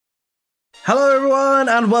Hello everyone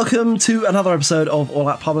and welcome to another episode of All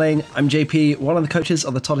Out Pummeling. I'm JP, one of the coaches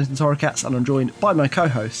of the Toddington Torricats, and I'm joined by my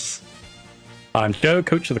co-hosts. I'm Joe,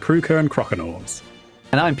 coach of the Kruger and Croconaws.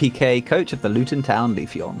 And I'm PK, coach of the Luton Town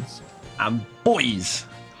Leafeons. And boys,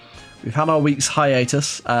 we've had our week's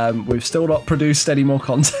hiatus. We've still not produced any more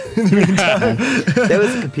content in the meantime. There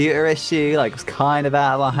was a computer issue, it was kind of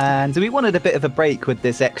out of our hands. And we wanted a bit of a break with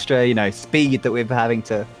this extra, speed that we're having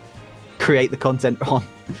to create the content on.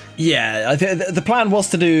 Yeah, I think the plan was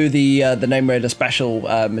to do the Name Raider special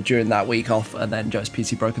during that week off, and then Joe's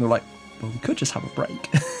PC broke, and we're like, well, we could just have a break.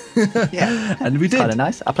 Yeah, and we did. Kind of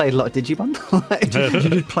nice. I played a lot of Digimon. You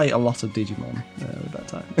did play a lot of Digimon at that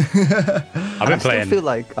time. I still feel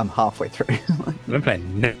like I'm halfway through. I've been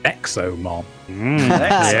playing Nexomon.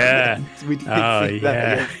 Yeah. We did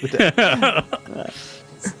yeah. that.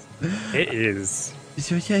 It is.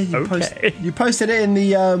 So yeah, you posted it in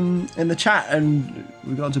the chat, and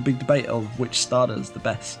we got into a big debate of which starter's the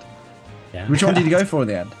best. Yeah. Which one did you go for in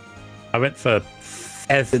the end? I went for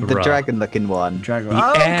Feathra. The dragon-looking one. Dragon.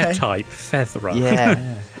 The okay. air-type Feathra.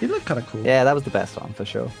 Yeah. He looked kind of cool. Yeah, that was the best one for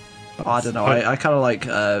sure. I don't know. I kind of like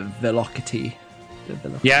Velocity.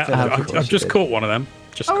 Yeah, I've just caught one of them.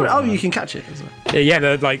 You can catch it as well.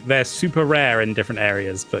 Yeah, they're super rare in different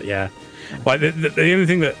areas, but yeah. Like the only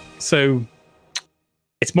thing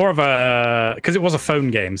it's more of a, because it was a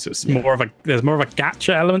phone game, so it's there's more of a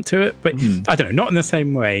gacha element to it, but I don't know, not in the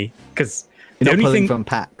same way, because you're not pulling from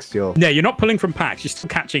packs. You're not pulling from packs. You're still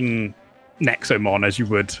catching Nexomon as you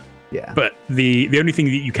would. Yeah. But the only thing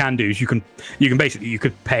that you can do is you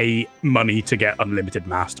could pay money to get unlimited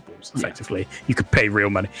Master Balls. Effectively, you could pay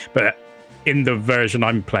real money, but in the version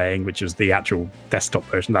I'm playing, which is the actual desktop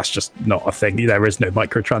version, that's just not a thing. There is no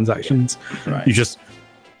microtransactions. Right. You just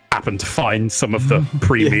happen to find some of the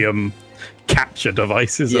premium capture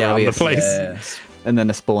devices around the place. Yeah. And then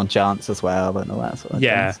a spawn chance as well, and all that sort of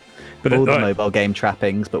things. But all the mobile game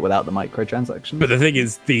trappings, but without the microtransactions. But the thing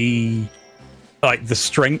is, the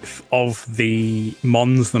strength of the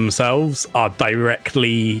mons themselves are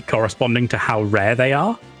directly corresponding to how rare they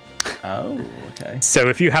are. Oh, okay. So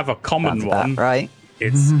if you have a common one, right?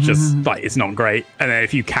 It's just it's not great. And then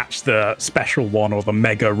if you catch the special one or the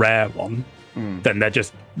mega rare one, then they're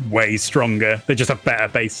just way stronger. They just have better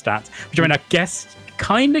base stats. Which I mean, I guess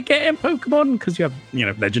kind of get in Pokemon because you have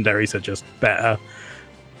legendaries are just better.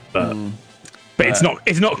 But it's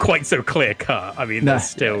not quite so clear cut. I mean, there's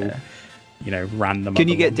still random. Can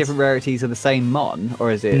you get ones. different rarities of the same mon,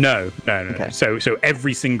 or is it? No. Okay. So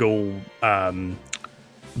every single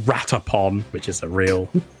Ratapon, which is a real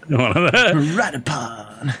one of them.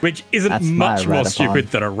 Ratapon. Which isn't much more stupid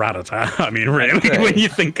than a Rattata. I mean, really, when you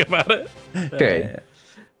think about it. True.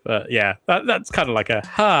 But yeah, that's kind of like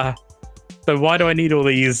so why do I need all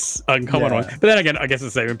these uncommon ones? But then again, I guess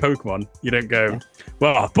it's the same in Pokemon. You don't go,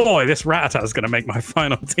 well, boy, this Rattata is going to make my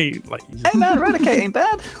final team. Hey man, Raticate ain't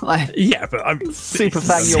bad. Yeah, but I'm super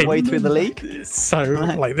fang your way through the league. So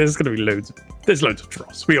there's going to be loads of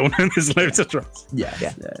dross. We all know there's loads of dross. Yeah.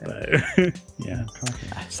 So, yeah.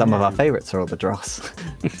 Some of our favourites are all the dross.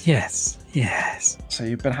 Yes. So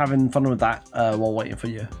you've been having fun with that while waiting for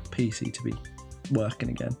your PC to be working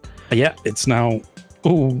again. Yeah, it's now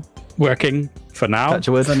all working for now. Touch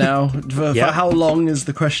wood. For now. For how long is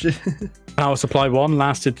the question? Power Supply 1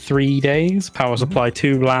 lasted 3 days. Power Supply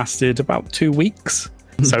 2 lasted about 2 weeks.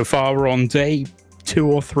 So far, we're on day 2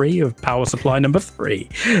 or 3 of Power Supply number 3.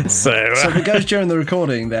 So if it goes during the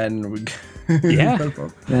recording, then yeah. No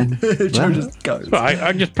problem. Joe just goes. Well,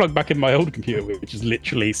 I just plugged back in my old computer, which is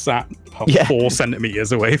literally sat 4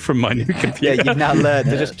 centimeters away from my new computer. Yeah, you've now learned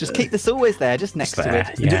to just keep this always there, just next to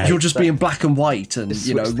it. Yeah. You'll just be in black and white and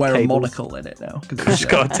wear a monocle in it now. Just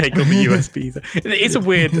gotta take all the USBs. It's a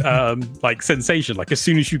weird sensation. Like as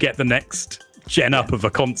soon as you get the next gen up of a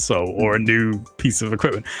console or a new piece of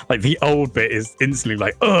equipment, like the old bit is instantly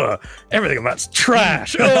like, everything of that's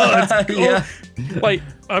trash. Like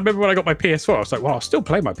I remember when I got my PS4, I was like, well, I'll still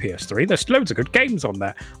play my PS3. There's loads of good games on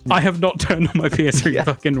there. I have not turned on my PS3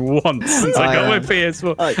 fucking once since I got my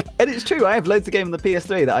PS4. And it's true, I have loads of games on the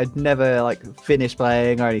PS3 that I'd never finished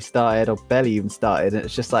playing or only started or barely even started, and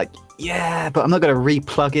it's just like, yeah, but I'm not going to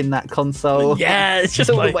re-plug in that console. Yeah, it's just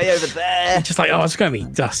all the way over there. It's just like, it's going to be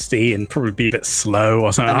dusty and probably be a bit slow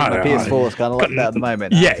or something. I think the PS4 is kind of like that at the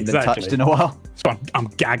moment. Yeah, hasn't been touched in a while. So I'm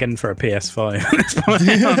gagging for a PS5 at this point.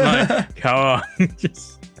 I'm like, come on.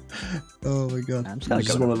 Oh my god. I'm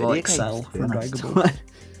just want to excel for Dragon Ball.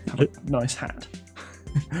 Have a nice hat.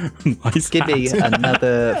 Give me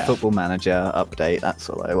another Football Manager update. That's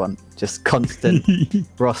all I want. Just constant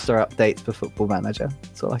roster updates for Football Manager.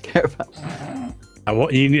 That's all I care about.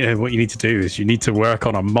 What you need to do is you need to work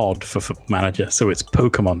on a mod for Football Manager, so it's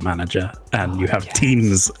Pokemon Manager, and you have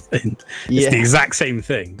teams. It's the exact same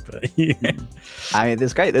thing, but I mean,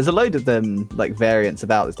 it's great. There's a load of them like variants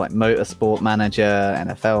about. It's like Motorsport Manager,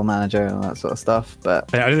 NFL Manager, and all that sort of stuff.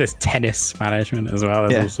 But I know there's tennis management as well.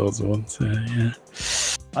 There's all sorts of ones. So, yeah.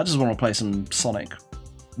 I just want to play some Sonic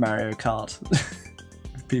Mario Kart.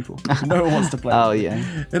 People, no one wants to play. Oh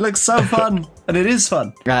yeah, it looks so fun, and it is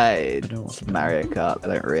fun. Right, Mario Kart. I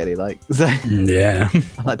don't really like. So. Yeah,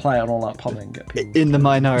 I like play on all that pummeling. Get people in the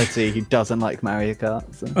minority who doesn't like Mario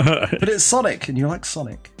Kart. So. But it's Sonic, and you like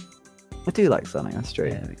Sonic. I do like Sonic. That's true.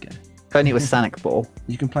 There we go. If only it was Sonic Ball.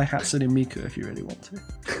 You can play Hatsune Miku if you really want to.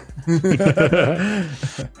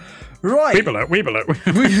 Right.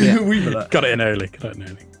 Weeble. Got it in early.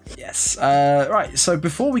 Yes. Right. So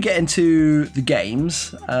before we get into the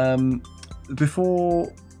games,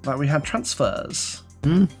 before we had transfers,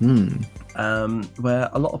 where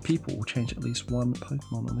a lot of people will change at least one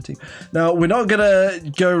Pokemon on the team. Now we're not gonna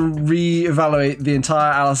go re-evaluate the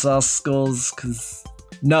entire LSR scores because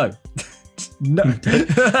no. No.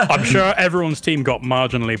 I'm sure everyone's team got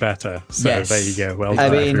marginally better. So there you go. Well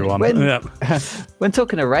done, everyone. When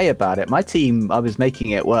talking to Ray about it, my team, I was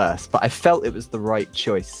making it worse, but I felt it was the right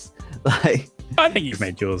choice. Like, I think you've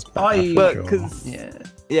made yours better.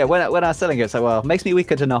 When I was selling it, it's like, well, makes me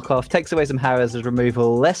weaker to knock off, takes away some hazard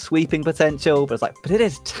removal, less sweeping potential, but it's like, but it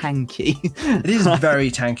is tanky. It is very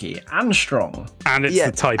tanky and strong. And it's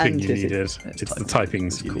the typing you needed. It's the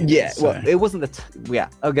typings you needed. Yeah, well, it wasn't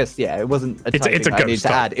I guess, it wasn't a typing I needed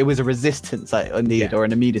to add. It was a resistance I needed, or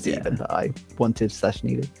an immunity even, that I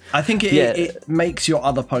wanted/needed. I think it makes your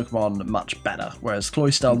other Pokemon much better, whereas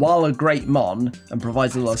Cloyster, while a great mon and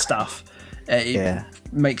provides a lot of stuff, it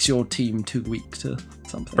makes your team too weak to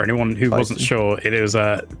something. For anyone who wasn't sure, it is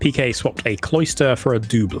PK swapped a Cloyster for a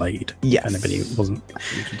Doublade. Yes. Anybody wasn't.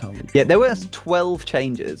 Yeah, there were 12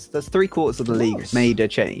 changes. That's 3/4 of the league made a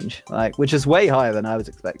change, which is way higher than I was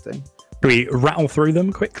expecting. Can we rattle through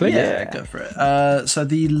them quickly? Yeah, go for it. So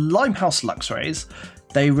the Limehouse Luxrays,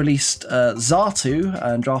 they released Xatu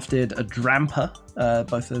and drafted a Dramper,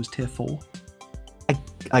 both of those tier 4.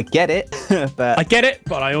 I get it, but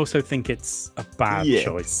I also think it's a bad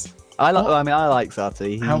choice. I like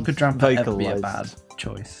Xatu. How could Dramper ever be a bad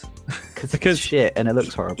choice? Because shit, and it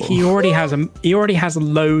looks horrible. He already has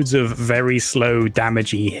loads of very slow,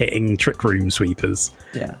 damagey hitting Trick Room sweepers.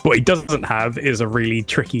 Yeah. What he doesn't have is a really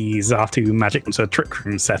tricky Xatu Magic Monster Trick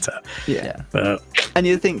Room setter. Yeah. But and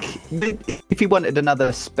you think if you wanted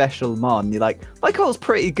another special mon, you're like, my call's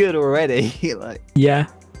pretty good already.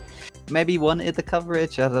 Maybe wanted the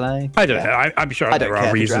coverage. I don't know. I don't know. I'm sure there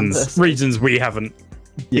are reasons we haven't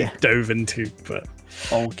dove into, but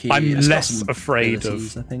I'm less afraid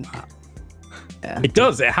of. I think it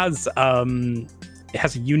does. It has a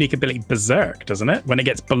unique ability, Berserk, doesn't it? When it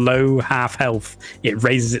gets below half health, it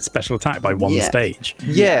raises its special attack by 1 stage.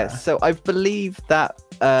 Yeah. So I believe that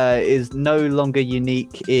is no longer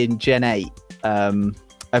unique in Gen 8.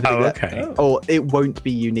 Or it won't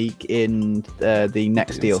be unique in the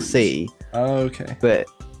next DLC. Okay. But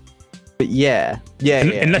yeah.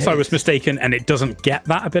 Unless I was mistaken, and it doesn't get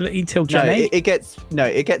that ability till Gen 8? It gets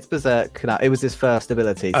Berserk now. It was his first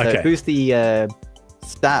ability. So it boosts the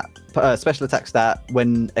special attack stat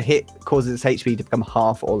when a hit causes its HP to become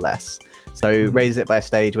half or less. So raise it by a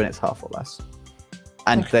stage when it's half or less.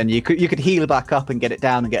 And then you could heal back up and get it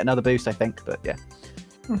down and get another boost, I think. But yeah.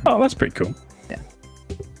 Oh, that's pretty cool.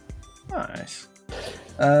 Nice.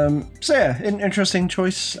 So yeah, interesting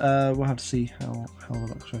choice. We'll have to see how the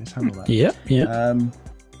Luxrays handle that. Yeah.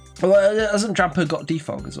 Hasn't Dramper got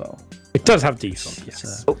defog as well? It does have defog.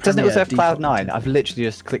 Yes. Doesn't it also have Cloud9? I've literally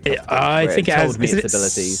just clicked. I think it has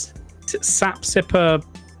abilities. Sap Sipper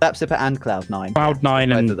and Cloud9.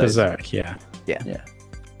 Cloud9 and Berserk. Yeah.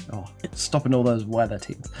 Oh, stopping all those weather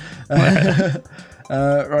teams.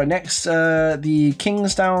 Right, next, the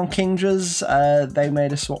Kingsdown Kingdras, they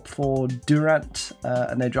made a swap for Durant,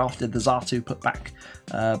 and they drafted the Xatu put back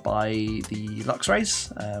by the Luxrays.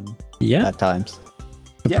 Bad times.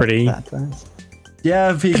 Pretty. Bad times.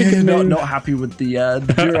 Yeah, not happy with the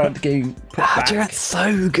Durant getting put back. Durant's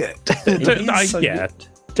so good.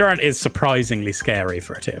 Durant is surprisingly scary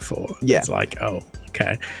for a tier 4. Yeah. It's like, oh,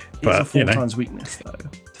 okay. But it's a 4 times weakness, though, to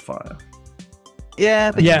fire.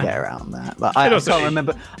 Yeah, but you get around that. Like, I can't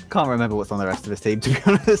remember what's on the rest of his team, to be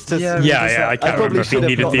honest. I can't remember if he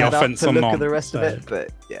needed the offense or not. Look at the rest of it,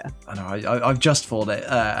 but yeah. I know. I've just fought it,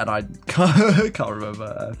 and I can't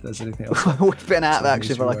remember if there's anything else. We've been out of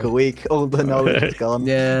action for like a week. All the knowledge is gone.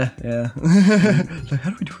 Yeah. Like,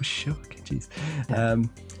 how do we do a show? Okay, jeez.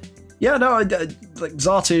 Yeah, no, like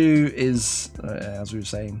Xatu is, as we were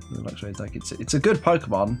saying, like it's a good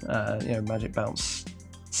Pokemon. Magic Bounce,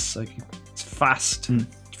 it's fast,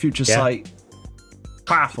 future sight,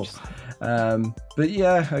 powerful. But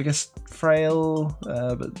yeah, I guess frail,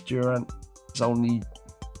 but Durant is only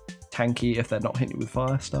tanky if they're not hitting it with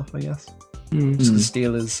fire stuff, I guess. So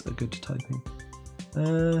Steel is a good typing.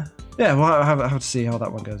 Yeah, well, I have to see how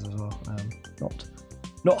that one goes as well.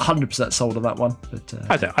 Not 100% sold on that one, but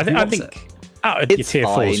I think out of your tier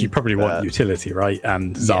 4s, you probably want utility, right?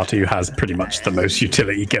 And Xatu has pretty much the most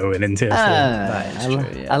utility going in tier 4. That is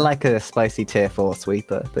true, yeah. I like a spicy tier 4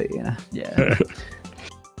 sweeper, but yeah.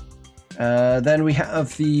 Then we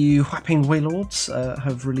have the Whapping Wailords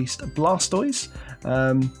have released Blastoise.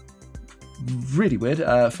 Really weird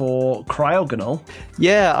for Cryogonal.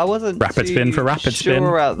 Yeah, I wasn't Rapid Spin for Rapid sure Spin.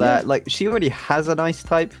 about that. Like, she already has an ice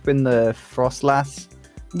type in the Frostlass.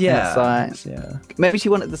 Yeah. Maybe she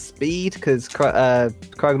wanted the speed because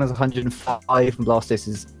Cryogonal's 105 and Blastoise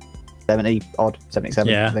is 70 odd,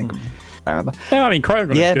 77. I think. I remember. Yeah, I mean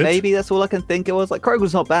Cryogonal. Yeah, is good. maybe that's all I can think it was. Like,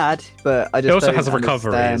 Cryogonal's not bad, but I just it also don't has a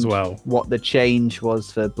recovery as understand well. What the change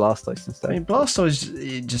was for Blastoise and stuff. I mean, Blastoise,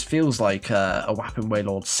 it just feels like a Whapping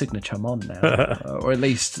Wailord signature mon now, or at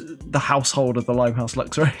least the household of the Limehouse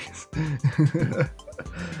Luxrays.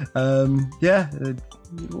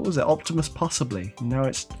 What was it? Optimus possibly. Now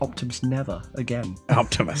it's Optimus never again.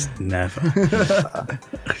 Optimus never.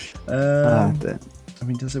 I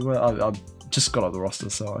mean, does it work? I've just got up the roster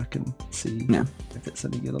so I can see if it's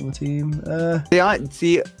any good on the team.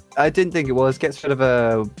 I didn't think it was. Gets rid of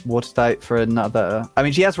a water type for another. I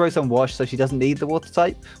mean, she has Rose on Wash, so she doesn't need the water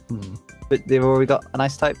type. But they've already got an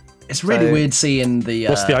ice type. It's really weird seeing the.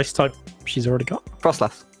 What's the ice type she's already got?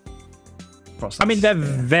 Frostlass. I mean, they're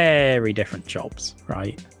very different jobs,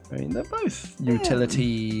 right? I mean, they're both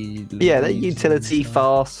utility. Yeah, they're utility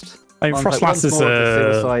fast. I mean, Frostlass is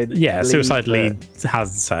suicide lead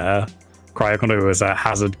has Cryogonal as a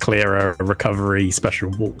hazard clearer, recovery,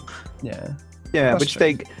 special wall. Yeah, which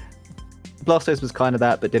think Blastoise was kind of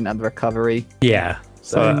that, but didn't have the recovery. Yeah,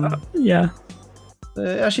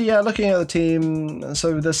 actually, looking at the team,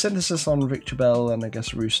 so the Synthesis on Victreebel and I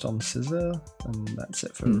guess Roost on Scissor, and that's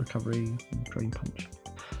it for recovery and Drain Punch.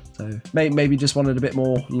 So maybe just wanted a bit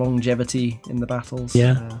more longevity in the battles,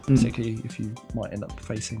 particularly if you might end up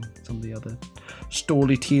facing some of the other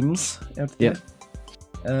stally teams.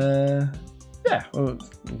 Well,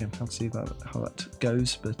 again, I'll see how that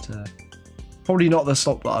goes, but probably not the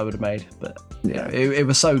slot that I would have made. But it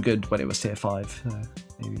was so good when it was tier 5.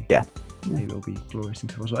 Maybe it'll be glorious in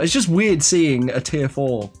tier 4 as well. It's just weird seeing a tier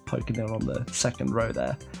 4 poking down on the second row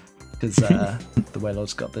there, because the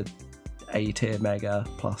Wailord's got the A tier Mega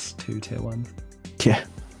plus 2 tier 1s. Yeah.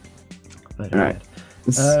 But, right.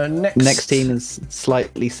 Next team is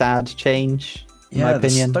slightly sad change. In my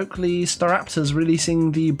opinion. The Stokely Staraptors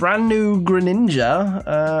releasing the brand new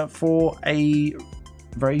Greninja for a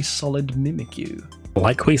very solid Mimikyu.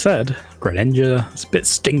 Like we said, Greninja is a bit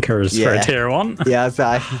stinkers for a tier 1. Yeah,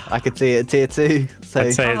 I could see it at tier 2. So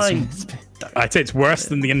I'd say it's worse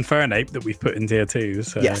than the Infernape that we've put in tier 2.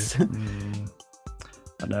 So. Yes.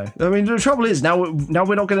 I know. I mean, the trouble is now we're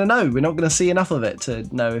not going to know. We're not going to see enough of it to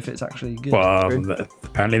know if it's actually good. Well,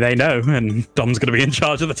 apparently they know, and Dom's going to be in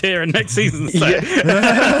charge of the tier in next season. So. We'll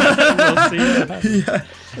see what happens. Yeah,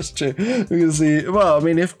 that's true. We're going to see. Well, I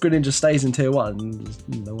mean, if Greninja stays in tier 1,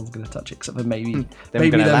 no one's going to touch it except for maybe those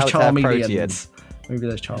Charmeleons. Maybe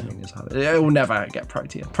those Charmeleons have it. It will never get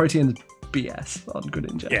Protean. Protean's BS on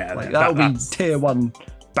Greninja. Yeah, that'll be tier 1.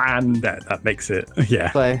 Ban that makes it So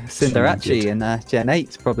Cinderace in Gen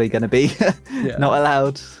 8's probably going to be not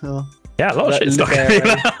allowed. Yeah, a lot of shit's not going to be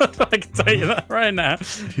allowed. I can tell you that right now.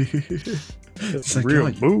 It's like,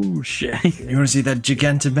 real bullshit. You want to see that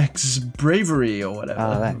Gigantamax Bravery or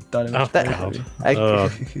whatever?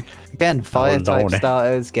 Again, fire type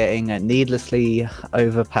starters getting needlessly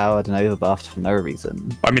overpowered and overbuffed for no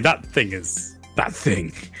reason. I mean, that thing.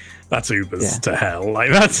 That's Ubers to hell.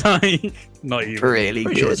 Like, that's like not even really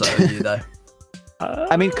good. Though.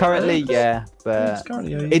 I mean, currently, but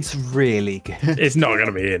it's really good. It's not going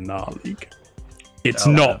to be in our league. It's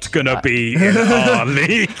not going to be in our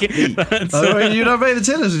league. You don't make the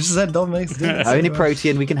tier list. You said Dom makes the tier list. Only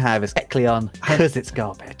Protean we can have is Ekleon because it's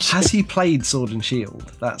garbage. Has he played Sword and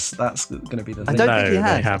Shield? That's going to be the thing. I don't think he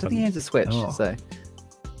has. I don't think he has a Switch. So.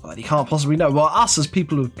 Well, he can't possibly know. Well, us as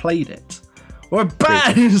people who've played it. We're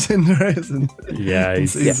bad in Cinderace.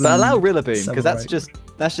 But allow Rillaboom because that's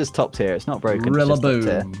just top tier. It's not broken.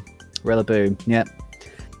 Rillaboom. Rillaboom. Yep.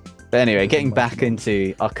 But anyway, getting back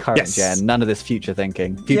into our current gen, none of this future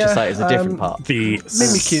thinking. Future Sight is a different part. The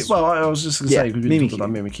Mimikyu. Well, I was just going to say, because we talked about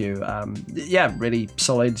Mimikyu. Yeah, really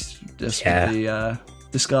solid. Just with the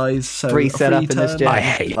disguise. So free setup in this gen. I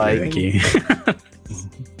hate Mimikyu.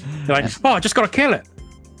 Like, I just got to kill it.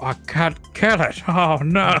 I can't kill it. Oh,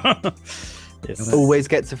 no. Always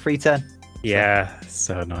gets a free turn. Yeah,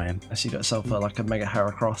 so annoying. Unless you got yourself like a Mega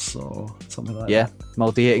Heracross or something like that. Yeah,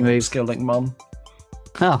 multi-hitting moves. Skill Link Mon.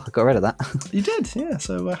 Oh, I got rid of that. You did, yeah.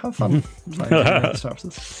 So have fun.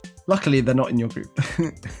 Luckily, they're not in your group.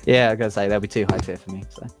 Yeah, I gotta say they'll be too high tier for me.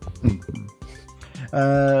 So.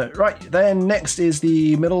 Right, then next is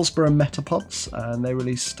the Middlesbrough Metapods, and they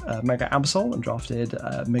released Mega Absol and drafted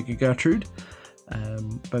Mega Gertrude,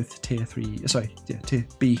 both tier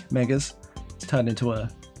B megas. It's turned into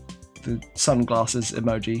the sunglasses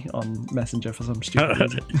emoji on Messenger for some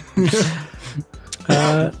stupid reason.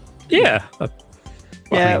 Yeah.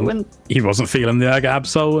 Yeah, when he wasn't feeling the Mega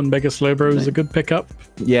Absol, and Mega Slowbro is a good pickup.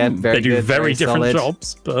 Yeah, they do very different solid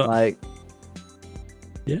jobs, but like,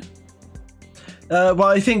 yeah. Well,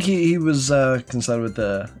 I think he was concerned with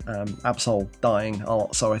the Absol dying a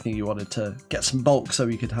lot, so I think he wanted to get some bulk so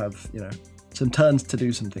he could have some turns to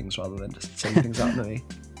do some things rather than just send things out and then he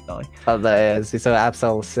die. Oh, there is. So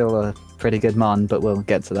Absol's still a pretty good mon, but we'll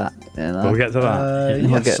get to that. We'll get to that.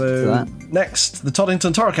 We'll get to that. Next, the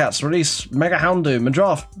Toddington Torracats release Mega Houndoom and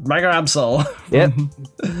draft Mega Absol. Yep.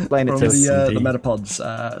 Playing it from to the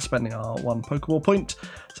Metapods, spending our 1 Pokeball point.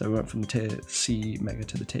 So we went from the tier C Mega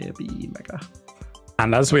to the tier B Mega.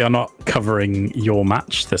 And as we are not covering your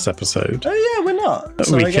match this episode, we're not.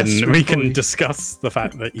 So we can discuss the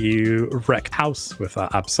fact that you wrecked house with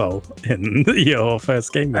that Absol in your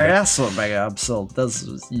first game. That's what Mega Absol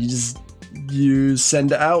does. You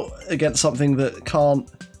send it out against something that can't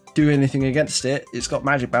do anything against it. It's got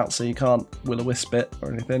Magic Bounce, so you can't Will-O-Wisp it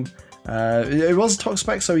or anything. It was a Tox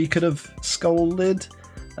spec, so he could have scolded.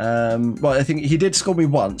 Well, I think he did scold me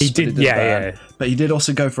once. He did, yeah. But he did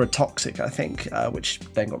also go for a Toxic, I think, which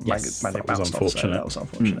then got Magic Bounce off. So that was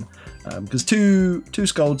unfortunate. Because two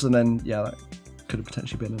scolds, and then that could have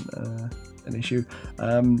potentially been an issue.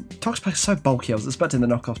 Toxpack is so bulky. I was expecting the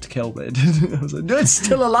knockoff to kill, but it didn't. I was like, no, it's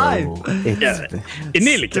still alive. It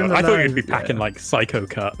nearly killed. I thought you'd be packing like Psycho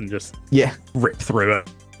Cut and just rip through it.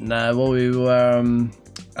 No, well, we were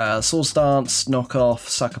Sword Stance, Knockoff,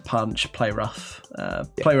 Sucker Punch, Play Rough.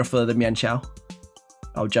 Play Rough for the Mienshao.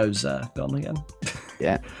 Oh, Joe's gone again.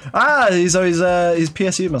 Yeah. His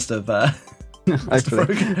PSU must have.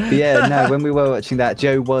 Hopefully. Yeah, no, when we were watching that,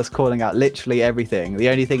 Joe was calling out literally everything. The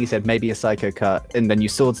only thing he said, maybe a Psycho Cut, and then you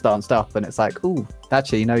Sword Stanced up, and it's like, ooh,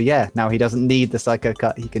 actually, now he doesn't need the Psycho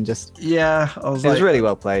Cut. He can just. Yeah, it was really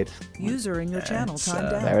well played. User in your channel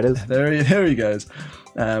timed out. There it is. There he goes.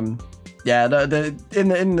 In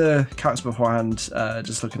the characters beforehand,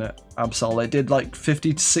 just looking at Absol, it did like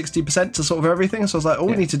 50 to 60% to sort of everything. So I was like, all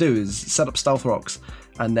we need to do is set up Stealth Rocks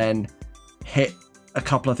and then hit a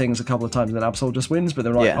couple of things a couple of times, and then Absol just wins. But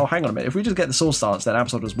they're like, oh, hang on a minute, if we just get the Sword Stance, then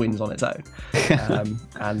Absol just wins on its own.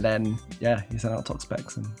 And then he sent out Tox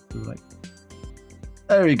specs, and we were like,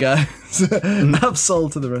 there we go.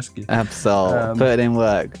 Absol to the rescue. Absol, putting in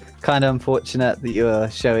work. Kind of unfortunate that you were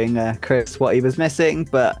showing Chris what he was missing,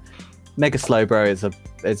 but Mega Slowbro is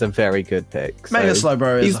a very good pick. So Mega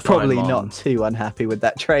Slowbro is he's probably not too unhappy with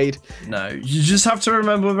that trade. No, you just have to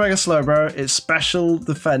remember with Mega Slowbro, its special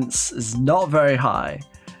defense is not very high.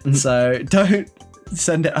 So don't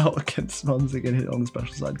send it out against ones that get hit on the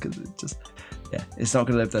special side, because it just it's not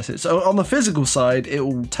going to live there. So on the physical side, it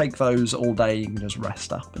will take those all day. You can just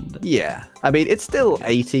rest up and I mean, it's still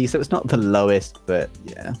 80, so it's not the lowest, but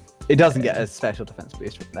it doesn't get a special defense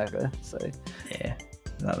boost from Mega. So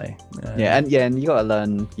exactly. And you got to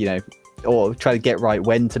learn, or try to get right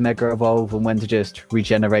when to Mega Evolve and when to just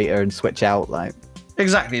regenerate her and switch out. Like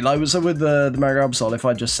exactly. Like so with the Mega Absol, if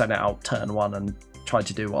I just sent it out turn 1 and tried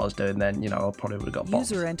to do what I was doing, then I probably would have got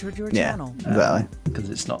boxed. User entered your channel. Exactly. Because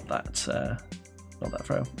it's not that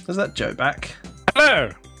frail. Is that Joe back?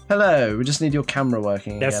 Hello. We just need your camera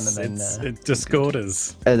working again, and then Discord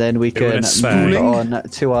is. And then we can move on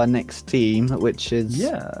to our next team, which is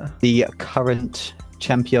the current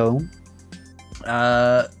champion,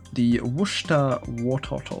 the Worcester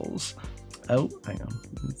Wartortles. Oh, hang on.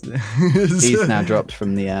 He's now dropped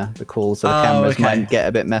from the call, so the cameras might get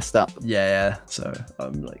a bit messed up. Yeah. So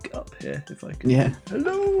I'm like up here if I can.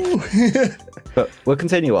 Hello. But we'll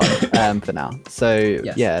continue on for now. So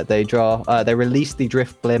they released the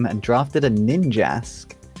Drift Blim and drafted a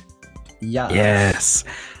Ninjask. Yes.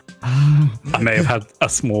 I may have had a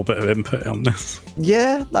small bit of input on this.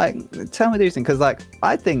 Yeah, like tell me these things because like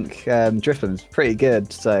I think Drifloon's pretty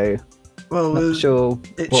good. So not sure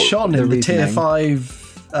it shone in the tier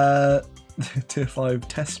 5 tier 5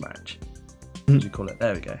 test match. What do you call it?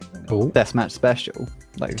 There we go. Test match special,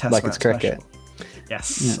 like it's cricket. Special.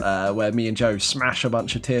 Yes, where me and Joe smash a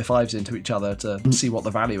bunch of tier 5s into each other to see what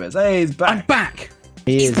the value is. Hey, he's back. I'm back.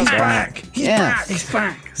 He's back. He's back. He's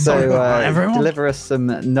back. So deliver us some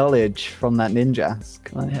knowledge from that ninja.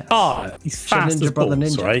 Yes. Oh, he's fast Ninja as Brother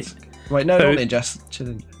balls, Ninja. right? Wait, no, not Ninja.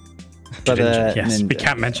 Ninja. Yes, ninja. we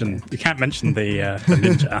can't mention the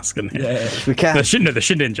ninja Askin here. Yeah, We can. The Shin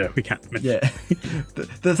Ninja. We can't mention. yeah.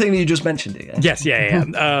 the thing that you just mentioned again. Yes, yeah.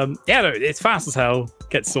 No, it's fast as hell.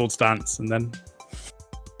 Gets sword stance, and then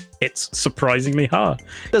it's surprisingly hard.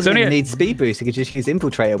 Doesn't even need speed boost. You could just use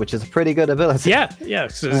Infiltrator, which is a pretty good ability. Yeah.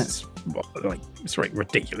 So it's like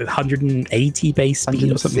ridiculous. 180 base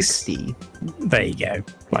speed or something. 160. There you go.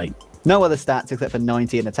 Like no other stats except for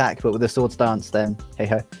 90 in attack, but with a sword stance, then hey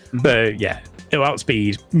ho. so yeah, it'll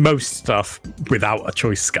outspeed most stuff without a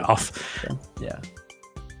choice scarf. Yeah.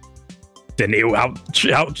 Then it will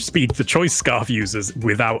outspeed the choice scarf users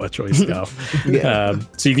without a choice scarf.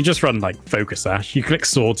 So you can just run like focus sash. You click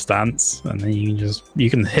sword stance, and then you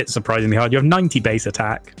can hit surprisingly hard. You have 90 base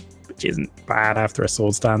attack, which isn't bad after a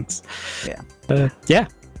sword stance. Yeah,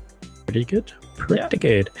 pretty good,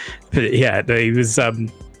 good. But yeah, he was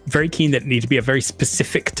very keen that it needed to be a very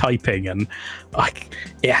specific typing, and like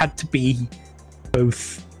it had to be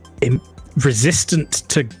both resistant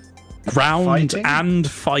to ground and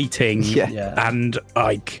fighting, and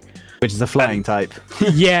like which is a flying type.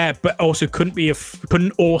 Yeah, but also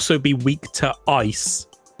couldn't also be weak to ice,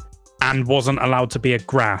 and wasn't allowed to be a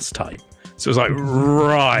grass type. So it was like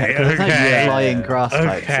right, okay, flying grass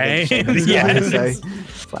type. Okay,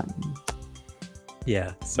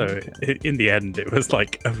 yeah. So in the end, it was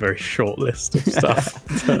like a very short list of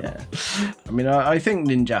stuff. I mean, I think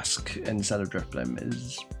Ninjask instead of Drifloon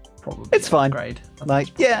is probably it's fine. Upgrade. Like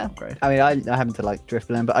upgrade. I mean, I happen to like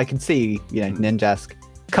Drifloon, but I can see Ninjask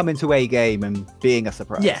come into a game and being a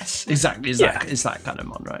surprise. Yes, exactly. It's that kind of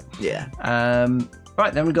mon, right? Yeah.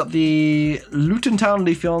 Right, then we've got the Luton Town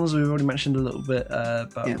Leafeons. We've already mentioned a little bit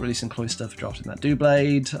about releasing Cloister for drafting that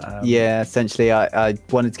Doublade. Essentially, I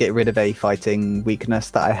wanted to get rid of a fighting weakness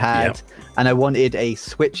that I had, and I wanted a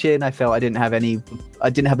switch in. I felt I didn't have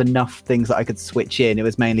enough things that I could switch in. It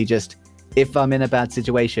was mainly just if I'm in a bad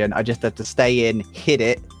situation, I just have to stay in, hit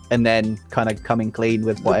it, and then kind of come in clean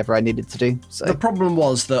with whatever I needed to do. So the problem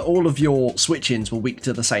was that all of your switch-ins were weak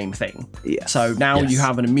to the same thing. So now you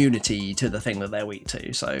have an immunity to the thing that they're weak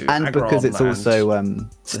to. So and because it's also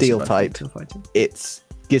steel type, it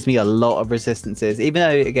gives me a lot of resistances. Even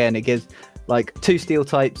though again it gives like 2 steel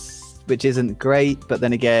types, which isn't great, but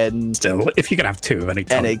then again, still, if you can have 2 of any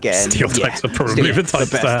type, and again, steel types are probably the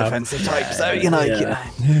best defensive type. So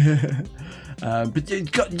but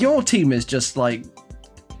your team is just like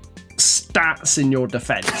stats in your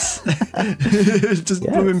defense. Just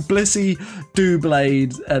blooming Blissey,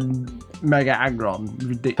 Doublade, and Mega Aggron.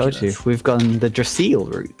 Ridiculous. Told you, we've gone the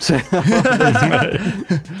Drasil route.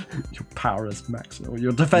 Your power is maximum.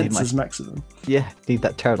 Your defense is maximum. Yeah, need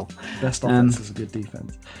that turtle. Best offense is a good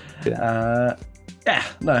defense. I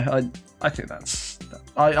think that's.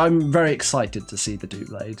 I'm very excited to see the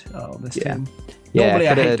Doublade on this team. Normally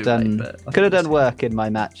I hate Doublade, could have done work in my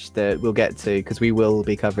match that we'll get to because we will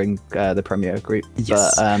be covering the Premier group.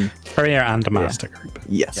 Yes, but, Premier and Master group.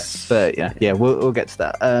 Yes, but we'll get to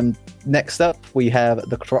that. Next up, we have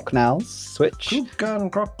the Crocnals Switch.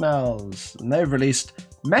 Kugan Crocnals, and they've released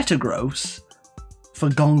Metagross for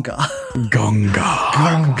Gonga. Gonga.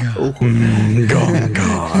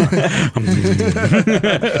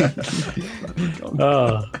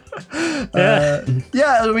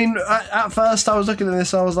 I mean, at first I was looking at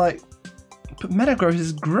this, I was like, but Metagross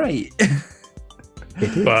is great.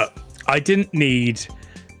 But I didn't need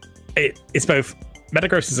it. It's both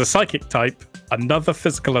Metagross is a psychic type, another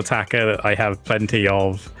physical attacker that I have plenty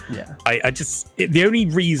of. The only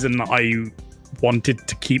reason I wanted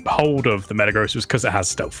to keep hold of the Metagross was because it has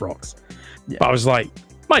Stealth Rocks. But I was like,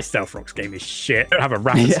 my Stealth Rocks game is shit. I don't have a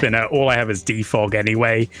Rapid Spinner. All I have is Defog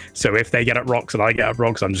anyway. So if they get up rocks and I get up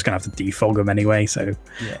rocks, I'm just going to have to defog them anyway. So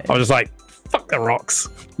I was just like, fuck the rocks.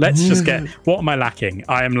 Let's just get... What am I lacking?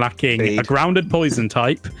 I am lacking a grounded poison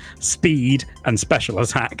type, speed, and special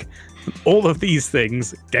attack. All of these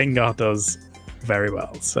things Gengar does very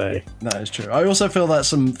well. So that is true. I also feel that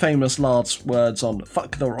some famous last words on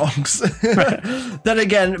fuck the rocks. Then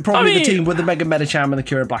again, probably the team with the Mega Medicham and the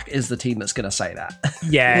Cura Black is the team that's going to say that.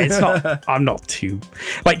 Yeah, it's not. I'm not too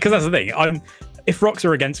like, because that's the thing. if rocks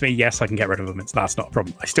are against me, yes, I can get rid of them. That's not a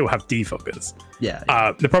problem. I still have defoggers. Yeah.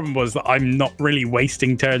 The problem was that I'm not really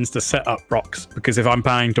wasting turns to set up rocks, because if I'm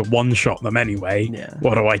planning to one-shot them anyway,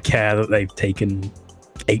 what do I care that they've taken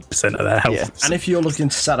 8% of their health? Yeah. And if you're looking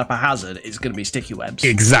to set up a hazard, it's going to be sticky webs.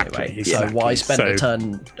 Exactly. Anyway. So why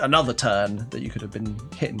spend another turn that you could have been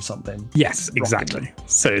hitting something? Yes, exactly.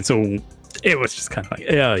 So it was just kind of like,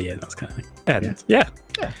 oh yeah, that's kind of like, and yeah.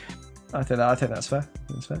 I think that's fair.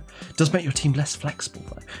 Does make your team less flexible,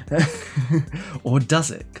 though. Or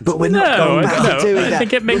does it? But we're not going back to doing that. I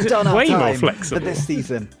think it makes it way more flexible for this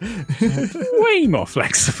season. Way more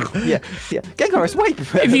flexible. Yeah. Gengar is way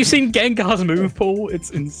preferred. Have you seen Gengar's move pool? It's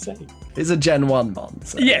insane. It's a Gen 1 mon.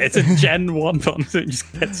 So. Yeah, it's a Gen 1 mon, so it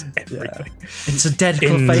just gets everything. Yeah. It's a dead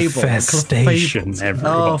Clefable. Infestation.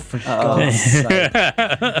 Oh, for God's sake.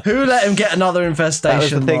 Who let him get another infestation? That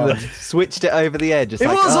was the thing that switched it over the edge. It's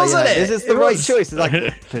like, wasn't it? This is the right choice. It's like,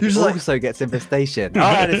 it also gets infestation.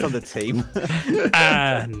 And it's on the team.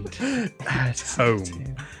 And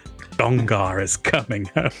home. Gongar is coming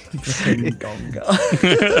home. Gongar.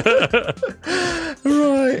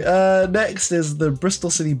 Right. Next is the Bristol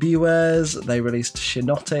City Bewares. They released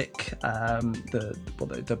Shinotic, the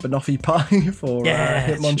Banoffee Pie for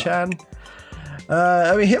Hitmonchan.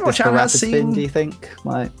 I mean, Hitmonchan has seen. Spin, do you think?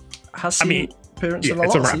 Appearance in a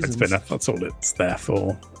it's lot a of rapid seasons. spinner. That's all it's there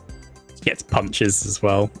for. It gets punches as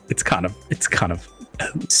well. It's kind of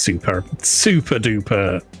super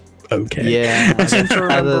duper okay. Yeah, I seem to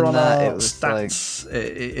remember on that, our stats,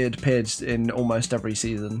 it appeared in almost every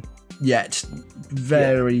season. Yet,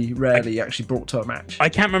 very rarely actually brought to a match. I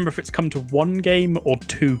can't remember if it's come to 1 game or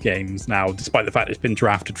 2 games now, despite the fact it's been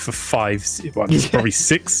drafted for 5, probably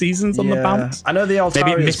 6 seasons on the bounce. I know the Altarias.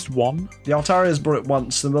 Maybe it missed 1. The Altarias brought it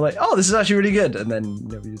once and were like, "Oh, this is actually really good," and then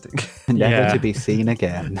never used it. Never to be seen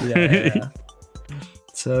again. Yeah.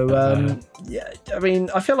 So, I mean,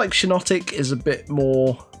 I feel like Shinotic is a bit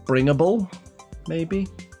more bringable, maybe.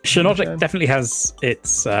 Shinotic definitely has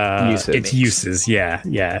its uses. Yeah.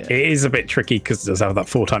 It is a bit tricky because it does have that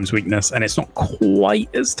 4 times weakness, and it's not quite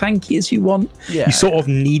as tanky as you want. You sort of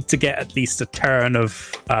need to get at least a turn of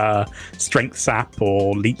Strength Sap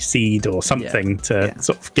or Leech Seed or something to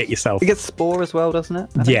sort of get yourself. It gets Spore as well, doesn't it?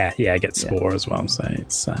 Yeah, it gets Spore as well. So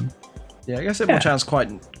it's. Yeah, I guess Hitmonchan's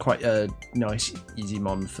quite a nice, easy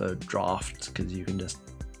mon for draft because you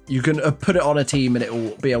can put it on a team and it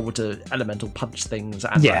will be able to elemental punch things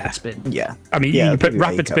and rapid spin. Yeah. I mean, you can put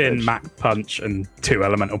rapid spin, Mac punch, and 2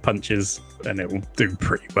 elemental punches, and it will do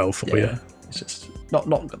pretty well for you. It's just not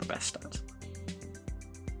got the best stats.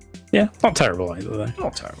 Yeah, not terrible either, though.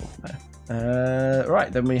 Not terrible, no.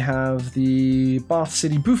 Right, then we have the Bath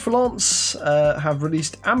City Bouffalants have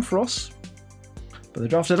released Ampharos, but they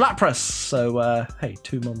drafted Lapras, so hey,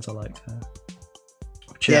 2 mons I like.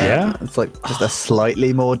 Yeah, it's like just a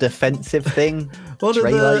slightly more defensive thing.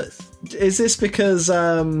 Is this because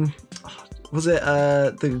was it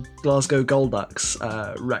the Glasgow Golducks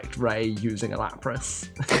wrecked Ray using a Lapras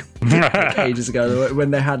ages ago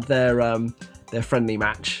when they had their friendly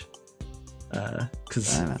match?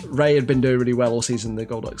 Because Ray had been doing really well all season, the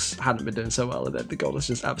Golducks hadn't been doing so well, and then the Golducks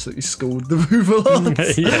just absolutely schooled the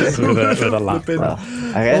Bouffalants. Yes, with a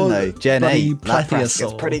Lapras. Again, though, Gen 8, Lapras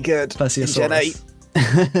is pretty good. Gen 8.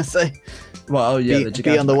 So,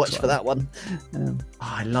 be on the watch for that one.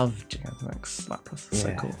 I love Gigantamax Lapras. It's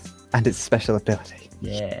so cool. And its special ability.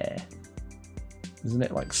 Yeah. Isn't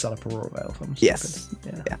it like set up Aurora Veil? Yes.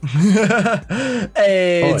 Yeah.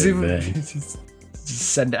 Hey, just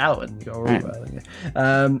send it out and you go Aurora Veil.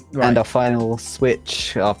 Right. And our final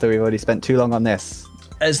switch after we've already spent too long on this.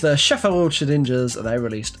 As the Sheffield Shedinjas, they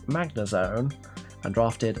released Magnezone and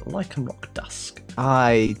drafted Lycanroc Dusk.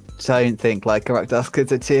 I don't think Lycanroc Dusk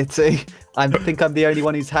is a tier 2. I think I'm the only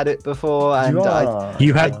one who's had it before. And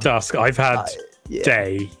you had Dusk. I've had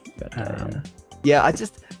Day.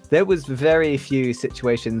 There was very few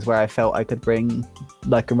situations where I felt I could bring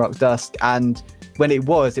Lycanroc Dusk, and when it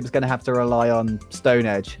was going to have to rely on Stone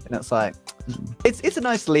Edge, and it's like, it's a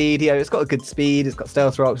nice lead. It's got a good speed, it's got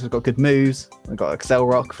Stealth Rocks, it's got good moves, it's got Excel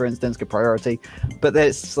Rock, for instance, good priority. But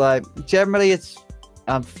it's like, generally,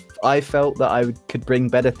 I felt that I could bring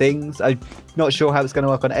better things. I'm not sure how it's going to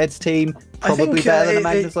work on Ed's team. Probably better than a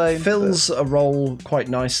Magnezone. It fills a role quite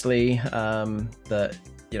nicely. That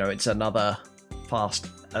it's another fast,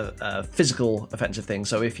 physical offensive thing.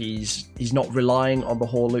 So if he's not relying on the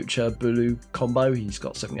Horlucha Bulu combo, he's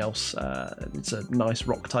got something else. It's a nice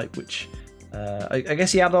rock type, which I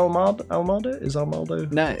guess he had Almado. Is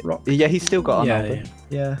Almado? No, rock? Yeah, he's still got Armaldo.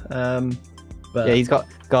 Yeah. But he's got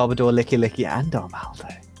Garbodor, Licky, and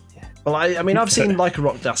Armaldo. Well, I mean, I've seen Like a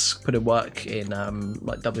Rock Dusk put in work in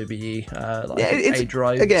like WBE. Like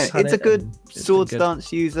it's a good sword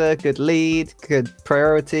stance user, good lead, good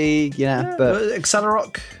priority. But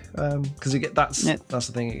Accelerock, because you get that's the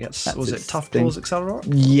thing. It gets was it Tough Claws Accelerock?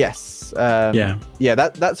 Yes.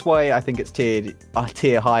 That's why I think it's a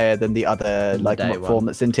tier higher than the other form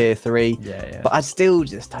that's in tier 3. Yeah. But I still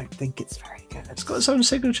just don't think it's very good. It's got its own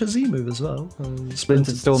signature Z move as well.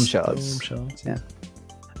 Splintered Storm Shards. Yeah.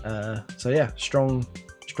 So yeah, strong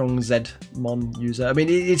Zmon user. I mean,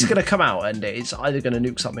 it's going to come out and it's either going to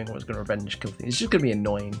nuke something or it's going to revenge kill things. It's just going to be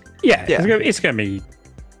annoying. Yeah. It's going to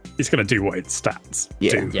do what its stats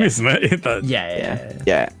do, isn't it?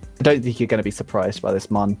 Yeah. I don't think you're going to be surprised by this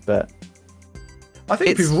mon, but I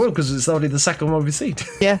think people will because it's only the second one we've seen.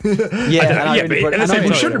 Yeah.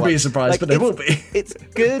 People shouldn't be surprised, but they will be. It's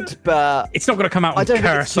good, but it's not going to come out on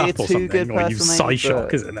Curse Up or something, or use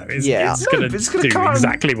Psyshock, is it? No, it's going to do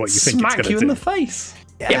exactly what you think it's going to do. Smack you in the face.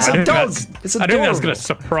 Yeah, it's a dog. It's a I don't think that's going to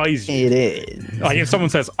surprise you. It is. Like if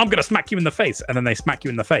someone says, "I'm going to smack you in the face," and then they smack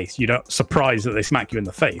you in the face, you're not surprised that they smack you in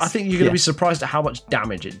the face. I think you're going to be surprised at how much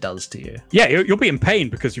damage it does to you. Yeah, you'll be in pain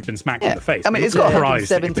because you've been smacked in the face. I mean, it's got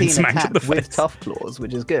 117 attack with Tough Claws,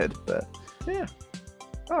 which is good. But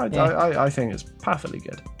I think it's perfectly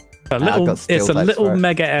good. It's a little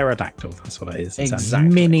Mega Aerodactyl. That's what it is. It's a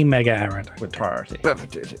mini Mega Aerodactyl with priority.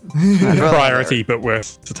 Priority, but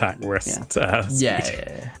worst attack, worst.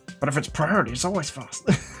 Yeah. But if it's priority, it's always fast.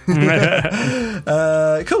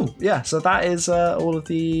 Cool. Yeah. So that is all of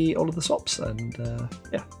the swaps, and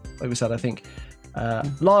like we said, I think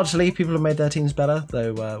largely people have made their teams better.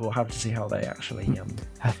 Though we'll have to see how they actually.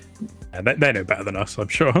 They know better than us, I'm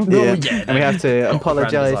sure. And we have to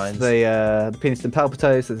apologise to the Penis and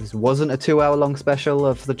Palpitos that this wasn't a 2-hour-long special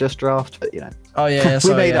of the Just Draft, but Oh yeah,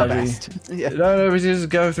 we made our best. No, we just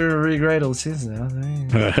go through a regrade all the season.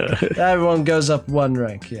 Everyone goes up one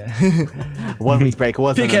rank. 1 week break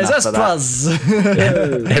wasn't because enough that's for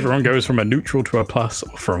that. plus. Everyone goes from a neutral to a plus,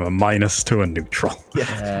 or from a minus to a neutral.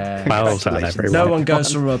 Well done, everyone. No one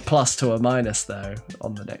goes from a plus to a minus though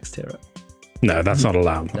on the next tier. No, that's not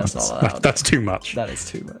allowed. That's not allowed. That's too much. That is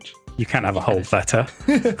too much. You can't have a whole letter.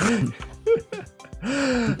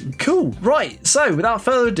 Cool. Right. So, without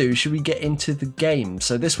further ado, should we get into the game?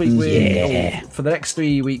 So this week, for the next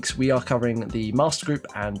 3 weeks, we are covering the Master Group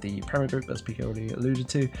and the Premier Group, as PK already alluded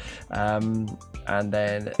to. And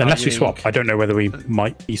then unless we swap, I don't know whether we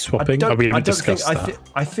might be swapping. I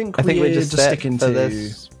think we're just sticking to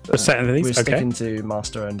this. We're sticking to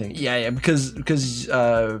Master and thing. Yeah, because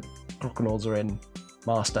Croconauts are in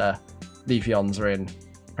Master, Leafeons are in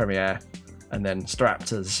Premier, and then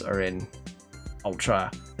Staraptors are in Ultra,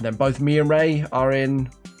 and then both me and Ray are in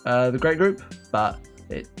the Great Group, but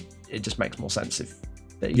it just makes more sense if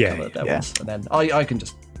they cover their ones, and then I can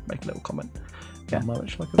just make a little comment.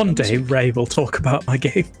 One day Ray will talk about my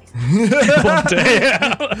game. One day.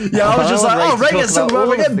 I was just like, Ray gets talking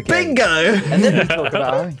about again, bingo! And then we talk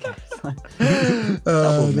about our game.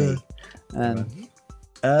 Double me.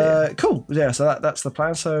 Cool. Yeah, so that's the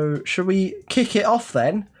plan. So should we kick it off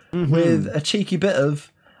then with a cheeky bit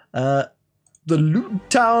of the Luton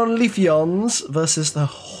Town Leafeons versus the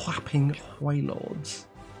Whapping Wailords?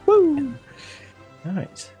 Woo!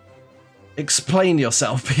 Right. Explain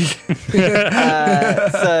yourself, Pete. Here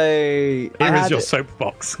is your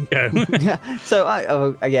soapbox. So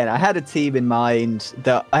I had a team in mind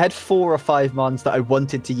that I had 4 or 5 mons that I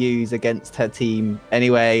wanted to use against her team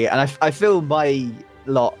anyway, and I feel my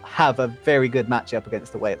lot have a very good matchup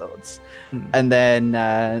against the Wailords. And then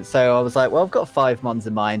so I was like, well, I've got 5 mons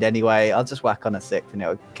in mind anyway, I'll just whack on a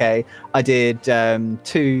 6th, okay. I did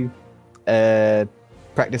 2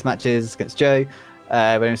 practice matches against Joe,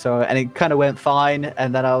 and it kind of went fine,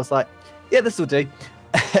 and then I was like, yeah, this will do.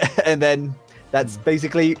 And then that's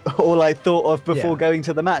basically all I thought of before going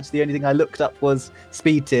to the match. The only thing I looked up was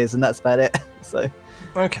speed tiers, and that's about it. So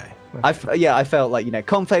okay. I felt like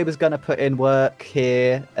Comfey was going to put in work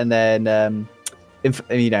here, and then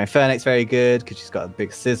Infernate's very good because she's got a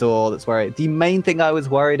big sizzle. That's worried. The main thing I was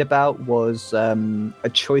worried about was a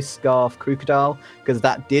Choice Scarf Crocodile, because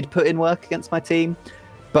that did put in work against my team.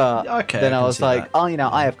 But then I was like,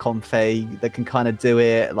 I have Comfey that can kind of do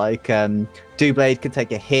it. Like Doublade can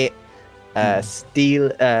take a hit.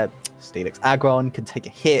 Steelix Aggron can take a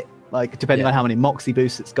hit, like depending on how many Moxie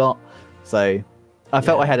boosts it's got. So I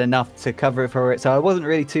felt I had enough to cover it for it, so I wasn't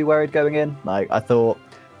really too worried going in. Like I thought,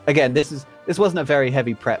 again, this wasn't a very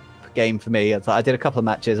heavy prep game for me. I did a couple of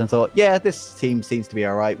matches and thought, this team seems to be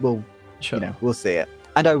all right. We'll see it.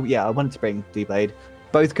 And I wanted to bring D-Blade.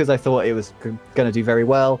 both because I thought it was going to do very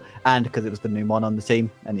well, and because it was the new mon on the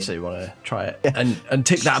team. And So you want to try it and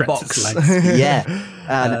tick that Stretch box. its legs. yeah,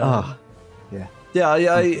 and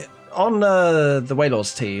Yeah, on the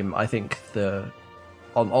Wailor's team, I think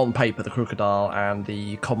on paper the Crocodile and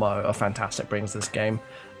the Como are fantastic brings this game.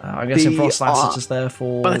 I'm guessing Frostlass is just there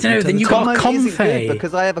for. But I don't know. Then you got Comfey.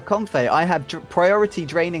 Because I have a Comfey. I have priority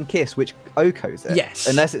Draining Kiss, which OHKOs it. Yes.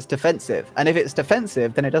 Unless it's defensive, and if it's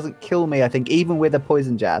defensive, then it doesn't kill me. I think even with a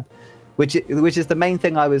poison jab, which is the main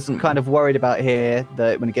thing I was kind of worried about here.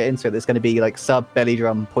 That when you get into it, there's going to be like sub belly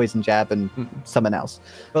drum, poison jab, and someone else.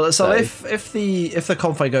 Well, so if the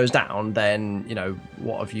Comfey goes down, then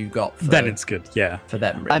what have you got? Then it's good. Yeah. For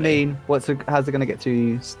them. Really? I mean, how's it going to get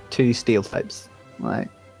to two steel types? Like.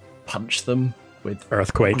 Punch them with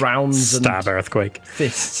Earthquake, grounds and stab Earthquake,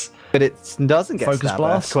 fists. But it doesn't get Focus stab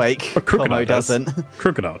blast. Earthquake. Como doesn't.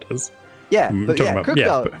 Crocodile does. Yeah, but yeah,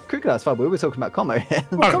 about- Crocodile's fine. We were talking about Como here.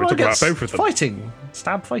 We're Como talking about gets both of them. fighting,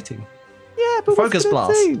 stab fighting. Yeah, but Focus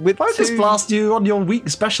blast. Focus two... blast you on your weak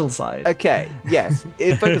special side. Okay, yes.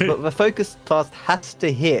 The focus blast has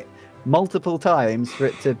to hit multiple times for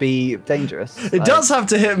it to be dangerous. It does have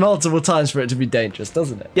to hit multiple times for it to be dangerous,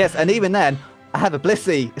 doesn't it? Yes, and even then, I have a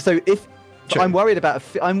Blissey. So if True. I'm worried about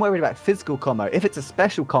physical Como. If it's a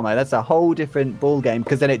special Como, that's a whole different ball game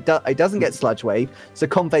because then it doesn't get sludge wave, so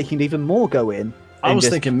Comfey can even more go in. I was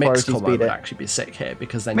thinking mixed priority Como speed would it. actually be sick here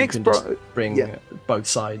because then Mixed you can just bring both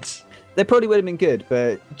sides. They probably would have been good,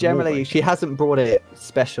 but generally More she hasn't brought it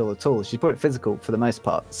special at all. She's brought it physical for the most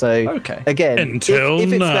part. So again, Until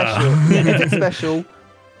if it's now. special, if it's special,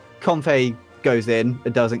 Comfey goes in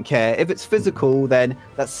and doesn't care. If it's physical, then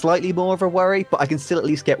that's slightly more of a worry, but I can still at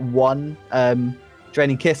least get one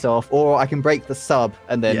Draining Kiss off, or I can break the sub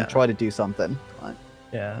and then try to do something.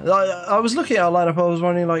 Yeah, I was looking at our lineup. I was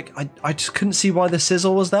wondering, I just couldn't see why the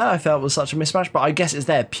Sizzle was there. I felt it was such a mismatch, but I guess it's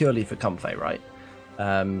there purely for Comfey, right?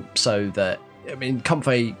 So that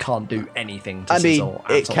Comfey can't do anything to Sizzle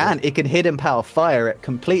at all. It can hidden power fire it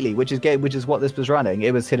completely, which is what this was running.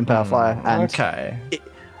 It was hidden power fire,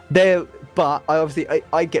 and but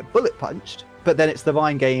I get bullet punched, but then it's the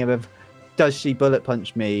mind game of does she bullet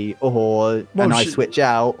punch me, or I switch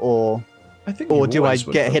out, or do I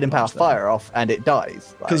get hidden power fire off and it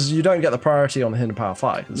dies? Because you don't get the priority on the hidden power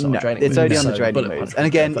fire. It's only on the draining moves. And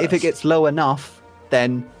again, if it gets low enough,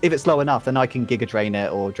 then I can Giga Drain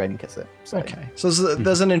it or Draining Kiss it. So. Okay, so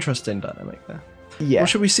there's an interesting dynamic there. Yeah. Well,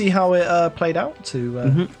 should we see how it played out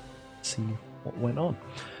to see what went on?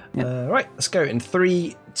 Yeah. Right, let's go in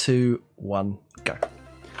 3, 2, 1, go.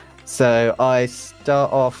 So I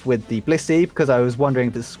start off with the Blissey because I was wondering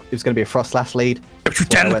if it was going to be a Frostlass lead.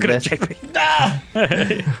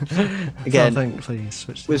 Again, please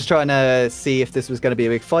switch. Was trying to see if this was going to be a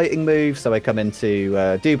big fighting move, so I come into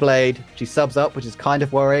Doublade. She subs up, which is kind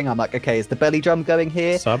of worrying. I'm like, okay, is the belly drum going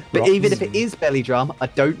here? But even if it is belly drum, I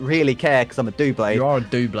don't really care because I'm a Doublade. You are a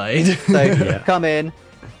Doublade. So come in,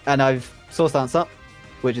 and I've Source Dance up,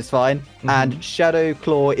 which is fine. And Shadow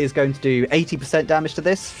Claw is going to do 80% damage to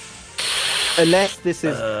this. Unless this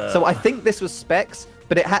is... So I think this was Specs,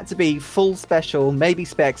 but it had to be full special, maybe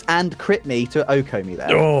Specs, and crit me to OHKO me there.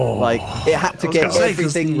 It had to get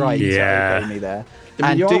everything right to OHKO me there.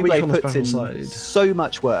 And Doublade puts in so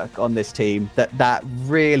much work on this team that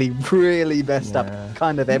really, really messed up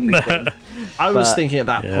kind of everything. I was thinking at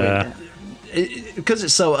that point... because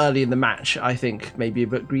it's so early in the match, I think maybe a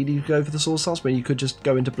bit greedy to go for the Source Dance when you could just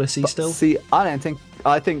go into Blissey still. See, I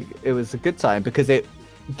think it was a good time because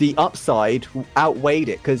the upside outweighed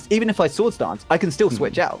it, because even if I Swords Dance, I can still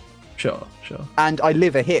switch out. Sure. And I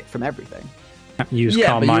live a hit from everything. But you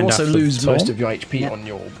also lose most of your HP on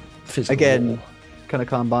your physical wall. Kind of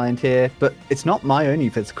combined here, but it's not my only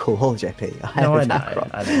physical wall, JP. I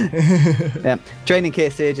know. Draining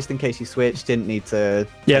Kiss here, just in case you switch. Didn't need to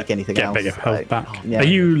take anything else. Bigger health back. Are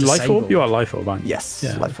you life orb? You are life orb, aren't you? Yes,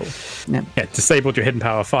 life orb. Yeah, disabled your hidden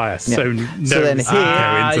power fire. So no then here,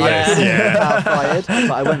 power fired,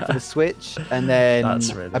 but I went for the switch, and then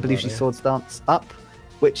I believe she Swords Dance up,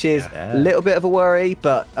 which is a little bit of a worry,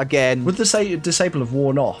 but again, would the disable have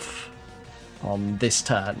worn off on this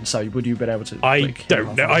turn? So would you have been able to? I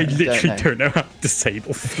don't know. I literally don't know how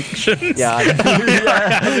disable functions. I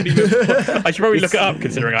should probably look it up,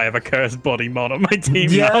 considering I have a cursed body mod on my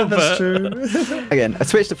team now. That's true. Again, I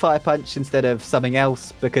switched to Fire Punch instead of something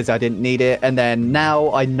else because I didn't need it, and then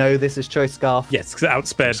now I know this is Choice Scarf. Yes, because it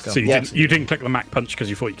outsped. So you didn't click the Mac Punch because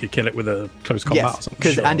you thought you could kill it with a close combat or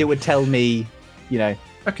something. And it would tell me,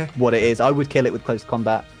 what it is. I would kill it with close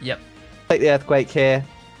combat. Yep. Take the Earthquake here.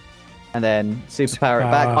 And then superpower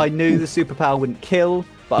it back. I knew the superpower wouldn't kill,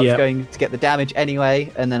 but I was going to get the damage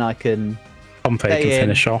anyway, and then I can Compe can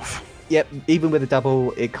finish off. Yep, even with a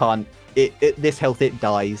double, it can't. This health, it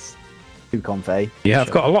dies to Compe. Yeah,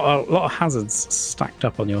 I've got a lot of hazards stacked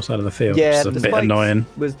up on your side of the field, Yeah, which is a the bit annoying.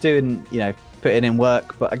 was doing, putting in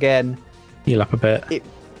work, but again, Heal up a bit.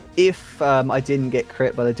 If I didn't get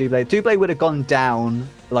crit by the Doublé would have gone down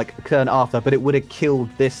like a turn after, but it would have killed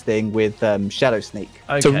this thing with Shadow Sneak.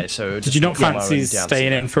 Okay, so did you not fancy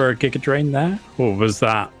staying in for a Giga Drain there, or was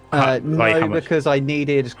that? No, because I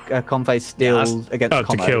needed Compe still against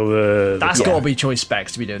to kill the. That's got to be choice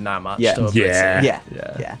specs to be doing that much. Yeah.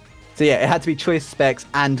 Yeah. So yeah, it had to be choice specs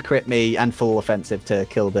and crit me and full offensive to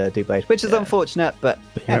kill the Doublé, which is unfortunate, but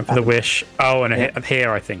you went for the wish. Oh, and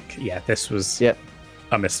here I think this was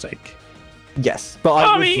a mistake. Yes, but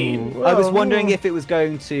I was wondering if it was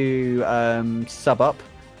going to sub up,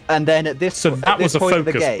 and then at this that was a point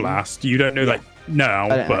focus in the game, blast. You don't know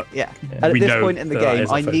but at this point in the game,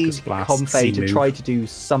 I need Compe to try to do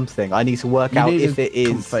something. I need to work out if it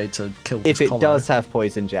is to kill if it does have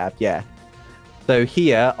poison jab. Yeah. So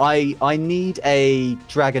here, I need a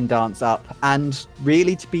Dragon Dance up and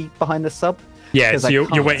really to be behind the sub. Yeah, so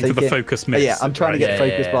you're waiting for the focus miss. Yeah, I'm trying to get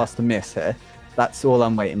Focus Blast to miss here. That's all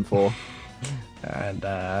I'm waiting for. And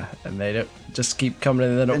they don't just keep coming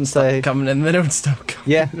in, they don't stop coming in, they don't stop coming.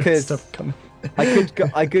 Yeah, because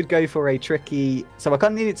I could go for a tricky. So I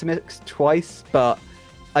kind of need it to mix twice, but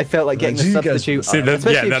I felt like getting the substitute.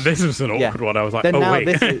 This was an awkward one. I was like, wait.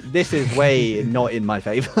 This is way not in my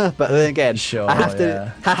favor. But then again, I have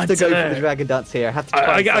to go for the Dragon Dance here. I have to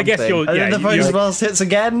try I guess you're. And then the Focus Blast hits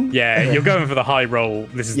again. Yeah, you're going for the high roll.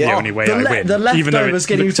 This is the only way I win. The leftovers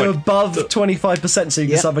getting you to above 25%, so you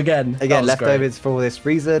can sub again. Again, leftovers for this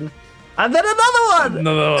reason. And then another one.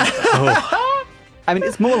 I mean,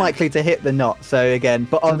 it's more likely to hit than not. So again,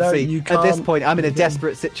 but obviously at this point, I'm in a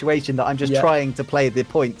desperate situation that I'm just trying to play the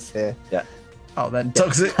points here. Yeah. Oh, then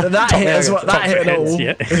Toxic. That hit as well. That hit all.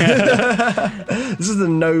 This is the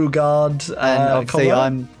no guard. And obviously,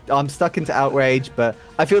 I'm stuck into Outrage, but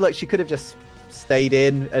I feel like she could have just stayed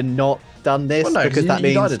in and not done this because that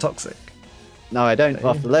means you died a Toxic. No, I don't.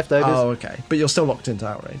 After the leftovers. Oh, okay. But you're still locked into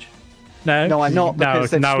Outrage. No, I'm not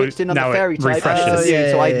because they've switched in on the fairy type,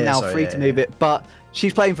 so I'm now free to move it. But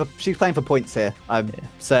she's playing for points here. I'm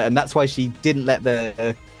certain that's why she didn't let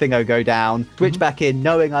the thingo go down. Switch back in,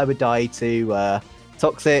 knowing I would die to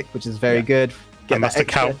Toxic, which is very good. I must have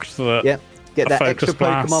calced the get that extra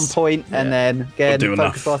Pokemon point, and then again,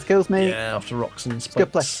 Focus Blast kills me. Yeah, after rocks and spikes.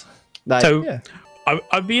 Good play. So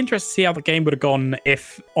I'd be interested to see how the game would have gone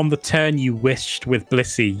if on the turn you wished with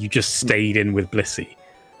Blissey, you just stayed in with Blissey.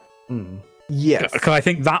 Yes, because I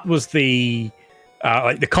think that was the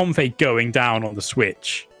like the config going down on the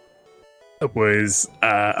Switch was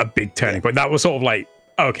a big turning point. That was sort of like,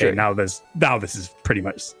 okay, now this is pretty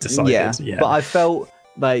much decided. Yeah, but I felt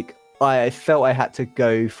like I had to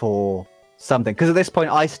go for something because at this point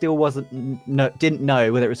I still didn't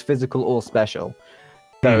know whether it was physical or special.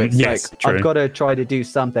 So it's true. I've got to try to do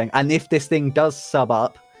something, and if this thing does sub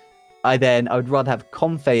up, I would rather have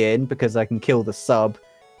Comfey in because I can kill the sub.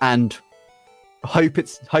 And hope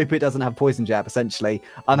it doesn't have poison jab. Essentially,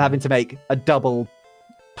 I'm having to make a double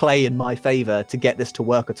play in my favor to get this to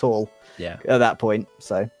work at all. Yeah. At that point,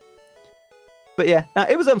 so. But yeah,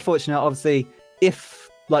 it was unfortunate. Obviously, if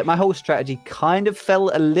like my whole strategy kind of fell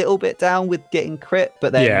a little bit down with getting crit,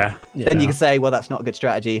 but then then you can say, well, that's not a good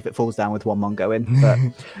strategy if it falls down with one Mongo in. But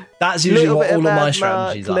that's usually what all of my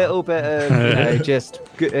strategies are. A little bit of just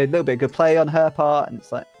a little bit of good play on her part, and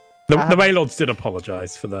it's like. The Wailords did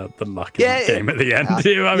apologise for the luck in the game at the end. I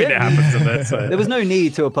mean, it happens a bit. So. There was no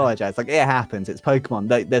need to apologise. Like, it happens. It's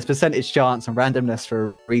Pokemon. There's percentage chance and randomness for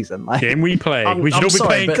a reason. Like, game we play. We should all be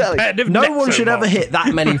playing competitive. No one should ever hit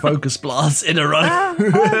that many Focus Blasts in a row. I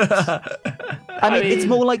mean, it's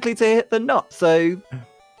more likely to hit than not. So...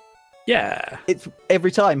 Yeah, it's every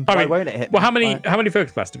time. Why won't it hit? Well, how many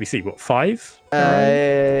Focus Blasts did we see? What, 5?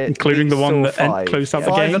 Including the one that closed out the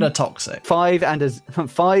game. 5 and a Toxic. 5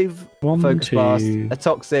 and 5 Focus Blast, a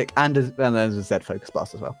Toxic, and there's a Z Focus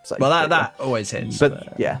Blast as well. So, well, that always hits.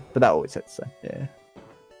 But that always hits. So yeah.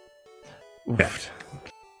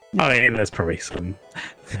 I mean, there's probably some.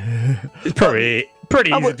 It's probably pretty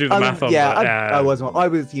easy to do the math on. Yeah, I was.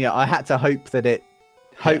 I had to hope that it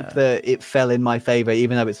fell in my favor,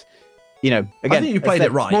 even though it's. Again, I think you played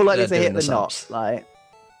it right. More likely to hit than not. Like,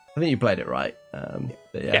 I think you played it right. At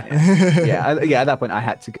that point, I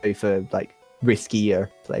had to go for like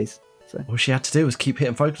riskier plays. So all she had to do was keep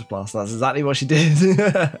hitting Focus Blast. That's exactly what she did.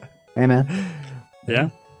 Hey man.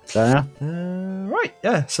 Yeah. Right.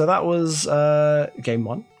 Yeah. So that was game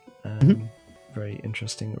 1. Very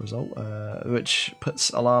interesting result, which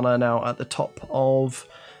puts Alana now at the top of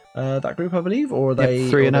that group, I believe, or are they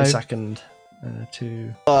 3-0 second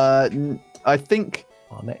to I think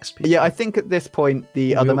our next? Yeah, I think at this point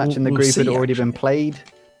the other match in the group had already been played.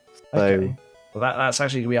 So okay. Well, that's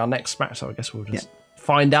actually gonna be our next match. So I guess we'll just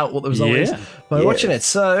find out what the result is by watching it.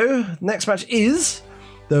 So next match is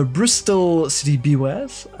the Bristol City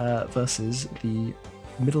Bewares versus the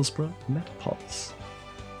Middlesbrough Metapods.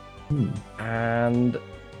 And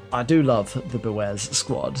I do love the Bewares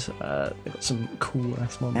squad. They've got some cool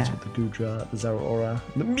ass ones with the Gudra, the Zeraora,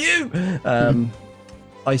 the Mew,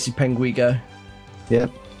 Icy Penguigo. Yeah.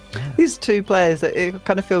 These two players, it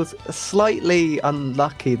kind of feels slightly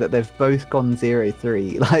unlucky that they've both gone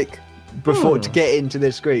 0-3, like, before to get into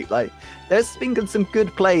this group. Like, there's been some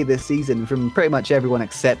good play this season from pretty much everyone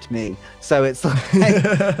except me. So it's like,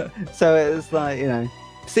 you know,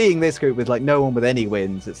 seeing this group with like no one with any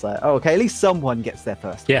wins, it's like, oh, okay, at least someone gets there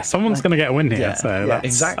first. Yeah, someone's going to get a win here. Yeah, so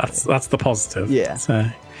that's the positive. Yeah.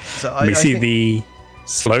 So we see the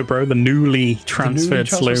Slowbro, the newly transferred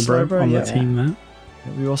Slowbro on the team there.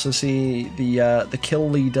 We also see the kill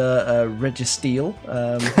leader Registeel,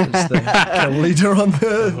 as the kill leader on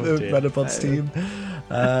the Metapods team.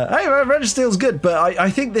 Hey, Registeel's good, but I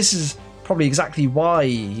think this is probably exactly why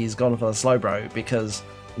he's gone for the Slowbro, because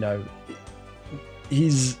you know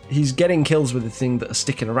he's getting kills with the thing that are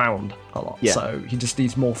sticking around a lot. Yeah. So he just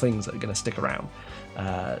needs more things that are going to stick around.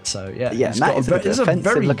 So Matt is a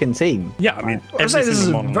defensive looking team. Yeah, I mean, I would say this is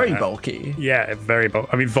very bulky. Yeah, very bulky.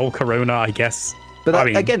 I mean, Volcarona, I guess. But I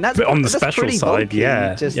mean, again, that's on the special pretty side, bulky.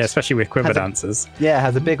 yeah, especially with Quiver Dancers.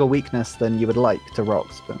 Has a bigger weakness than you would like to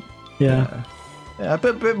rocks, but a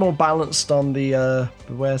bit more balanced on the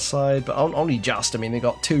Beware side, but only just. I mean, they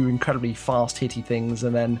got two incredibly fast hitty things,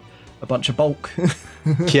 and then a bunch of bulk.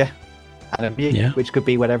 And a Mew, which could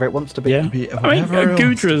be whatever it wants to be. Yeah, I mean,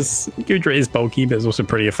 Gudra is bulky, but it's also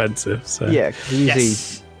pretty offensive. So usually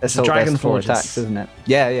assault dragon for attacks, isn't it?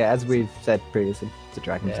 Yeah, as we've said previously. The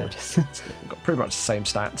Dragon Fortress. It's got pretty much the same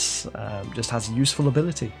stats, just has a useful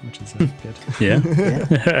ability, which is good.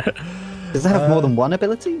 Does it have more than one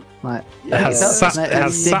ability? Like, it has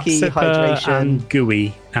sticky, hydration, and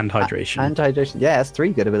gooey, and hydration. And hydration. Yeah, it has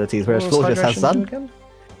 3 good abilities, whereas Florges has Sun.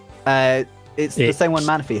 It's the same one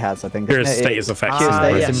Manaphy has, I think. Pure status effects. Pure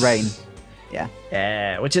status and rain.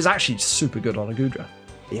 Yeah, which is actually super good on a Gudra.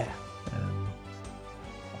 Yeah. I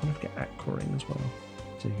wonder if get Aquaring as well,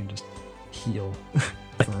 so you can just heal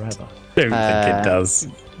forever. I don't think it does.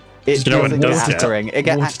 It doesn't get Aquaring. It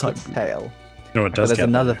gets Aqua's Tail. No, it does. There's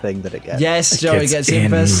another thing that it gets. Yes, Joey gets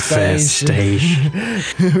infestation.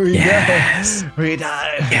 Yes. We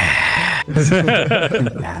die. Yeah,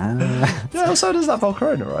 so does that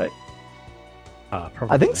Volcarona, right?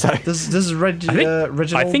 I think so. Does Reginald?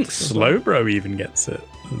 I think Slowbro even gets it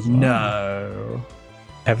as well. No.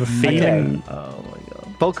 Have a feeling. Okay. Oh my god.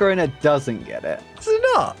 Volcarona doesn't get it. Does it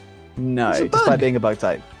not? No, despite being a bug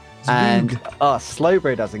type. And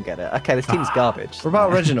Slowbro doesn't get it. Okay, this team's garbage. What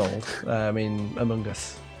about Reginald? I mean, Among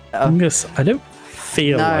Us. Among Us, I don't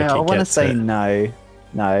feel like it gets it. I want to say no.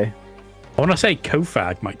 I want to say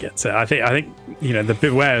Kofag might get it. I think you know the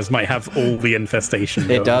Bewares might have all the infestation.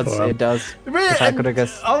 It does.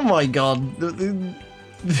 Oh my god. The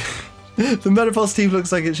Metapods team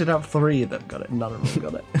looks like it should have 3 that got it. None of them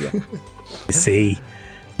got it. Yeah. See,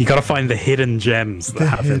 you got to find the hidden gems that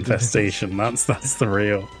have infestation. That's the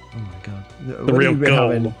real. Oh my god. The real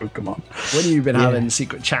goal of Pokemon. When have you been having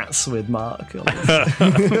secret chats with Mark?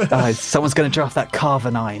 Someone's going to draft that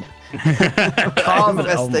Carver 9. Carver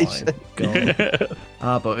infestation. Oh my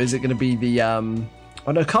god. But is it going to be the oh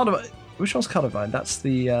no, Carnivine. Which one's Carnivine? That's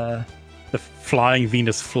the Flying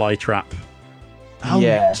Venus Flytrap. Oh,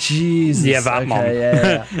 yeah, Jesus. Yeah, that one.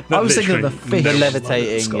 Yeah. I was thinking of the fish. The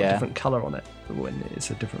levitating, it's got a different colour on it when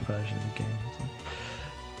it's a different version of the game.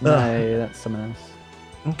 No, that's someone else.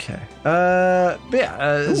 Okay. But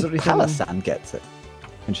Palisand gets it.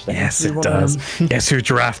 Interesting. Yes, it does. Guess who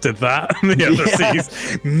drafted that? The other seas.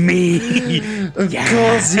 Me. Of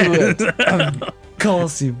course you would. Of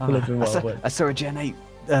course you would. I saw a Gen 8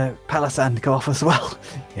 Palisand go off as well.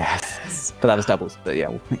 Yes. But that was doubles. But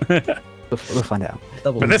yeah. We'll find out.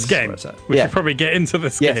 But this game, we should probably get into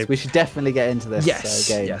this game. Yes, we should definitely get into this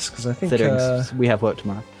game. Yes, because I think we have work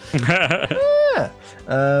tomorrow.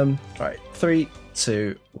 Right, 3,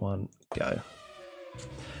 2, 1, go.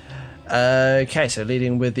 Okay, so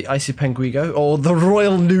leading with the Icy Penguigo, or the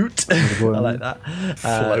Royal Newt. I like that.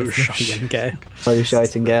 Flow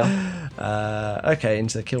Shiting Gale. Okay,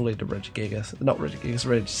 into Kill Leader Regigigas. Not Regigigas,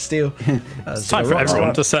 Registeel. It's time for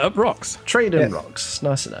everyone to set up rocks. Trade in rocks,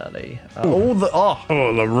 nice and early. All the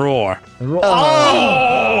the roar.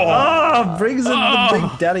 Brings in the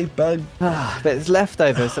big daddy bug. But it's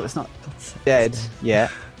leftover, so it's not dead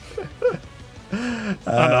yet.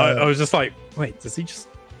 I was just like, wait, does he just?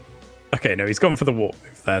 Okay, no, he's gone for the warp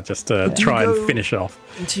move there, just to try and finish off.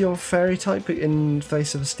 Into your fairy type in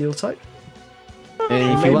face of a steel type.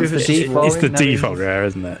 If he wants the default, it's the default rare,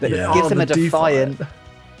 isn't it? Yeah. Gives him a defiant,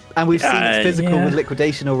 and we've seen it's physical with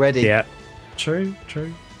liquidation already. Yeah, true.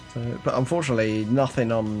 So, but unfortunately,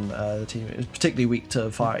 nothing on the team. It's particularly weak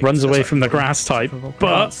to fire. Runs away from the grass type,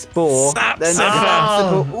 but Spore. Then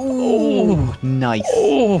nice.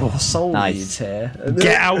 Oh, soul needs here.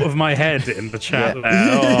 Get out of my head in the chat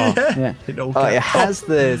there. Yeah. It has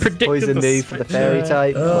the poison move for the fairy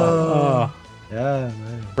type. Yeah,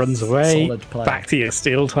 runs away. Back to your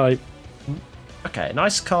steel type. Okay,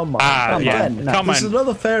 nice calm mind. Calm mind. There's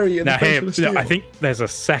another fairy in now the here. steel. I think there's a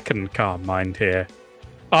second calm mind here.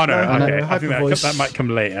 Oh no, okay. I think that might come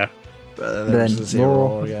later. Then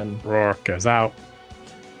Roar again. Roar goes out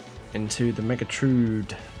into the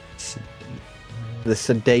Megatrude. The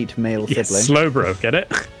sedate male sibling. Slowbro, get it?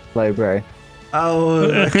 Slowbro. Oh,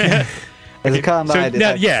 okay. There's a calm mind.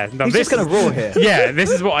 No, he's just gonna roar here. Yeah, this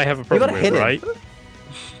is what I have a problem with, right?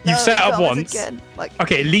 You've set up once.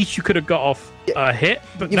 Okay, at least you could have got off a hit,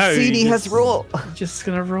 but no. You've seen he has roar. Just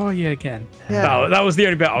gonna roar you again. Yeah. No, that was the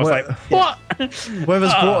only bit I was like, what?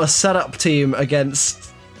 Whoever's brought a setup team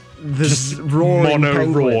against this roaring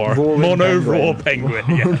mono roar penguin.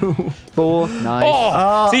 Yeah. Spore,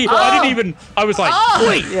 nice. See, I didn't even. I was like,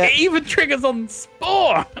 wait, it even triggers on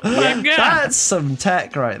Spore. That's some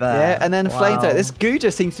tech right there. Yeah, and then Flamethrower. This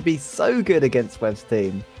Gudra seems to be so good against Web's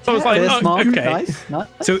team. So I was like, okay. Nice.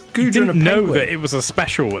 So you didn't know that it was a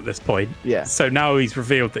special at this point. Yeah. So now he's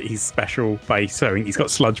revealed that he's special by showing he's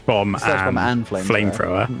got Sludge Bomb and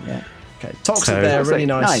Flamethrower. Yeah. Okay, Toxic there, really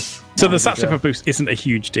nice. So the Sapsiper boost isn't a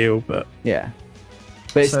huge deal, but yeah.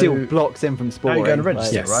 But it still blocks him from Spore. Now you're going to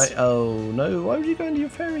register, right? Oh no, why would you go into your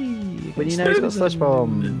fairy? When you know he's got Sludge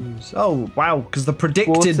Bomb. Oh wow, because the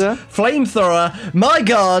predicted Flamethrower. My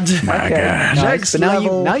God. My God. Nice. But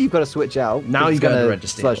now you've got to switch out. Now you're going to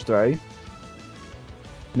register. Sludge Throw.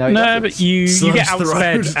 No, but you get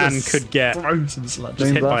outsped and could get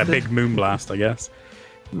just hit by a big Moonblast, I guess.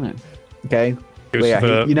 Okay.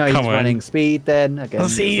 Well, you know he's running speed then. Again,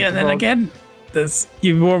 see, and then again,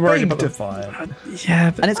 you're more worried about Defiant.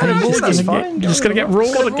 Yeah, but and it's going to roar you're just going to get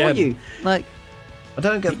roared again. Like, I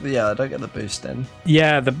don't get the boost then.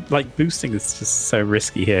 Yeah, the boosting is just so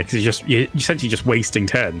risky here because you're essentially just wasting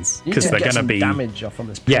turns because they're going to be damage off on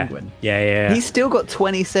this penguin. Yeah. He's still got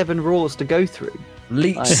 27 roars to go through.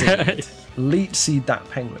 Leech seed that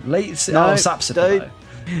penguin. Sapsiper.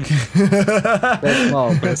 They're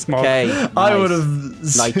small. Okay, nice. I would have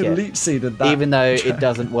leech seeded that. Even though it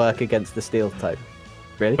doesn't work against the steel type.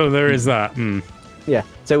 Really? Oh, there is that. Yeah,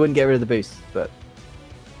 so it wouldn't get rid of the boost, but...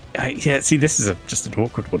 yeah, see, this is just an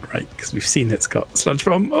awkward one, right? Because we've seen it's got Sludge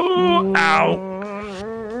Bomb. Oh, ow!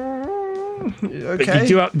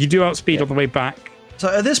 Okay. But you do outspeed on the way back. So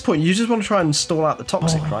at this point, you just want to try and stall out the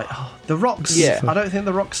Toxic, right? The rocks. Yeah. I don't think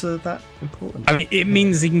the rocks are that important. I mean, it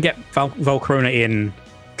means you can get Volcarona in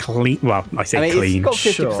clean. Well, I say clean.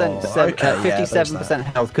 It's got 57%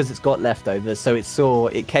 health because it's got leftovers. So it saw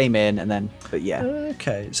it came in and then, but yeah.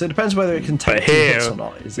 Okay, so it depends whether it can take hits or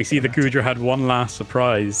not. We see the Gudra had one last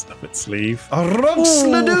surprise up its sleeve. A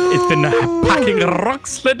Roxladoo! It's been packing a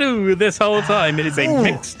Roxladoo this whole time. It is a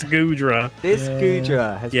mixed Gudra. This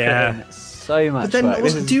Gudra has put in so much but then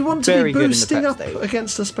work. Do you want to be boosting up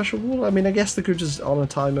against a special wall? I mean, I guess the Gudra's on a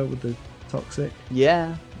timer with the Toxic.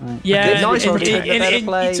 Yeah. Right. Yeah,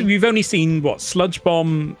 nice we've only seen Sludge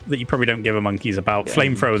Bomb that you probably don't give a monkeys about,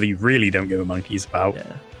 Flamethrower that you really don't give a monkeys about.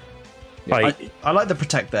 Yeah. I like the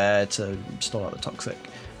Protect there to stall out the Toxic.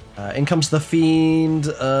 In comes the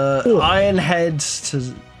Fiend, Iron Head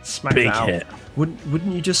to smack it out. Hit.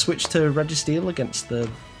 Wouldn't you just switch to Registeel against the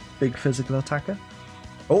big physical attacker?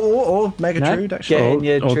 Or Megatrude,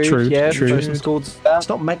 actually. Trude. It's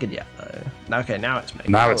not Megad yet, though. Okay, now it's Megad.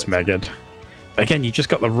 Now it's Megad. Again, you just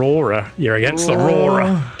got the Roarer. You're against the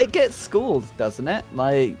Roarer. It gets schooled, doesn't it?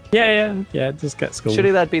 Like Yeah, it does get schooled.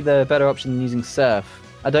 Surely that'd be the better option than using Surf.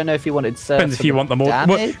 I don't know if you wanted Surf. Depends if you want the more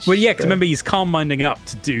damage. Well, yeah, because remember he's calm minding up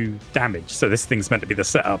to do damage, so this thing's meant to be the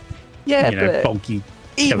setup. Yeah, but bulky.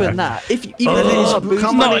 Even that, if you not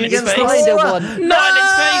in its face. Not in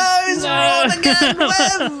its face. he's wrong again,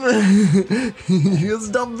 Web! You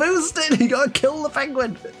stop boosting, you gotta kill the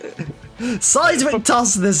penguin. Seismic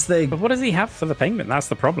toss this thing. But what does he have for the penguin? That's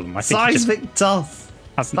the problem. I think Seismic toss.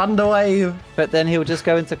 Thunderwave. But then he'll just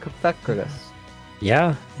go into Competitiveness.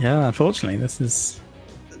 Yeah, unfortunately, this is...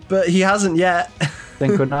 But he hasn't yet.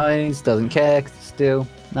 Synchronize, doesn't care, 'cause it's still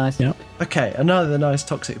nice. Yep. Okay, another nice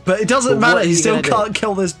toxic. But it doesn't matter, he still can't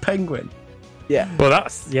kill this penguin. Yeah. Well,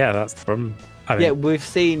 that's the problem. I mean, Yeah, we've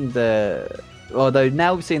seen although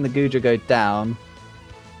now we've seen the Gudra go down,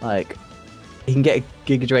 like, he can get a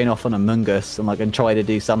Giga Drain off on Among Us and try to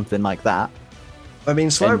do something like that. I mean,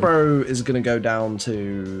 Slowbro is going to go down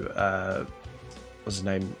to, what's his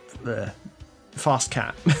name? Fast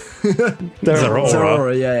Cat.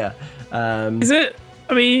 Zeraora. Yeah. Is it?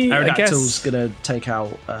 I mean, I Aerodactyl's guess... going to take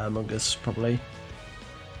out Among Us, probably.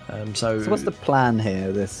 So what's the plan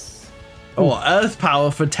here? Earth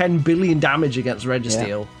Power for 10 billion damage against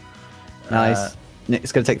Registeel. Yeah. Nice.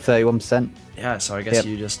 It's going to take 31%. Yeah, so I guess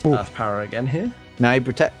you just Earth Power again here. Now he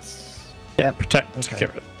protects. Yeah, protect. Okay.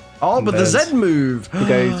 But the Z move. To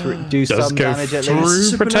go through, do some damage at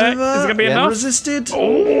least. Protect. Is it going to be enough? Resisted.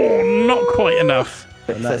 Oh, not quite enough.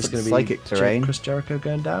 And that's going to be psychic terrain. Chris Jericho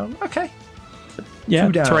going down. Okay. Yeah,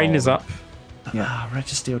 Two down. terrain is up. Yeah,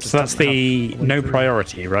 Registeel. So that's the no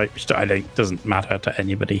priority, right? Which I think doesn't matter to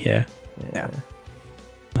anybody here. Yeah.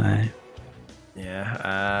 No.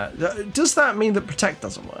 Yeah. Does that mean that Protect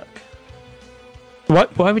doesn't work?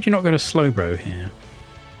 Why would you not go to Slowbro here?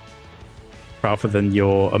 Rather than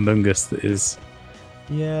your Among Us that is...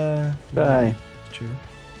 Yeah. Right. True.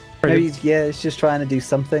 Maybe, it's just trying to do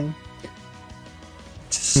something.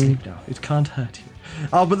 It's asleep now. It can't hurt you.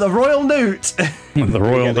 Oh, but the Royal Newt! The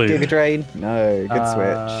Royal the Newt. Giga Drain? No, good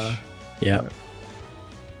switch. Yeah.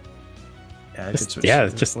 Yeah, good switch.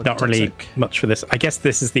 It's just not really much for this. I guess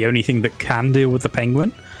this is the only thing that can deal with the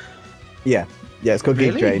penguin. Yeah, it's called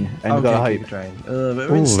Giga Drain. And you've got to hope. Giga Drain.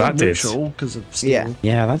 But it's that did. neutral because of steel.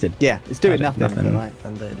 Yeah, that did. Yeah, it's doing nothing. nothing.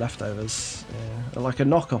 And the leftovers. Yeah. Like a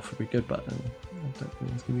knockoff would be good, but I don't think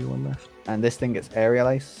there's going to be one left. And this thing gets Aerial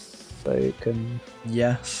Ace, so it can...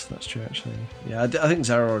 Yes, that's true, actually. Yeah, I think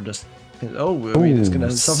Zeraora just... Oh, I mean, it's going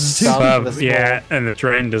to substitute. And the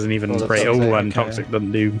drain doesn't even spray. And Toxic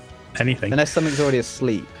doesn't do anything. Unless something's already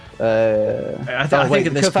asleep. I think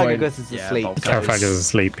at this point... is asleep. Carfagus is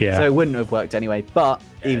asleep, yeah. So it wouldn't have worked anyway, but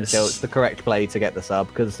even still, it's the correct play to get the sub,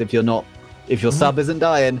 because if your sub isn't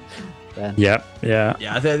dying, then... Yeah. Yeah,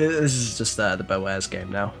 I think this is just the Boware's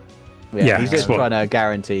game now. Yeah, he's just trying to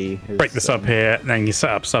guarantee his, break the sub here, and then you set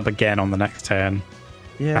up sub again on the next turn.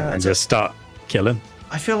 Yeah. And just start killing.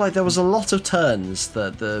 I feel like there was a lot of turns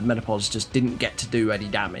that the Metapods just didn't get to do any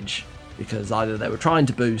damage because either they were trying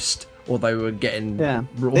to boost or they were getting They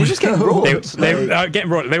were just getting roared. They were getting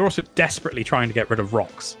roared. They were also desperately trying to get rid of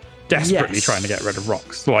rocks. Trying to get rid of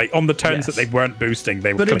rocks. Like on the turns that they weren't boosting,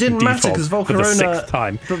 they were. But it didn't matter because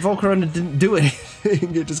Volcarona didn't do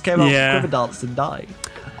anything. It just came out, Quiver Dance and died.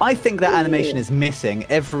 I think that animation is missing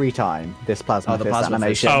every time. This Plasma Fist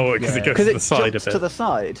animation. Oh, because it goes to the side of it. To the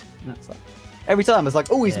side. Every time it's like,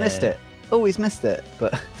 oh, he's missed it. Oh, he's missed it.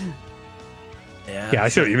 But I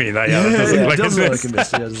see what you mean. That doesn't look like a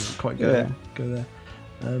miss. It doesn't quite go there.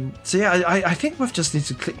 I think we just need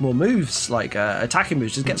to click more moves, like attacking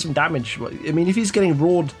moves, just get some damage. I mean, if he's getting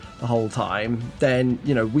roared the whole time, then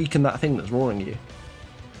weaken that thing that's roaring you.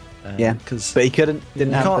 But he didn't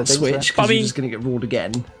have the switch because you're just going to get roared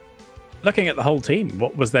again. Looking at the whole team,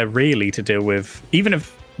 what was there really to deal with? Even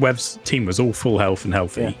if Web's team was all full health and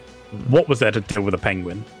healthy, what was there to deal with a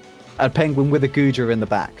penguin? A penguin with a Gudra in the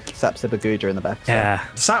back. Sapsipper Gudra in the back. So. Yeah.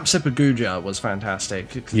 Sapsipper Gudra was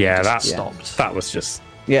fantastic. That stopped. That was just...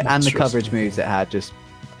 Yeah, and the coverage moves it had just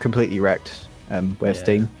completely wrecked Web's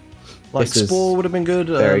team. Like Spore would have been good,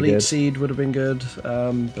 Leech good. Seed would have been good,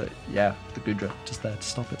 but the Gudra just there to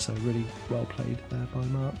stop it, so really well played there by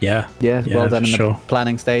Mark. Yeah, well done in the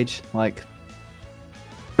planning stage.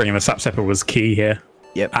 Bringing the Sapsipper was key here.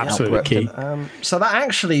 Yep, absolutely key. So that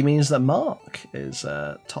actually means that Mark is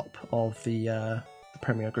top of the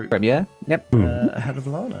Premier Group. Yep. Ahead of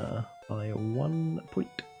Lana by 1 point.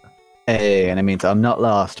 Hey, and it means I'm not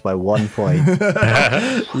lost by 1 point.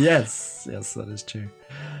 Yes, that is true.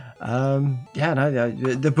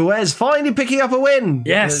 The Boer's finally picking up a win.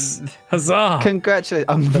 Yes, huzzah!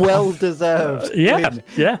 Congratulations, well deserved. Yeah.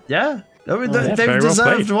 I mean, they've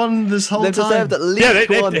deserved one this whole time. They've deserved at least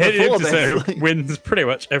one before this. Wins pretty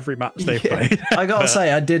much every match they've played. I gotta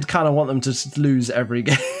say, I did kind of want them to lose every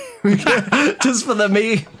game. Just for the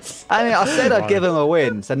me. I mean, I said I'd give them a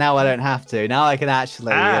win, so now I don't have to. Now I can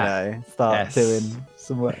actually, start doing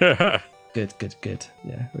some work. Good.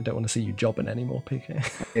 Yeah, we don't want to see you jobbing anymore, PK.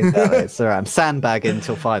 Exactly. It's all right. I'm sandbagging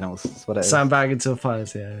until finals. That's what it is. Sandbag until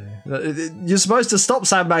finals, yeah. You're supposed to stop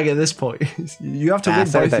sandbagging at this point. You have to win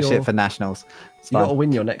save both that your... shit for nationals. You got to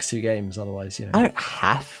win your next 2 games, otherwise, you know. I don't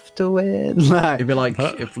have to win. Like, It'd be like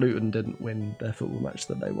if Luton didn't win their football match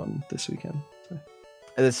that they won this weekend. So.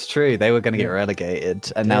 it's true. They were going to get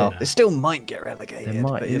relegated, and now they still might get relegated. They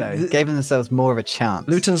might. But, you know, gave themselves more of a chance.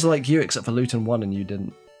 Luton's like you, except for Luton won and you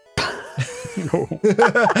didn't. And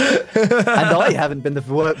I haven't been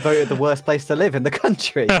voted the worst place to live in the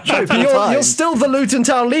country. You're still the Luton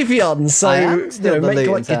Town Leafeons, so I am still the make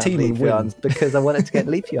Luton like your Town team and win. Leafeons because I wanted to get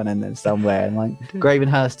Leafeon in there somewhere, and like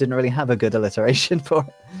Gravenhurst didn't really have a good alliteration for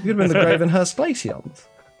it. You could have been the Gravenhurst Glaceons.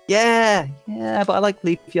 Yeah, but I like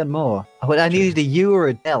Leafeon more. I needed a U or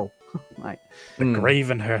a Del. Like The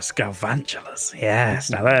Gravenhurst Galvantulas. Yes,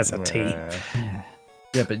 now there's a team.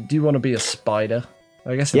 Yeah, but do you want to be a spider?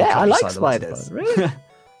 I guess. I like spiders. Really?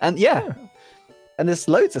 And and there's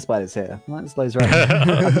loads of spiders here. There's loads right.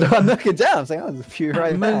 I'm looking down. I'm saying, there's a few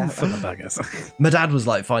right there. My dad was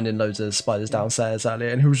like finding loads of spiders downstairs earlier,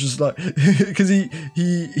 and he was just like, because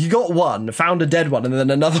he got one, found a dead one, and then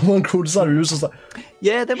another one crawled inside. And he was just like,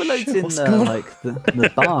 yeah, there were loads in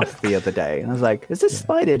the bath the other day, and I was like, is this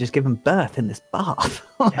spider just giving birth in this bath?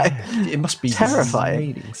 Like, it must be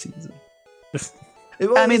terrifying. Mating season.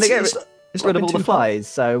 I mean, they get rid of all the flies.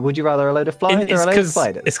 So, would you rather a load of flies or a load of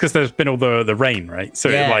spiders? It's because there's been all the rain, right? So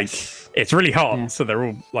it's really hot. So they're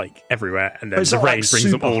all like everywhere, and then the rain brings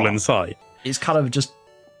them all inside. It's kind of just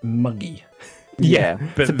muggy. Yeah,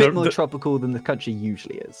 but it's a bit more tropical than the country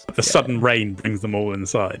usually is. The sudden rain brings them all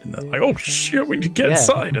inside, and they're like, "Oh shit, we need to get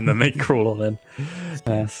inside," and then they crawl all in.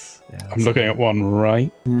 I'm looking at one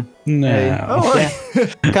right now.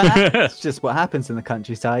 It's just what happens in the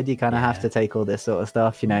countryside. You kind of have to take all this sort of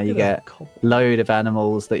stuff. You know, you get load of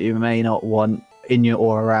animals that you may not want in your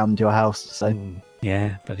or around your house. So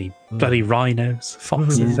yeah, bloody rhinos,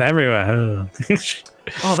 foxes everywhere.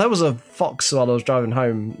 Oh, there was a fox while I was driving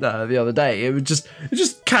home the other day. It was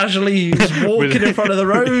just casually just walking in front of the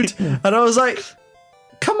road, and I was like,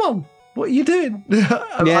 "Come on, what are you doing?"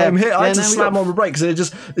 I'm here. I had to slam on the brakes, and it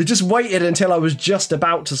just waited until I was just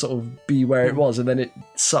about to sort of be where it was, and then it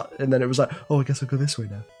was like, "Oh, I guess I'll go this way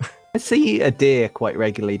now." I see a deer quite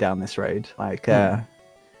regularly down this road. Like, I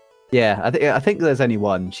think there's only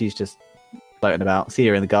one. She's just floating about. See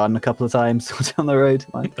her in the garden a couple of times down the road.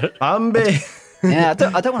 Like, Bambi. Yeah,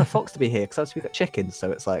 I don't want a fox to be here because we've got chickens,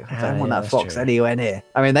 so it's like I don't want that fox anywhere near.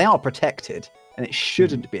 I mean, they are protected, and it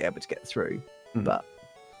shouldn't be able to get through. But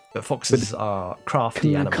foxes are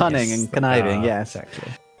crafty animals. Cunning and conniving, yes.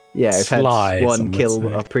 Exactly. Yeah, we've had one kill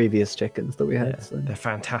say. our previous chickens that we had. Yeah, so. they're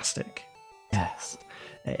fantastic. Yes.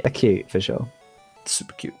 They're cute, for sure.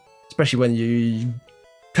 Super cute. Especially when you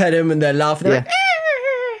pet them and they're laughing. They're like,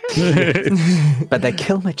 but they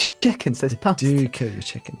kill my chickens. They do kill your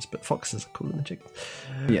chickens, but foxes are cooler than chickens.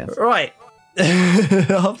 Yes. Right.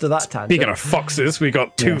 After that tangent. Speaking of foxes, we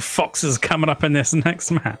got 2 foxes coming up in this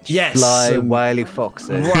next match. Yes. Fly wily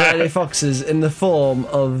foxes. Wily foxes in the form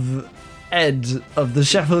of Ed of the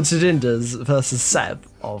Sheffield Cylinders versus Seb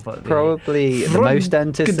of probably the most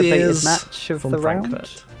anticipated match of the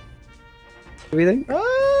round. Do we think?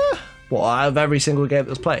 What, out of every single game that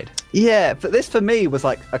was played? Yeah, but this for me was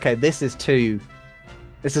like, okay, this is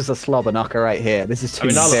a slobber knocker right here. This is two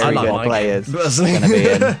very good players going to be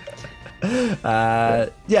in.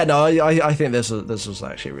 I think this was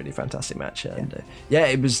actually a really fantastic match, and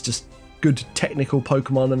it was just good technical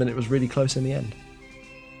Pokemon, and then it was really close in the end.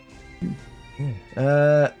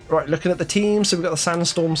 Right, looking at the team, so we've got the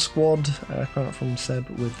Sandstorm squad coming up from Seb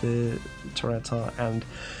with the Tyranitar and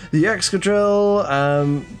the Excadrill.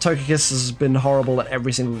 Togekiss has been horrible at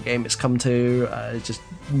every single game it's come to. It's just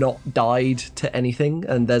not died to anything,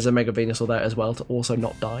 and there's a Mega Venusaur there as well to also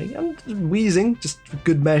not die. And Wheezing, just for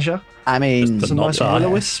good measure. I mean, some nice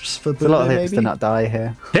Will-O-Wisps for Bulu, a lot of hips to not die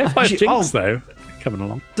here. Yeah, 5 Jinx though coming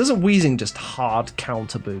along. Doesn't Wheezing just hard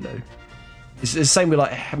counter Bulu? It's the same with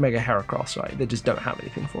like Mega Heracross, right? They just don't have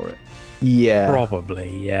anything for it. Yeah,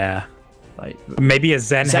 probably. Yeah, like maybe a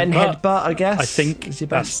Zen headbutt, I guess. I think is your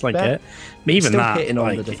that's best like bet. it. Even still that, hitting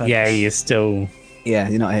like, on the defense. yeah, he is still. Yeah,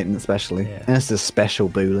 you're not hitting especially. Yeah. This is a special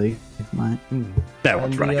Bulu, right? No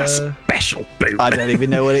one's running a special Bulu. I don't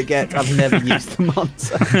even know what it gets. I've never used the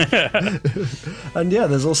monster. And yeah,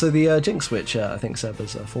 there's also the Jinx, which I think Seb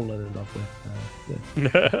has fallen in love with.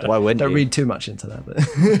 Why wouldn't Don't you? read too much into that, but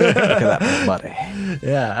look at that, buddy.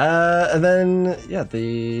 Yeah, and then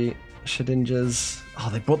the Shedinjas. Oh,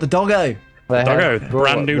 they brought the doggo.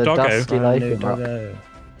 Brand new doggo. Dusty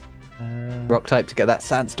Rock type to get that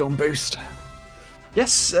Sandstorm boost.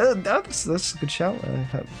 Yes, that's a good shout.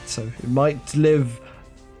 So it might live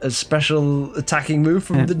a special attacking move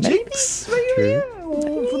from the Jinx, maybe, or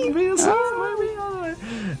from the Venusaur,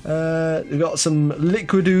 maybe. We've got some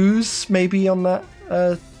Liquid Ooze maybe on that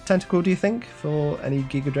tentacle. Do you think for any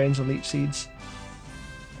Giga Drains or Leech Seeds?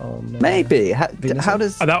 Maybe. How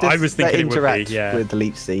does I was that thinking interact it would be, yeah. with the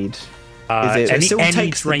Leech Seed? Any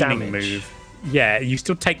takes the draining damage. move. Yeah, you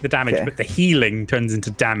still take the damage, Okay. but the healing turns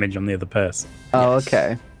into damage on the other person. Oh, Yes.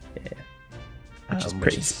 okay. Which is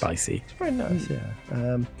pretty spicy. It's very nice,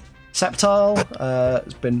 yeah. Sceptile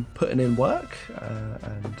has been putting in work,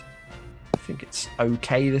 and I think it's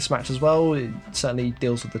okay this match as well. It certainly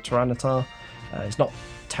deals with the Tyranitar. It's not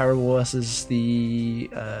terrible versus the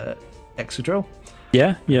Excadrill.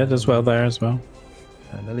 Yeah, does well there as well.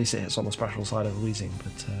 And at least it hits on the special side of Weezing.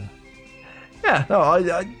 But yeah, no,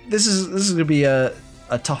 this is going to be a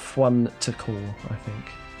tough one to call, I think.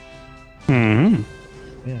 Hmm.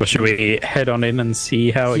 Yeah. Well, should we head on in and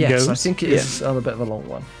see how it goes? Yes, I think it is on a bit of a long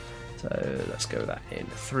one. So let's go with that in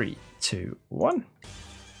 3, 2, 1.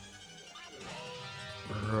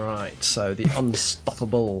 Right, so the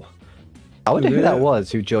unstoppable. I wonder who that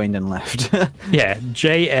was who joined and left. Yeah,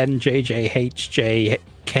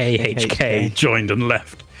 JNJJHJKHK joined and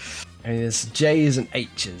left. I mean, it's J's and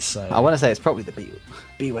H's, so I want to say it's probably the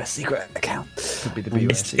BOS secret account. could be the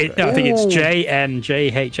BOS secret. I think it's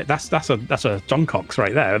JNJH. That's a John Cox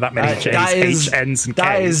right there. That many J's, H, N's, and K's.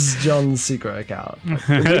 That is John's secret account.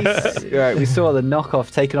 Right, we saw the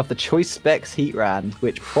knockoff taking off the Choice Specs Heatran,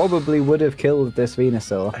 which probably would have killed this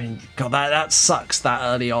Venusaur. I mean, God, that sucks that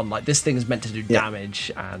early on. Like, this thing is meant to do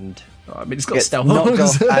damage, and I mean, it's got Gets stealth knocked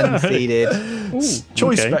rocks. off and seeded.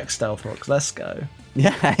 Choice okay. spec stealth rocks. Let's go.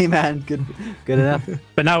 Yeah, hey man, good enough.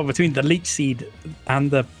 But now between the Leech Seed and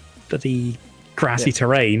the grassy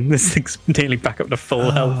terrain, this thing's nearly back up to full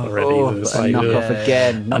health already. Oh, It's a like, knockoff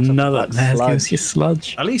again. knocks off another. that There sludge. goes your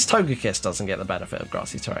sludge. At least Togekiss doesn't get the benefit of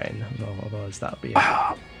grassy terrain. Otherwise, that would be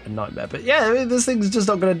a nightmare. But yeah, I mean, this thing's just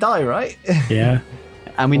not going to die, right? Yeah.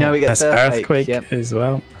 And we know it gets That's Earthquake Yep. as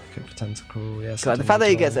well. Tentacle, yes. God, the fact that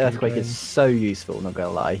he gets Earthquake is so useful, not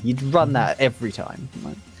gonna lie. You'd run that every time.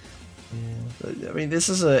 I mean, this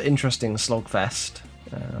is an interesting slogfest.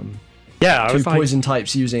 Yeah, I Two was like, poison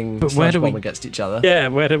types using but where Sludge do we- Bomb against each other. yeah,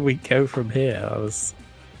 where do we go from here? I was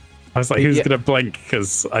like, who's Yeah. gonna blink?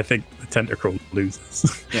 Because I think the Tentacruel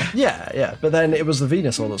loses. Yeah. But then it was the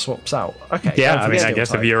Venusaur that swaps out. Okay. Yeah, don't I mean, forget I guess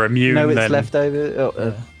Steel if you're immune, No, it's then left over.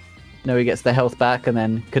 Oh, no, he gets the health back and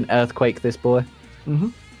then can Earthquake this boy. type.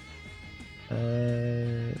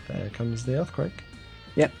 There comes the Earthquake.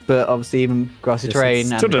 Yep, but obviously even Grassy Yes, Terrain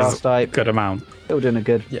it's and still does Grass type, good amount. still doing a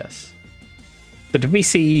good. Yes. But did we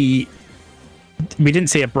see? We didn't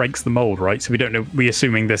see it breaks the mold, right? So we don't know. We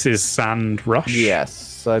assuming this is Sand Rush.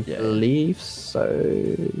 Yes, I believe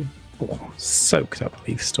so. Soaked up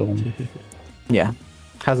Leaf Storm. Yeah,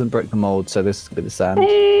 hasn't broke the mold, so this could be the sand.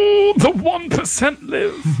 Oh, the 1%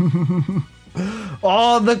 live.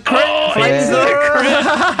 Oh, the crit!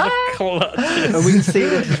 yeah. Clutches. And we can see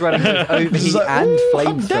that he's running with Overheat like, and "Ooh,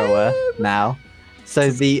 Flamethrower now. So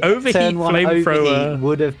the Overheat, turn one Flamethrower. Overheat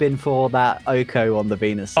would have been for that Oko on the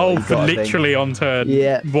Venus. Oh, literally on turn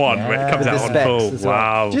one when it comes With out the on specs full. as well.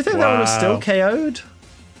 Wow. Do you think that would have still KO'd?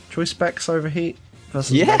 Choice Specs Overheat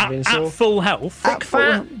versus Yeah. Venusaur? at full health? At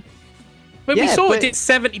fat. But we Yeah, saw but- it did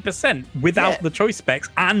 70% without Yeah. the choice specs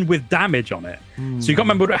and with damage on it. So you can't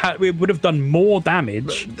remember it would have done more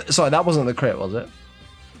damage. Sorry, that wasn't the crit, was it?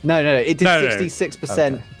 No, it did No.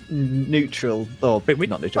 66% neutral. Or Wait,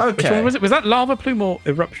 not neutral. Okay. Which one was it? Was that Lava Plume or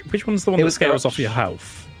Eruption? Which one's the one It that was scales Eruption. off your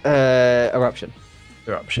health? Eruption.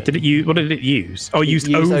 Eruption. Did it use? What did it use? Oh, it used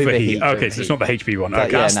used overheat. overheat, Okay, so it's not the HP one. That-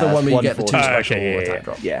 Okay. That's no, the that's one where you get the 2 140. special Okay, yeah, attack yeah.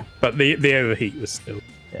 drop. Yeah. But the overheat was still.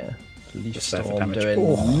 Yeah. Leaf Just there for Storm damage.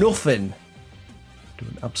 doing nothing.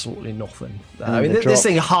 Doing absolutely nothing. I mean, the this drop.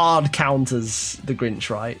 thing hard counters the Grinch,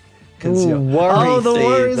 right? Ooh, worry the seed,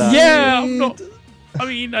 worry though. Yeah, I'm not. I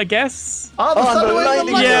mean, I guess. Oh, the Oh, Thunder the Wave,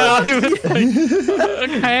 lightning Yeah.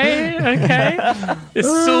 Okay. It's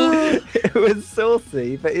still. It was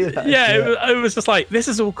saucy, but Yeah, it was just like this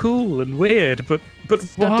is all cool and weird, but Not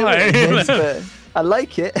doing why? this, but I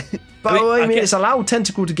like it. But I I mean, get- it's allowed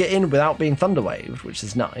Tentacle to get in without being Thunder Waved, which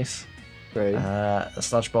is nice. True. A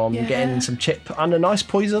Sludge Bomb, getting some chip and a nice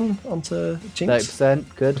poison onto Jinx.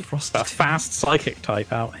 30%, good. Frost. A fast psychic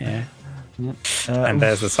type out here, Yep. and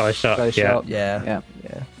there's the Psyshock. Psyshock. Yeah, Yeah.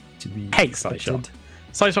 Yeah. To be hate expected. Psyshock.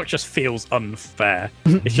 Psyshock just feels unfair.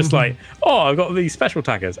 It's just like, oh, I've got these special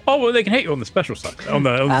taggers. Oh, well, they can hit you on the special side, on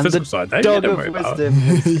the And physical the side. Though. Dog Don't of worry about Wisdom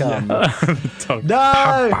has come. it. Dog.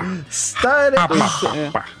 No! Stone it!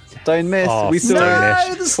 Yeah. Don't miss. Oh, We saw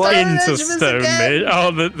Stone it. the Stone Edge into was Stone again. Edge.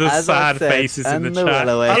 Oh, the As I sad said, faces in and the the chat.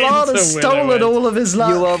 Willow Edge. Alard Into has Willow stolen Edge. all of his luck.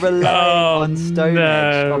 You are relying on Stone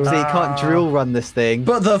Edge. no. Obviously, you can't drill run this thing.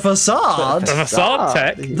 But the facade, The facade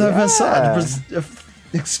tech. the facade was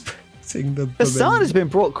expecting the Facade has been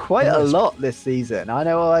brought quite a lot this season. I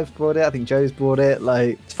know I've brought it. I think Joe's brought it.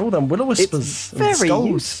 Like, It's for them Will-O-Wisps. it's very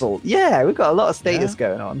useful. Yeah, we've got a lot of status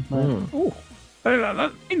going on. Ooh.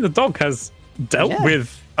 I mean, the dog has dealt Yeah.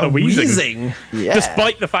 with a wheezing. Yeah.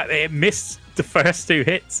 Despite the fact that it missed the first 2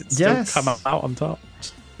 hits, it's still Yes. come out on top.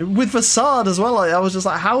 With facade as well. I was just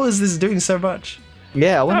like, how is this doing so much?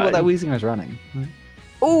 Yeah, I wonder what that wheezing was running. Maybe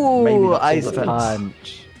Oh, not ice full defense.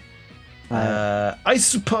 punch.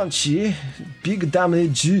 Ice punchy, big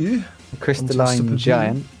damage. Crystalline Super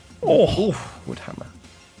giant. Oh, Wood hammer.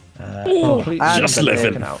 oh just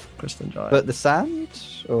living. Out. Crystalline giant. But the sand?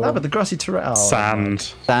 Or No, but the grassy terrain. Oh, Sand.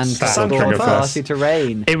 sand Sand castle trigger on first. grassy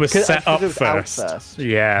terrain. It was 'Cause I set think up it was out first.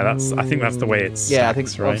 Yeah, that's. I think that's the way it's. Yeah, I think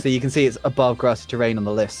right? obviously you can see it's above grassy terrain on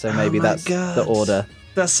the list, so maybe my that's God. the order.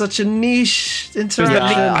 That's such a niche So the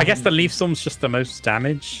interaction. I guess the leaf storm's just the most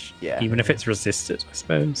damage. Yeah. Even if it's resisted, I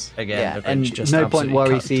suppose. Again, Yeah, the and bench just no point absolutely worry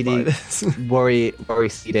cucked by CD, this. worry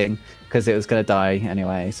seeding because it was going to die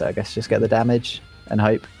anyway. So I guess just get the damage and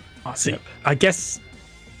hope. I see. I guess.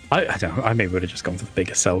 I don't know. I maybe would have just gone for the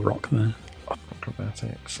bigger cell rock there.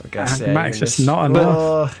 Acrobatics, I guess. Max, even it's this- not enough.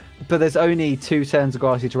 Oh, But there's only 2 turns of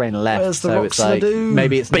grassy terrain left, Where's the so rocks it's like to do?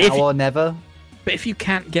 maybe it's But if now you- or never. But if you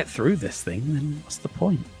can't get through this thing, then what's the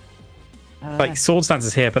point? Uh, Like Sword Stance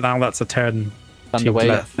is here, but now that's a turn. Thunderwave.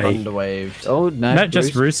 left. Thunderwaved. Oh no! No,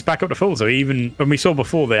 just Bruce. roost back up to full. So even when we saw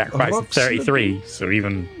before, the acrobatics Rocks at 33. So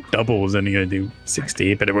even double was only going to do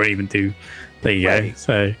 60, but it won't even do. There you go. Right.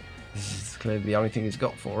 So This is clearly the only thing he's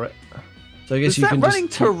got for it. So I guess Is you that can running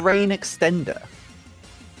just. terrain extender?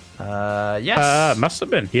 Yes. must have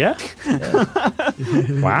been. Yeah.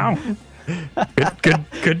 Wow. Good.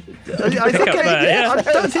 I, pick up there, yeah. I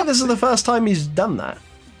don't think this is the first time he's done that.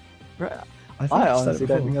 Right. think I I've said honestly it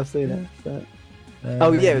don't before. think I've seen it. But...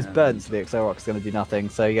 oh yeah, it was burnt, so the Excel Rock's going to do nothing.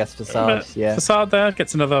 So yes, facade. Yeah. Facade there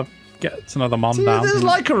gets another mon See, down. there's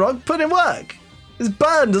like a rock put in work. It's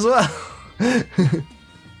burned as well.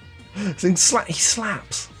 He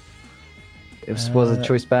slaps. It was a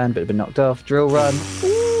choice band, but it had been knocked off. Drill run.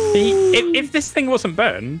 If this thing wasn't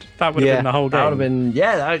burned, that would have Yeah, been the whole game. That would have been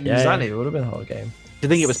exactly. yeah. It would have been a whole game. Do you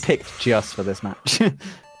think it was picked just for this match?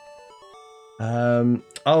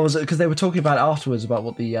 Was it because they were talking about it afterwards about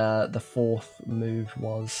what the fourth move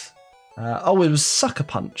was? It was Sucker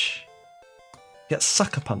Punch. Get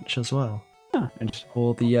Sucker Punch as well,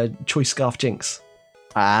 or the Choice Scarf Jinx.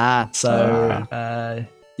 So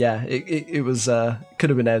yeah, it was could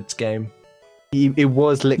have been Ed's game. It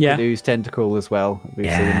was Liquid Yeah. Ooze Tentacle as well. We've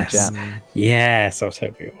seen in the chat. Yes, I was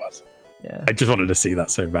hoping it was. Yeah. I just wanted to see that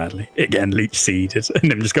so badly. Again, leech seeded, and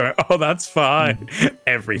then just going, "Oh, that's fine."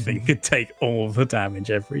 Everything could take all the damage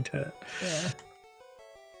every turn. Yeah.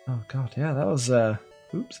 Oh god, yeah, that was that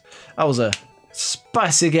was a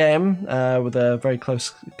spicy game with a very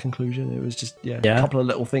close conclusion. It was just a couple of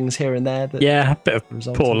little things here and there. That Yeah, a bit of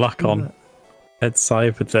resulted poor luck in on that. Ed's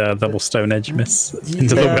side with the double Stone Edge miss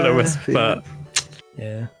into the Will-O-Wisp, but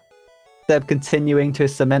Yeah. Seb continuing to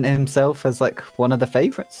cement himself as like one of the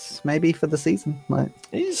favourites, maybe for the season. Like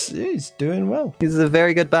He's doing well. he's a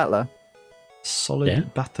very good battler. Solid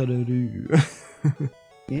battleroo.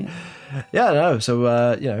 Yeah. Yeah, no. So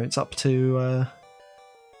it's up to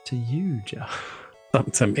you, Joe,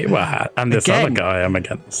 up to me. Well, and this other Again. guy I'm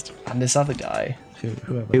against. and this other guy,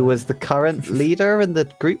 whoever. Who was the current leader in the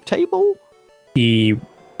group table? He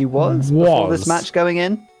He was before Was. this match going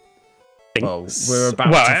in. Well, thinks- we're about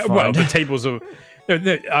to well, find. the tables are.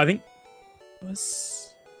 No, I think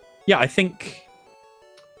was. Yeah, I think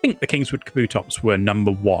the Kingswood Kabutops were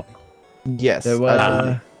number 1 Yes. They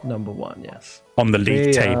were number one. Yes. on the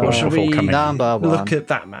league table Should before we coming. number one. Look at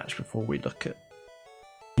that match before we look at.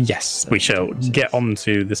 Yes, we shall get on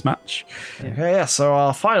to this match. Okay, yeah. So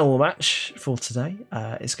our final match for today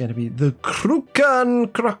is going to be the Krukan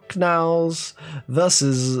Kroknals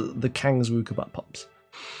versus the Kangswoo Butt Pops.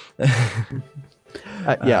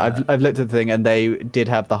 I've looked at the thing, and they did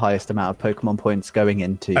have the highest amount of Pokemon points going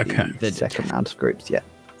into the second round of groups. Yeah.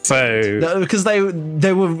 So No, because they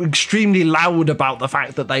were extremely loud about the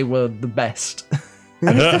fact that they were the best.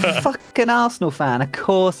 And it's a fucking Arsenal fan. Of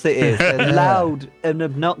course it is. They're loud and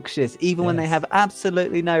obnoxious, even when they have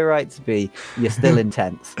absolutely no right to be. You're still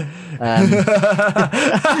intense.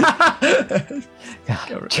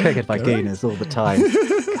 God, triggered by Gooners all the time.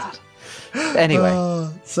 God. Anyway.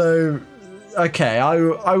 okay,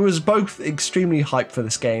 I was both extremely hyped for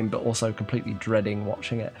this game, but also completely dreading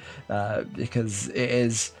watching it because it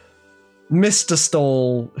is Mr.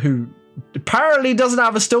 Stall, who apparently doesn't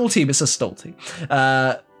have a stall team. It's a stall team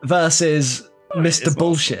versus Mr.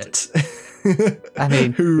 Bullshit. I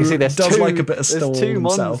mean, who you see, there's does two, like a bit of stall there's two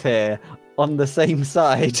mons himself. here on the same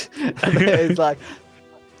side. It's like,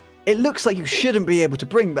 it looks like you shouldn't be able to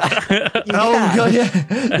bring that. You can. God,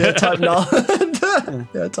 yeah, type null.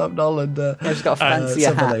 Yeah, type null and He's got a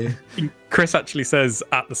fancier hat. Silverly. Chris actually says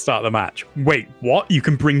at the start of the match, "Wait, what? You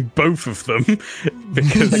can bring both of them?"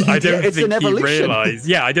 Because I don't It's think an he evolution. realized.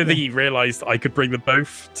 Yeah, I don't think he realized I could bring them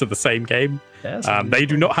both to the same game. Yeah, They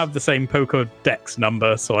do not have the same Pokédex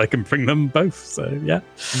number, so I can bring them both. So yeah,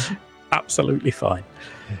 absolutely fine.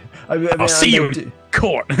 I mean, I'll see you in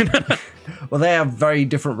court. Well, they have very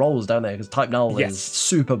different roles, don't they? Because Type Null Yes. is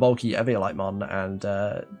super bulky, heavy light mon, and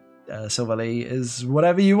Silverly is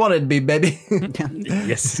whatever you wanted me, baby.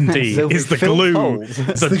 Yes, indeed. So Is the fill glue. holes.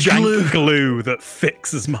 It's the the jank glue that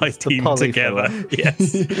fixes my team polyfiller. together.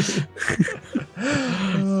 Yes.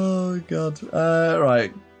 Oh god.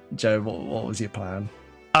 Right, Joe. What was your plan?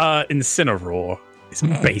 Incineroar is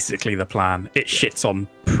basically the plan. It shits on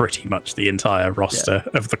pretty much the entire roster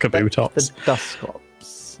of the Kabutops. The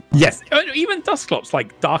Dusclops. Yes, even Dusclops,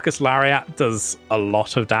 like Darkest Lariat, does a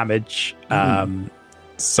lot of damage.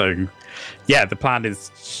 So, yeah, the plan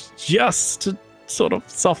is just to sort of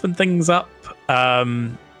soften things up.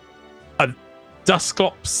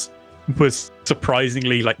 Dusclops was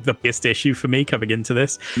surprisingly like the biggest issue for me coming into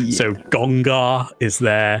this. Yeah. So Gongar is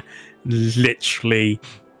there, literally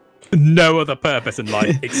no other purpose in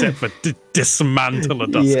life except for dismantle a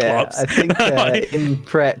Dusclops. Yeah, I think in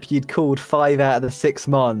prep you'd called 5 out of the 6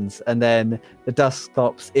 mons, and then the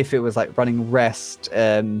Dusclops, if it was like running rest,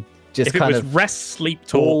 just if it kind was of Rest, Sleep,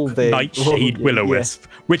 all Talk, the- Nightshade, all- Will-O-Wisp,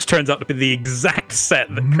 which turns out to be the exact set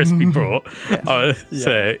that Crispy brought.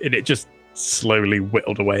 So and it just slowly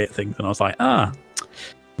whittled away at things, and I was like,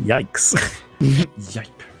 yikes. Yipe.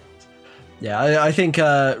 Yeah, I think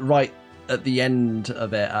right at the end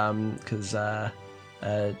of it, because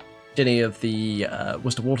Jenny of the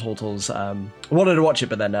Worcester Wartortles wanted to watch it,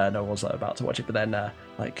 but then no one was about to watch it. But then,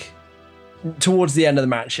 like towards the end of the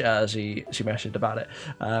match, she messaged about it,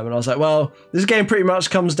 and I was like, "Well, this game pretty much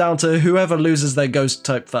comes down to whoever loses their ghost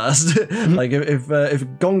type first. Like if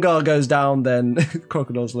Gongar goes down, then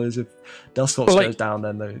Crocodiles lose. If Dusclops goes down,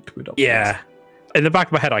 then the Kabutops Yeah. In the back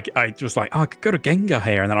of my head, I was like, I could go to Gengar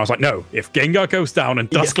here. And then I was like, no, if Gengar goes down and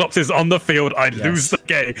Dusclops is on the field, I lose the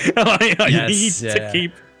game. I need to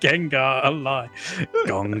keep Gengar alive.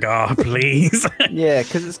 Gongar, please. yeah,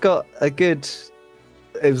 because it's got a good.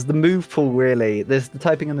 It was the move pool, really. There's the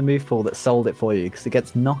typing in the move pool that sold it for you, because it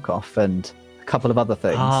gets knockoff and a couple of other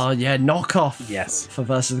things. Oh yeah, knockoff. Yes. For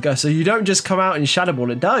versus the ghost. So you don't just come out and shadow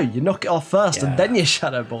ball it. No, you knock it off first and then you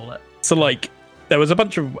shadow ball it. So like, there was a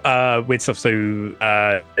bunch of weird stuff. So you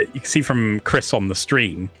can see from Chris on the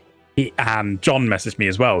stream, and John messaged me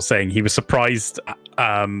as well saying he was surprised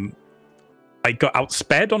I got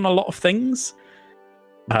outsped on a lot of things.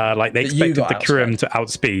 Like they expected the Kyurem to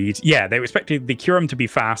outspeed. Yeah, they expected the Kyurem to be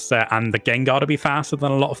faster and the Gengar to be faster than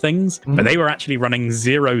a lot of things, but they were actually running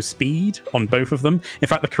 0 speed on both of them. In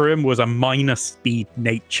fact, the Kyurem was a minus speed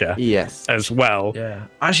nature as well. Yeah.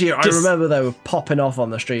 Actually, I remember they were popping off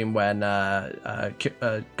on the stream when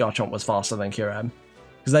Garchomp was faster than Kyurem,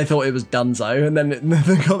 because they thought it was Dunzo, and then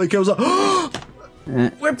they got the kills like,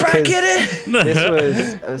 we're back in it!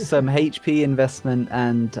 This was some HP investment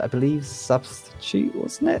and I believe substitute,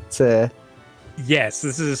 wasn't it? Yes,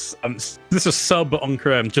 this is sub on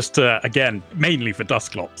Kyurem just to, again, mainly for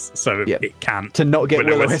Dusclops, so it can't to not get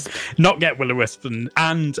Will-O-Wisp. Not get Will-O-Wisp,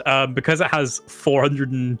 and because it has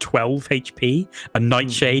 412 HP, a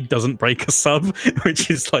Nightshade doesn't break a sub,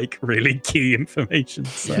 which is like really key information.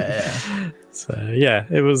 So,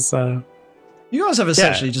 it was. You guys have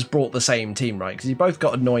essentially just brought the same team, right? Because you both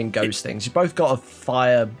got annoying ghost things. You both got a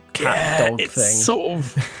fire cat dog it's thing. Sort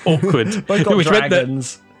of awkward. Both got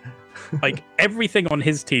dragons. Like everything on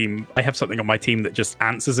his team, I have something on my team that just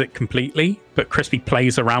answers it completely, but Crispy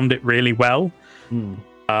plays around it really well. So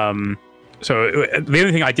the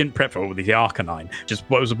only thing I didn't prep for was the Arcanine, just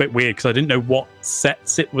what was a bit weird because I didn't know what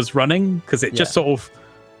sets it was running, because it just sort of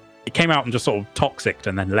it came out and just sort of toxicked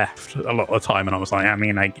and then left a lot of the time, and I was like, I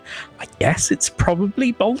mean, I guess it's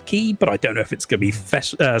probably bulky, but I don't know if it's going to be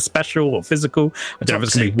special or physical. I don't know if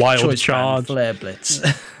it's going to be wild charge, flare blitz.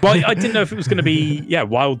 Well, I didn't know if it was going to be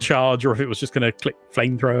wild charge, or if it was just going to click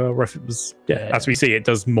flamethrower, or if it was as we see, it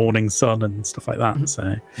does morning sun and stuff like that.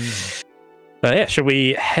 So, shall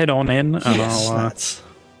we head on in and I'll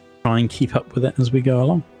try and keep up with it as we go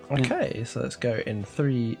along. Okay, so let's go in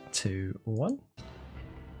 3, 2, 1.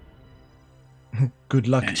 Good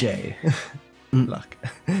luck, Jay. Good luck.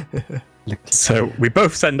 So we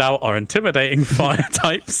both send out our intimidating fire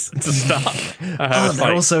types to start. Oh,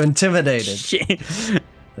 they're also intimidated. Shit.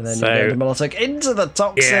 And then you go to Melodic into the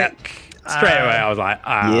toxic. Yeah. Straight away, I was like,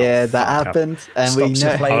 yeah, that happened. And we know.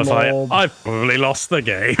 I was like, I've probably lost the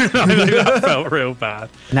game. That felt real bad.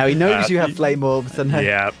 Now he knows you have flame orbs and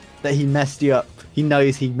yeah. that he messed you up. He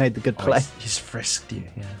knows he made the good play. He's frisked you,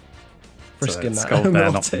 yeah. Frisking so that.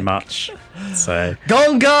 There, not much. So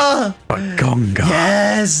Gonga! But Gonga.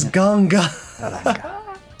 Yes, Gonga.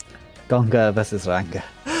 Gonga versus Ranga.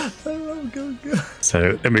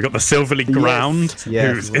 So then we got the Silverly Ground,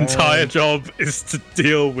 whose entire job is to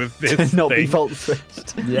deal with this not thing. be fault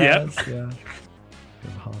switched. Yes, yeah.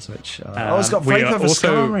 Hard switch. It's got flamethrower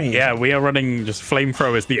Skarmory. Yeah, we are running just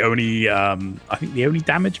flamethrower is the only I think the only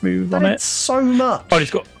damage move on it. So much. Oh,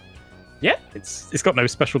 it's got it's got no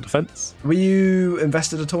special defense. Were you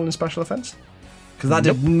invested at all in special defense? Because that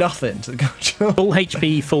did nothing to the Garchomp. Full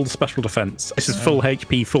HP, full special defense. This is full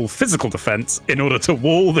HP, full physical defense in order to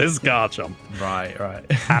wall this Garchomp. Right.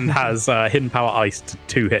 And has hidden power ice to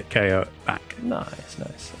 2-hit KO back. Nice.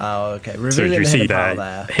 Oh, okay. So as you see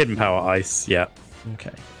there, hidden power ice, yeah.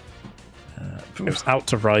 Okay. It was out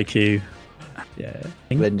to Raikou. Yeah.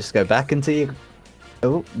 Then just go back into you.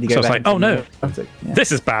 Oh, you go so I was back like, oh no, yeah.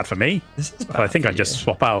 this is bad for me. This is bad. I think I just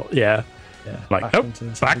swap out, yeah. Like,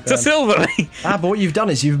 back to Silverly. But what you've done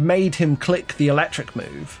is you've made him click the electric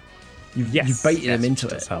move. You've baited him into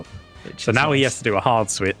it. So now he has to do a hard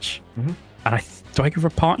switch. And do I give a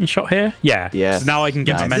parting shot here? Yeah. So now I can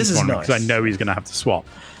get momentum on him because I know he's going to have to swap.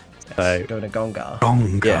 So going to Gonga.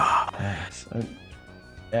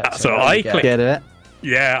 So I click. Get it?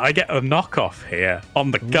 Yeah, I get a knockoff here on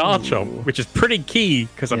the Garchomp, which is pretty key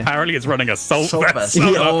because apparently it's running Assault Vest. So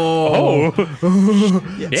So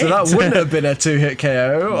that wouldn't have been a 2-hit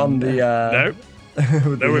KO on the no,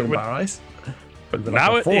 with the hidden power ice. But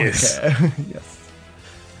now it is. Yes.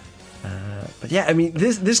 But yeah, I mean,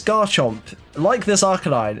 this Garchomp, like this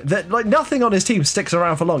Arcanine, like nothing on his team sticks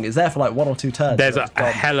around for long. It's there for like 1 or 2 turns. There's a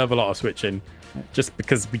hell of a lot of switching. Just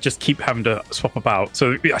because we just keep having to swap about.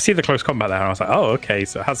 So I see the close combat there, and I was like, oh, okay,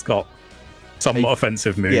 so it has got some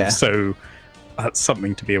offensive moves, so that's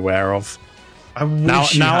something to be aware of. I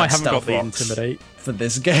wish now I haven't got the Intimidate for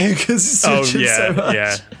this game because it's switching so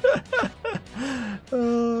much.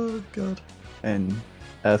 Oh, God. And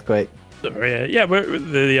Earthquake. So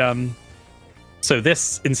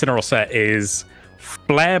this Incineroar set is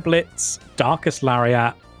Flare Blitz, Darkest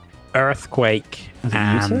Lariat, Earthquake,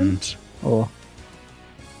 and... Or...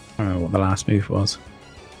 I don't know what the last move was.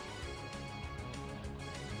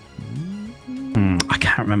 I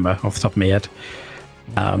can't remember off the top of my head.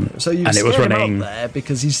 So you scared him up there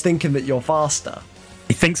because he's thinking that you're faster.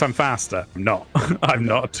 He thinks I'm faster. I'm not. I'm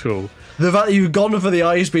not at all. The fact that you've gone for the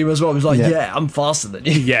Ice Beam as well was like, yeah I'm faster than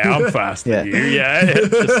you. Yeah, I'm faster than you. Yeah,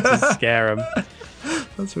 just to scare him.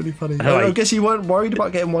 That's really funny. I guess you weren't worried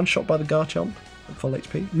about getting one shot by the Garchomp at full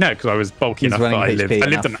HP? No, because I was bulky enough that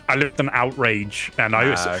I lived an Outrage, and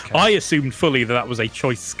I assumed fully that was a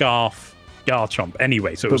Choice Scarf Garchomp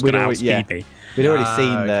anyway, so it was going to outspeed me. We'd already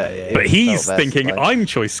seen that. But he's thinking, I'm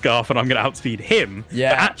Choice Scarf and I'm going to outspeed him.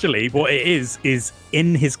 Yeah. But actually, what it is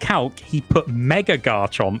in his calc, he put Mega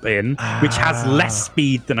Garchomp in, which has less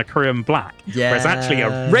speed than a Korean Black. Yeah. Whereas actually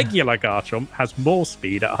a regular Garchomp has more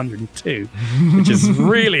speed at 102, which is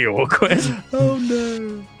really awkward. Oh,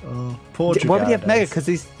 no. Oh, poor Why would he have Mega? Because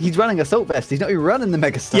he's running Assault Vest. He's not even running the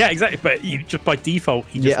Mega stuff. Yeah, exactly. But just by default,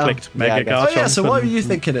 he just clicked Mega Garchomp. Oh, yeah, so why were you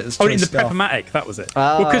thinking it was Choice in the Scarf? Prep-O-Matic, that was it.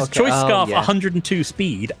 Because Choice Scarf, 102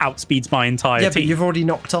 speed, outspeeds my entire team. Yeah, but you've already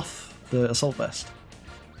knocked off the Assault Vest.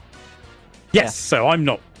 Yes, so I'm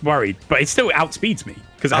not worried, but it still outspeeds me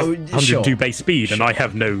because it has 102 base speed and I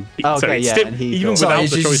have no. Even without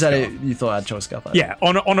the Choice Scarf, you thought I had Choice Scarf. Yeah,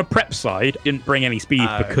 on a prep side, didn't bring any speed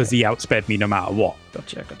because he outsped me no matter what.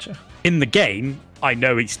 Gotcha. In the game, I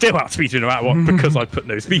know he still outspeeds me no matter what because I put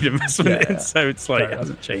no speed investment in, so it's like it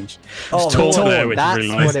hasn't changed. It's Taunt there, which is really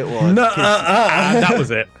nice. That's what it was. That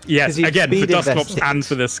was it. Yes, again for Dusclops and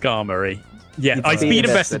for the Skarmory. Yeah, I speed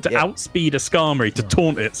invested to outspeed a Skarmory to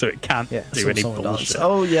taunt it so it can't do any bullshit.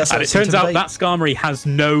 Oh, yes. And it turns out that Skarmory has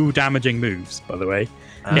no damaging moves, by the way.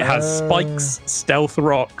 It has Spikes, Stealth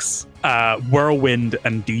Rocks, Whirlwind,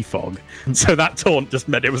 and Defog. So that taunt just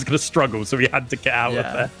meant it was going to struggle, so he had to get out of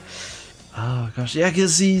there. Oh, gosh. Yeah,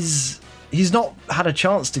 because he's not had a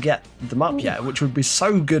chance to get them up yet, which would be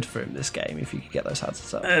so good for him this game if he could get those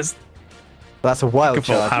hazards up. That's a wild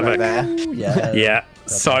charge right there. Yeah.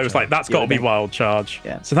 So I was like, that's got to be Wild Charge.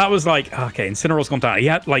 Yeah. So that was like, okay, Incineroar's gone down. He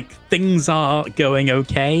had like, things are going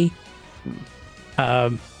okay.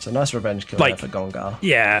 It's a nice revenge kill there for Gongar.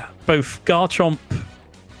 Yeah, both Garchomp,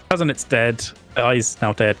 President's dead, I's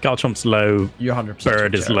now dead, Garchomp's low, You're 100%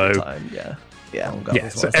 Bird is low. Yeah. Yeah,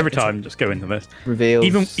 so every time just go into this.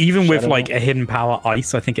 Reveals. Even with like a hidden power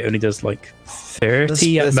ice, I think it only does like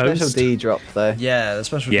 30 at the most. special D drop though. Yeah, the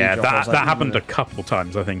special D drop. That happened a couple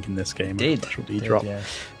times, I think, in this game. Special D drop. Yeah.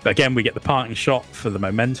 But again, we get the parting shot for the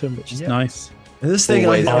momentum, which is nice. This thing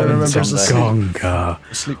I remember is Gongar.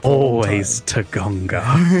 Always to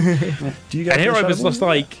Gongar. Do you get and here I was just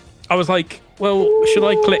like, well, should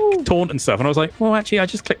I click taunt and stuff? And I was like, well, actually, I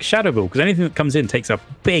just click Shadow Ball because anything that comes in takes a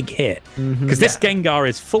big hit. Because this Gengar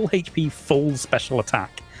is full HP, full special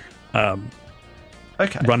attack.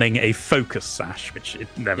 Running a focus sash, which it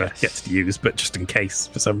never gets to use, but just in case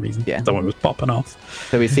for some reason, someone was popping off.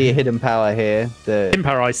 So we see a hidden power here. The hidden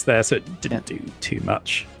power ice there, so it didn't do too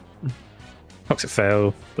much. Toxic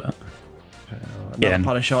fail, but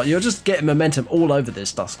punish shot. You're just getting momentum all over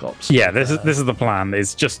this Dusclops. Yeah, this is the plan.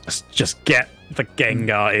 Is just get the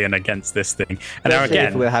Gengar in against this thing. And now again,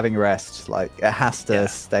 if we're having rest, like it has to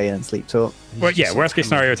stay in and sleep talk. Well, yeah. Worst case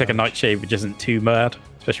scenario, take a Nightshade, which isn't too bad,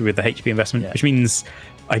 especially with the HP investment, which means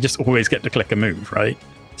I just always get to click a move, right?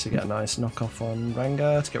 To get a nice knockoff on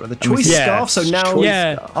Ranga, to get rid of the choice scarf. So now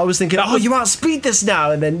I was thinking, you outspeed this now,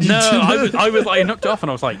 and then I was like, I knocked it off, and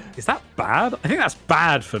I was like, is that bad? I think that's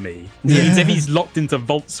bad for me. If he's locked into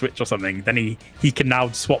Volt Switch or something, then he can now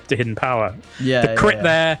swap to hidden power. The crit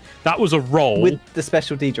there, that was a roll with the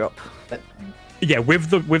special D drop. Yeah, with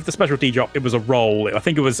the special D drop, it was a roll. I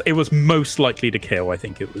think it was most likely to kill. I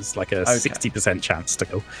think it was like a 60% chance to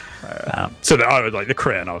go. So I was like the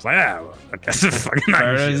crit, and I was like, I guess fucking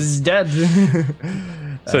is dead.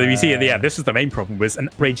 So you see, this is the main problem. Was an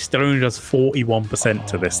Rage still only does 41%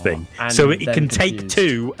 to this thing, so it can take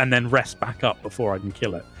 2 and then rest back up before I can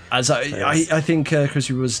kill it. As I think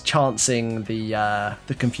Chrissy was chancing the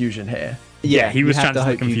confusion here. Yeah, he was chancing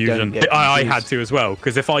the confusion. I had to as well,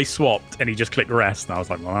 because if I swapped and he just clicked rest, and I was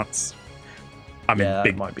like, well, that's...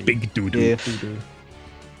 big doo-doo.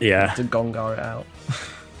 Yeah. To Gongar it out.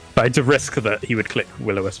 But I had to risk that he would click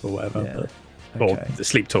Will-O-Wisp or whatever. Or the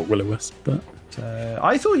Sleep Talk Will-O-Wisp. But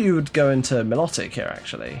I thought you would go into Melodic here,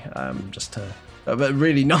 actually. Just to... but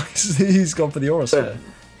really nice. He's gone for the Aura Sphere.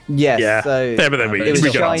 Yes, so but then it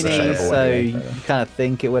was shiny, so you kind of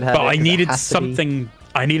think it would have. But I needed something.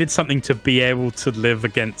 I needed something to be able to live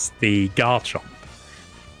against the Garchomp,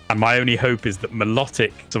 and my only hope is that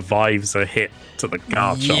Melodic survives a hit to the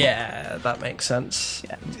Garchomp. Yeah, that makes sense.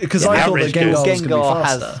 Because I thought that Gengar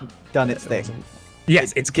has done its thing.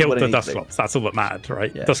 Yes, it's killed the Dusclops. That's all that mattered,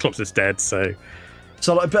 right? Dusclops is dead, so.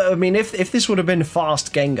 So, but I mean, if this would have been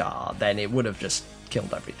fast Gengar, then it would have just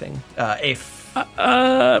killed everything.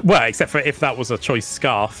 Well, except for if that was a choice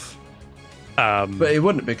scarf. But it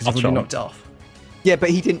wouldn't, because it would be knocked off. Yeah,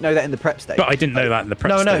 but he didn't know that in the prep stage. But I didn't know that in the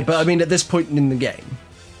prep stage. No, but I mean, at this point in the game,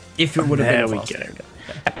 if it would have been a fast Gengar.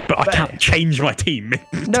 But I can't change my team.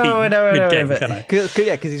 No.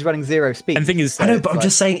 Because he's running 0 speed. And the thing is, I know, but I'm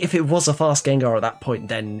just saying, if it was a fast Gengar at that point,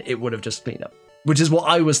 then it would have just cleaned up, which is what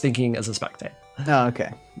I was thinking as a spectator. Oh,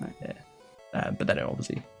 okay. Right. Yeah. But then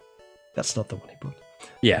obviously, that's not the one he brought.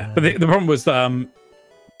 Yeah, but the problem was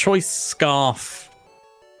choice scarf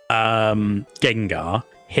Gengar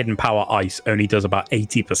hidden power ice only does about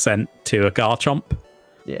 80% to a Garchomp.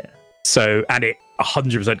 Yeah. So, and it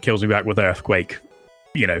 100% kills me back with Earthquake.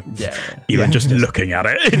 Even just looking at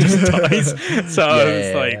it, it just dies. So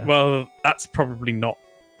it's like, well, that's probably not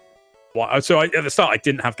why. So at the start, I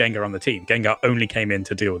didn't have Gengar on the team. Gengar only came in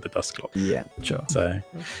to deal with the Dusclops. Yeah, sure. So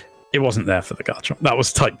it wasn't there for the Garchomp. That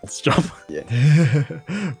was Titan's job. Yeah.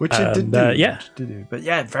 Which it did do. But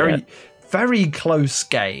very close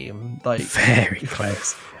game. Like very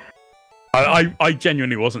close. I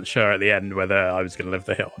genuinely wasn't sure at the end whether I was going to live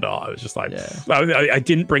the hit or not. I was just like, I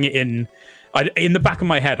didn't bring it in. In the back of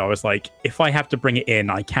my head, I was like, if I have to bring it in,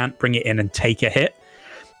 I can't bring it in and take a hit.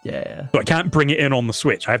 Yeah. So I can't bring it in on the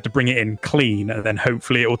Switch. I have to bring it in clean, and then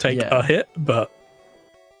hopefully it will take a hit. But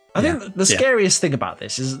I think the scariest thing about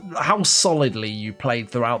this is how solidly you played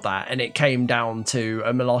throughout that, and it came down to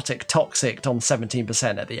a Melodic Toxic on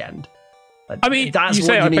 17% at the end. I mean, that's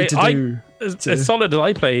what you need to do. As solid as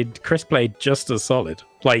I played, Chris played just as solid.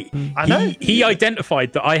 Like, he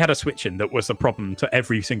identified that I had a switch in that was a problem to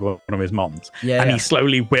every single one of his mons. And he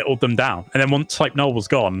slowly whittled them down. And then once Type Null was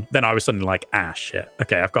gone, then I was suddenly like, shit.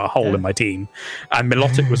 Okay, I've got a hole in my team. And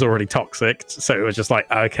Melodic was already toxic. So it was just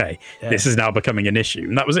like, okay, this is now becoming an issue.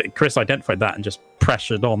 And that was it. Chris identified that and just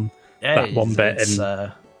pressured on that one bit.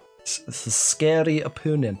 It's a scary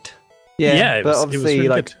opponent. Yeah, but obviously, really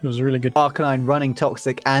like good. It was really good. Arcanine running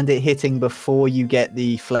Toxic and it hitting before you get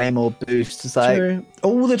the flame or boost. It's like, True.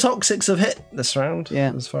 All the Toxics have hit this round,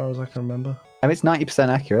 Yeah. as far as I can remember. I mean, it's 90%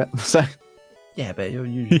 accurate, so Yeah, but you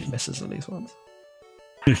usually misses at least once.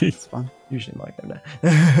 it's fun. Usually might go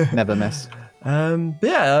there. Never miss. But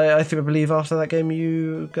yeah, I believe after that game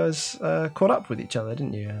you guys caught up with each other,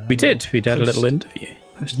 didn't you? We did. We did a little interview.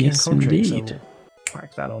 Post-game Yes, commentary, so indeed. we'll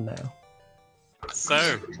whack that on now.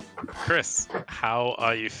 So, Chris, how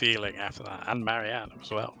are you feeling after that? And Marianne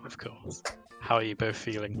as well, of course. How are you both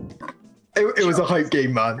feeling? It was a hype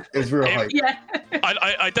game, man. It was real hype. Yeah.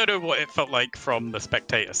 I don't know what it felt like from the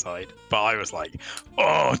spectator side, but I was like,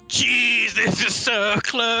 oh, jeez, this is so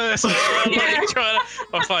close. I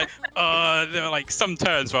was like, there were like some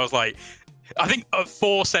turns where I was like, I think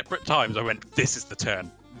 4 separate times I went, this is the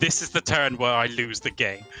turn. This is the turn where I lose the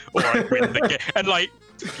game or I win the game. And like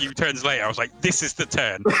a few turns later, I was like, this is the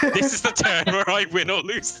turn. This is the turn where I win or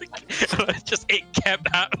lose the game. And it kept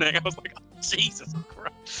happening. I was like, oh, Jesus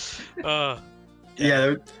Christ.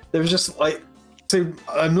 Yeah, there was just like, so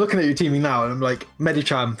I'm looking at your teaming now and I'm like,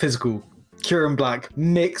 Medicham, physical, Kyurem Black,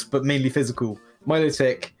 mixed but mainly physical,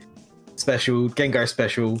 Milotic, special, Gengar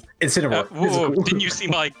special, Incineroar, physical. Didn't you see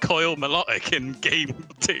my coil melodic in game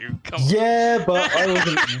 2? Come on. Yeah, but I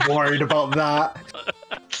wasn't worried about that.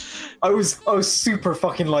 I was super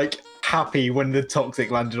fucking like happy when the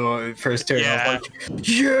Toxic landed on it first turn. Yeah. I was like,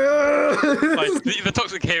 yeah! Like, the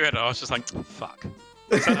Toxic came in and I was just like, fuck.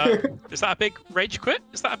 Is that a big rage quit?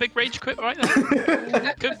 Is that a big rage quit right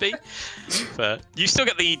there? Could be. But you still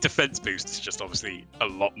get the defense boost. It's just obviously a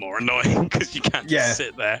lot more annoying because you can't just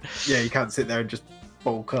sit there. Yeah, you can't sit there and just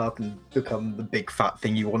bulk up and become the big fat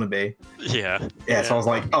thing you want to be. Yeah. Yeah, so I was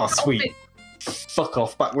like, oh, sweet. Fuck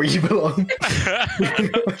off back where you belong.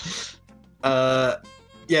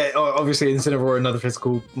 Yeah, obviously Incineroar, another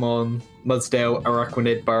physical Mon, Mudsdale,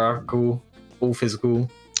 Araquanid, Barackle, all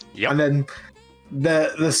physical. Yep. And then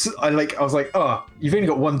I was like, oh, you've only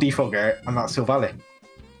got one defogger, and that's Silvally.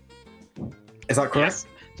 Is that correct? Yes,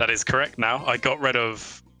 that is correct now. I got rid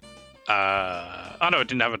of... oh no, I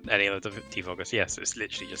didn't have any of the defoggers. Yes, it's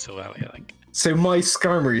literally just Silvally, I think. So my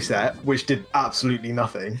Skarmory set, which did absolutely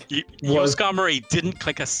nothing... Your Skarmory didn't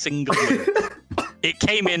click a single move. It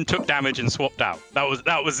came in, took damage, and swapped out. That was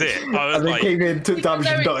it. I was and like... they came in, took damage,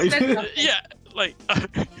 and died. Yeah, like...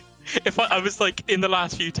 If I was like in the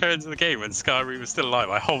last few turns of the game when Skarmory was still alive,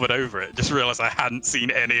 I hovered over it, just realized I hadn't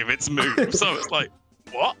seen any of its moves. So I was like,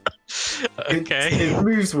 what? Okay. Its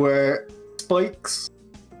moves were Spikes,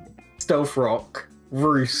 Stealth Rock,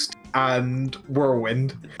 Roost, and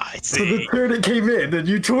Whirlwind. I So see. the turn it came in and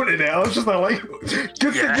you taunted it, I was just like,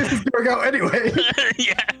 good thing this is going out anyway.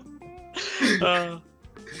 Yeah.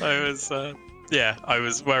 I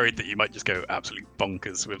was worried that you might just go absolute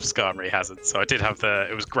bonkers with Skarmory Hazard. So I did have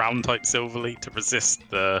it was ground type Silverly to resist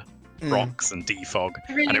the rocks and defog,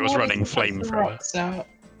 and it was running Flamethrower.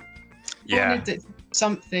 Yeah. Wanted it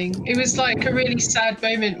something. It was like a really sad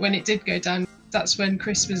moment when it did go down. That's when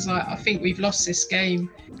Chris was like, I think we've lost this game.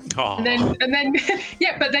 Oh. And then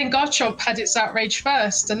yeah, but then Garchomp had its outrage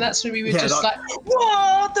first, and that's when we were just like,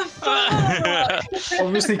 what the fuck?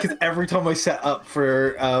 Obviously, because every time I set up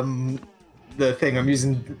for the thing, I'm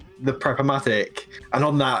using the Prep-O-Matic, and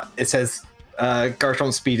on that it says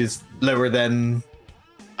Garchomp's speed is lower than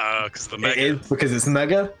because the mega. it is because it's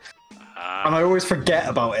Mega, and I always forget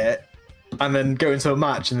about it, and then go into a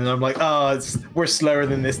match, and then I'm like, oh, we're slower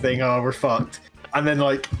than this thing. Oh, we're fucked. And then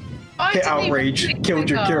like hit outrage, killed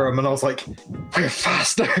your Kyurem, and I was like, we're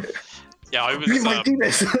faster. Yeah, I was. We might do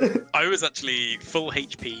this. I was actually full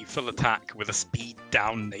HP, full attack with a speed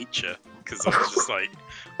down nature because I was just like,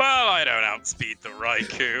 well, I don't outspeed the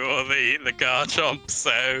Raikou or the Garchomp,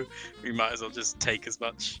 so we might as well just take as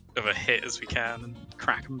much of a hit as we can and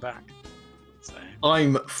crack them back. So.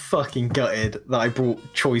 I'm fucking gutted that I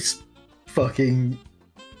brought choice fucking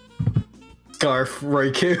Scarf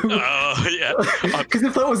Raikou. Oh, yeah. Because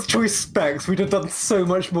if that was choice specs, we'd have done so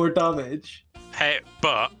much more damage. Hey,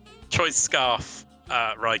 but choice Scarf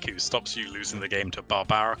Raikou stops you losing the game to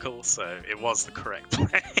Barbaracle, so it was the correct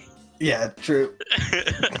play. Yeah, true.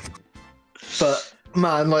 But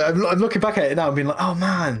man, like I'm looking back at it now and being like, oh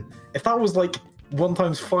man, if that was like 1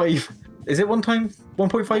 times 5, is it 1 times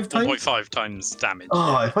 1.5 times? 1.5 times damage.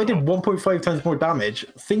 Oh, if I did 1.5 times more damage,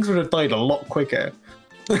 things would have died a lot quicker.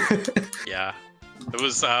 Yeah, it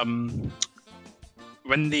was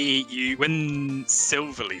when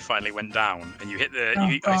Silverly finally went down and you hit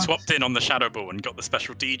I swapped in on the Shadow Ball and got the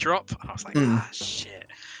special D drop. I was like, ah, shit.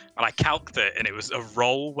 And I calced it, and it was a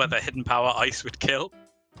roll where the hidden power ice would kill.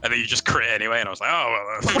 And then you just crit anyway, and I was like,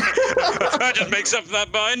 oh, well, that just makes up for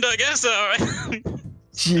that bind, I guess. All right.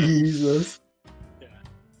 Jesus.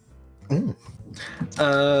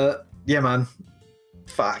 Yeah. Yeah, man.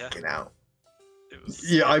 Fucking out. It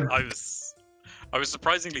was, Yeah, I was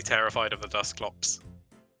surprisingly terrified of the Dusclops.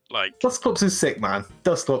 Like, Dusclops is sick, man.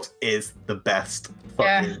 Dusclops is the best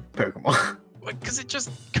fucking Pokemon. because it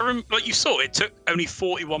just, like you saw, it took only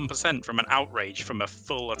 41% from an Outrage from a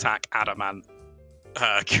full attack Adamant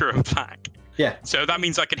Curo Black. Yeah. So that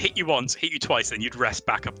means I could hit you once, hit you twice, then you'd rest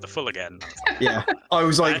back up the full again. Yeah. I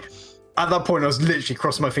was like, at that point, I was literally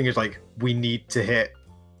crossing my fingers like, we need to hit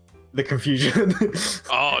the confusion.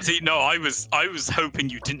 Oh, see, no, I was hoping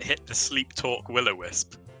you didn't hit the Sleep Talk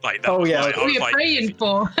Will-O-Wisp. Like that. Oh, yeah. What were you praying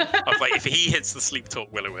for? I was like, if he hits the Sleep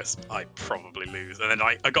Talk Will-O-Wisp, I probably lose. And then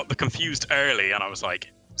I got the confused early, and I was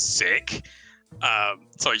like, sick.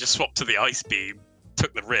 So I just swapped to the Ice Beam,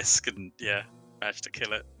 took the risk, and yeah, managed to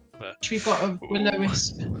kill it. But We got a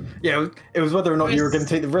Will-O-Wisp. Yeah, it was whether or not you were going to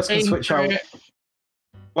take the risk and switch out.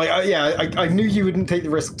 Like, I knew you wouldn't take the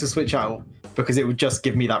risk to switch out because it would just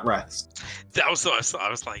give me that rest. that was what I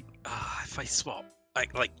was like, if I swap,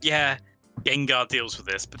 like yeah, Gengar deals with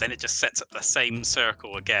this, but then it just sets up the same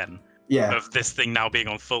circle again. Yeah. Of this thing now being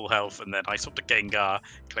on full health, and then I swap to Gengar,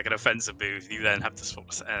 click an offensive move, you then have to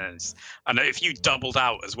swap. And if you doubled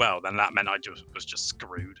out as well, then that meant I was just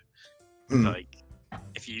screwed. Like,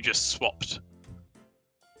 if you just swapped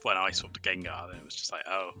when I swapped to Gengar, then it was just like,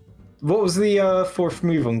 oh. What was the fourth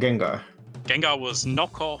move on Gengar? Gengar was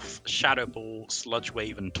Knock Off, Shadow Ball, Sludge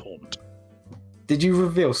Wave, and Taunt. Did you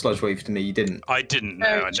reveal Sludge Wave to me? You didn't. I didn't know.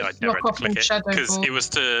 I never had to click it because it was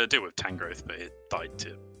to do with Tangrowth, but it died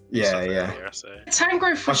to. Yeah. Earlier, so.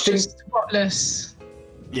 Tangrowth was just spotless.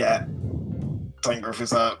 Yeah. Tangrowth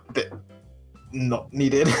is a bit not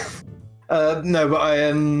needed. No, but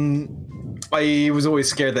I was always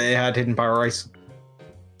scared that it had Hidden Power Ice.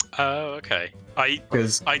 Oh, okay. I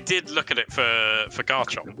did look at it for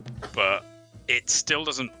Garchomp, but it still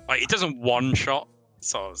doesn't. It doesn't one shot.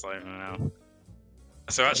 So I was like, no.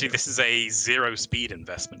 So actually, this is a 0 speed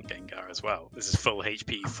investment Gengar as well. This is full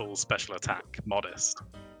HP, full special attack, modest.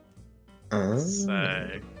 So,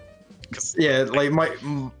 yeah, like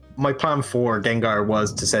my plan for Gengar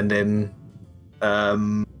was to send in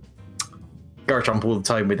Garchomp all the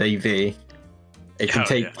time with AV. It can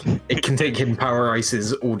take Hidden Power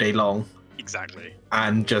Ices all day long. Exactly.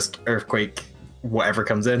 And just Earthquake whatever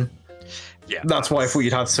comes in. Yeah. That's why I thought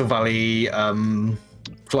you'd have Silvally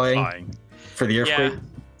flying for the Earthquake.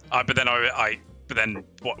 Yeah. But then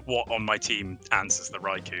what on my team answers the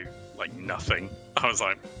Raikou? Like nothing. I was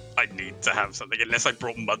like, I need to have something unless I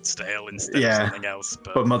brought Mudsdale instead of something else.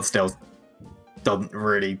 But Mudsdale doesn't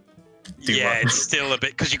really do much. It's still a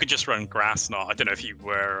bit because you could just run Grass Knot. I don't know if you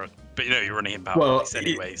were, but you're running him Power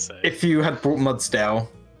anyway. So if you had brought Mudsdale,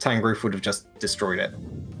 Tangrowth would have just destroyed it.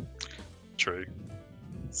 True.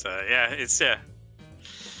 So it's Oh.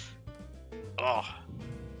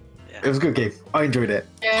 Yeah. It was a good game. I enjoyed it.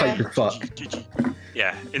 Hype as fuck.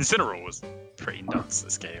 Yeah, Incineroar was pretty nuts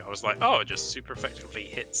this game. I was like, it just super effectively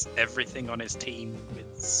hits everything on his team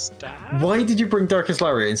with stab. Why did you bring Darkest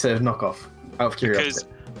Lariat instead of Knockoff? Out of curiosity. Because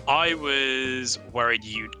I was worried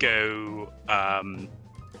you'd go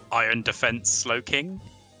Iron Defense Slowking.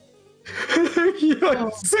 Yeah,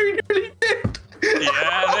 so nearly did.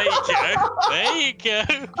 Yeah, there you go.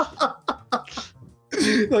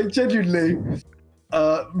 Like genuinely,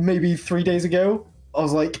 maybe 3 days ago, I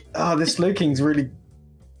was like, this Slowking's really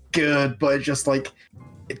good, but it's just like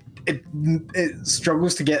it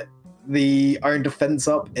struggles to get the Iron Defense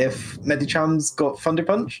up if Medicham's got Thunder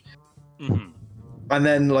Punch. Mm-hmm. And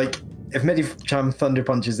then like if Medicham Thunder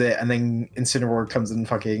Punches it and then Incineroar comes and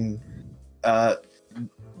fucking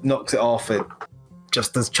knocks it off, it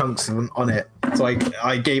just does chunks on it. So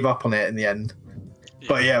I gave up on it in the end. Yeah.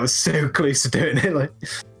 But yeah, I was so close to doing it. Like,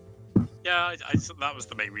 yeah, that was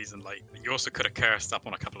the main reason. Like, you also could have cursed up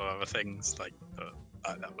on a couple of other things. Like,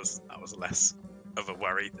 that was less of a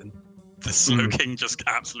worry than the Slowking just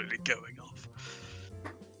absolutely going off.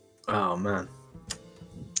 Oh man.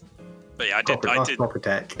 But yeah, I did. Proper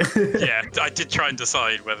tech. Yeah, I did try and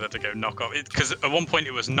decide whether to go knock off because at one point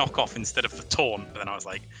it was knock off instead of the taunt, but then I was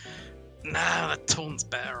like, nah, the taunt's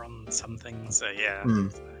better on something. So yeah.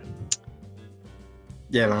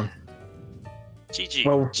 Yeah, man. GG.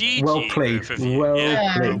 Well played.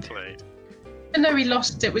 Well played. Even though we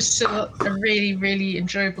lost, it was still a really, really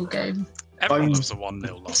enjoyable game. Everyone loves a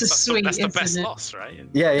 1-0 loss. It's sweet, that's the best isn't it? loss, right?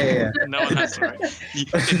 Yeah. No one has to, right?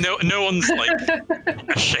 No one's like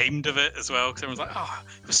ashamed of it as well, because everyone's like, oh,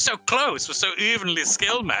 it was so close, it was so evenly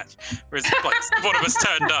skill match. Whereas like one of us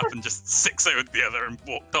turned up and just 6-0'd the other and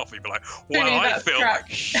walked off, you'd be like, well, Really, I that's feel crap.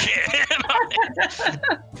 like shit.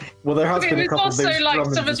 Well, there has been a We've couple of also those like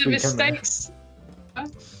run-ins some of this the week, haven't there? mistakes.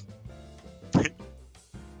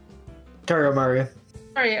 Carry on, Mario.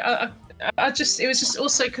 Sorry, I just it was just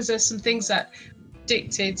also because there's some things that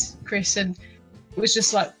predicted Chris, and it was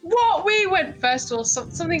just like, what, we went first or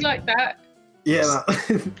something like that. Yeah,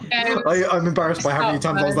 I'm embarrassed by how many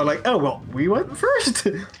times I was like, oh well, we went first.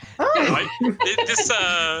 Oh. This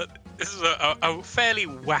is a fairly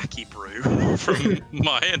wacky brew from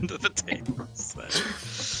my end of the table. So.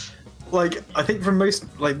 Like, I think for most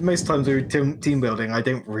times we do team building, I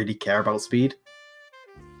don't really care about speed.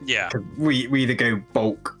 Yeah. We either go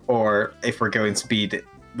bulk, or if we're going speed,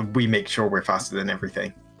 we make sure we're faster than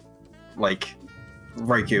everything. Like,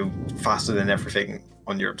 Raikou faster than everything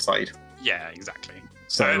on your side. Yeah, exactly.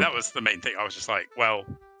 So that was the main thing. I was just like, well,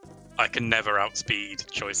 I can never outspeed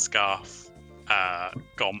Choice Scarf,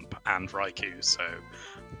 Gomp, and Raikou, so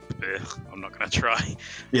I'm not going to try.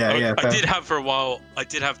 Yeah, I did have for a while, I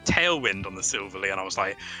did have Tailwind on the Silverly, and I was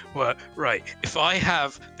like, well, right, if I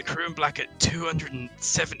have the Crew in Black at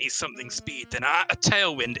 270-something speed, then at a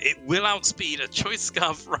Tailwind, it will outspeed a Choice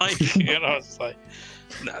Scarf Raikou. And I was like,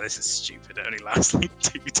 no, this is stupid. It only lasts like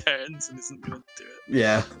 2 turns and isn't going to do it.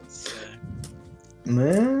 Yeah. So.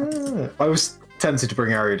 I was tempted to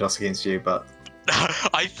bring Ariados against you, but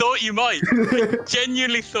I thought you might. I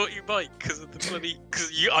genuinely thought you might, because of the bloody.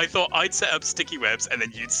 I thought I'd set up sticky webs and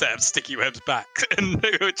then you'd set up sticky webs back, and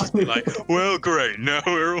it would just be like, well, great, now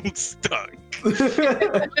we're all stuck.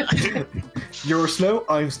 You're slow,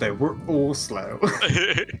 I'm slow. We're all slow.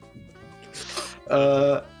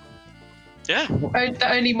 Yeah. The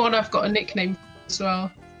only one I've got a nickname as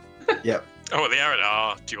well. Yep. Oh, the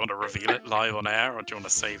Ariados. Do you want to reveal it live on air, or do you want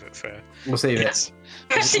to save it for? We'll save it.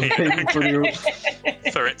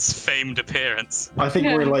 For its famed appearance. I think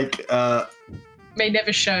we're like May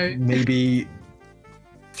never show. maybe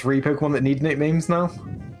 3 Pokemon that need nicknames now.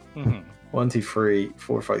 Mm-hmm. 1, 2, 3,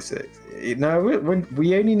 4, 5, 6. No,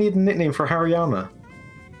 we only need a nickname for Hariyama.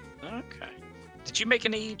 Okay. Did you make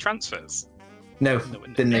any transfers? No,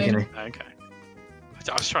 didn't make any. Okay.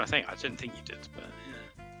 I was trying to think. I didn't think you did, but yeah.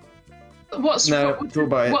 What's Thought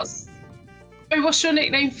about it. What's your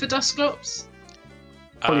nickname for Dusclops?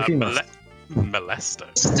 Polyphemus. Molesto.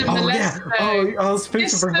 Mr. Oh, Molesto. yeah. Oh, I was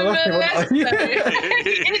supposed to bring Mr. Molesto.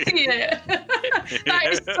 Idiot. That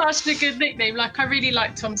is such a good nickname. Like, I really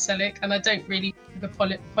like Tom Selleck, and I don't really the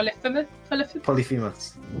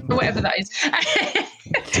Polyphemus. or whatever that is.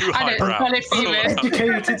 Too I know, highbrow. Polyphemus.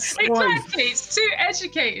 Educated swine. Exactly, it's too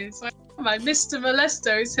educated. Like, come on, Mr.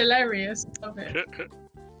 Molesto is hilarious. Love it.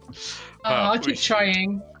 I keep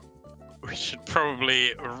trying. We should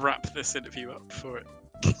probably wrap this interview up before it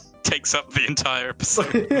takes up the entire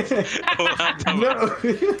episode. No.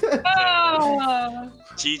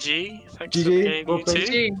 GG. Thanks GG, for the game, well you played.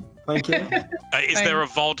 two. Thank you. Is there a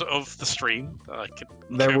VOD of the stream that I could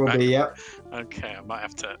There go will back? be, yeah. Okay, I might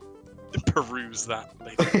have to peruse that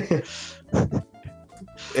later.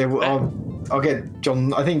 I'll get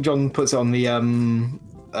John. I think John puts it on the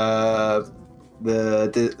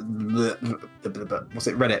what's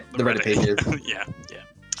it, Reddit, the Reddit pages. yeah.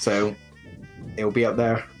 So it'll be up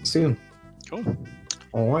there soon. Cool.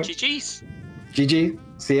 All right. GG's. GG.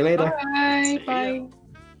 See you later. Bye.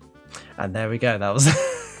 And there we go. That was.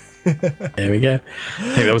 There we go. I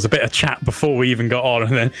think there was a bit of chat before we even got on,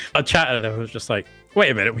 and then I chatted and I was just like,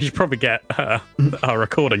 wait a minute, we should probably get our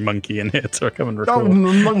recording monkey in here to come and record. Oh,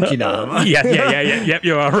 monkey now. Yep,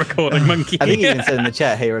 you're our recording monkey. I think you even said in the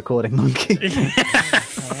chat, hey, recording monkey.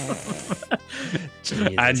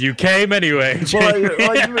 And you came anyway.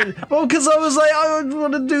 Well, because I was like, I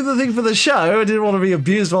want to do the thing for the show. I didn't want to be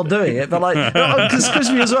abused while doing it, but like, because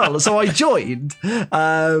Crispy as well. So I joined,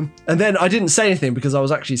 and then I didn't say anything because I was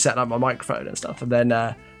actually setting up my microphone and stuff. And then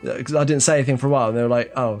because I didn't say anything for a while, and they were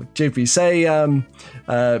like, "Oh, JP, say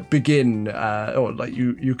begin, or like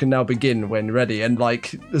you can now begin when ready." And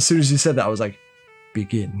like as soon as you said that, I was like,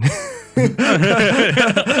 "Begin."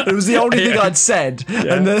 It was the only thing I'd said,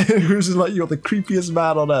 and then it was just like, "You're the creepiest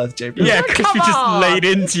man on earth, JP." Yeah, because you just laid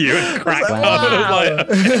into you and cracked on. Wow.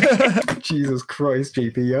 Jesus Christ,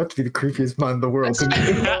 JP, you have to be the creepiest man in the world.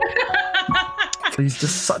 He's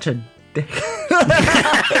just such a dick.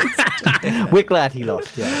 We're glad he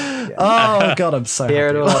lost. Yeah. Oh god, I'm so Here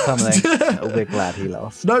happy. it all coming. We're glad he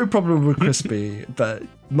lost. No problem with Crispy, but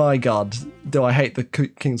my god, do I hate the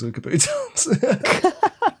Kings of Caboodles.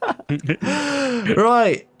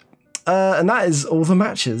 Right. And that is all the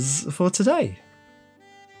matches for today.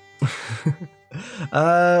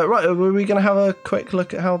 Right, were we going to have a quick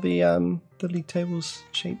look at how the league table's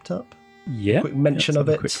shaped up? Yeah. Quick mention of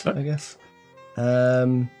it, I guess.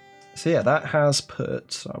 So yeah, that has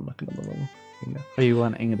put... So I'm looking at the wrong thing now. Are you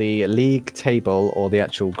wanting the league table or the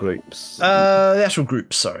actual groups? The actual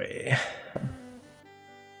groups, sorry.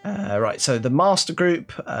 Right, so the master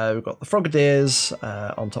group, we've got the Frogadiers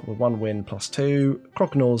on top with 1 win +2,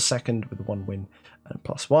 Croconaws second with 1 win and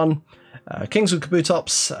 +1, Kings with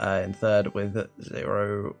Kabutops in third with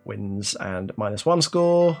 0 wins and -1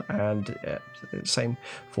 score, and same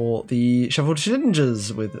for the Shuffled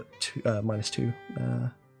Ninjas with -2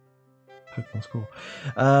 Pokemon score.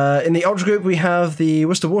 In the Ultra group, we have the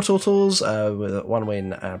Worcester War Turtles with 1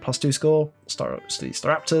 win and +2 score,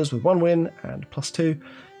 Staraptors with 1 win and +2,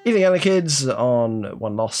 Evening Anna Kids on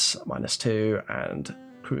 1 loss, -2, and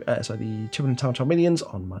the Children Town Minions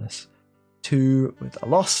on -2 with a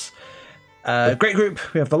loss. Great group,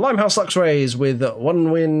 we have the Limehouse Luxrays with 1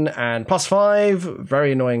 win and +5.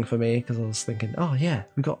 Very annoying for me because I was thinking, oh yeah,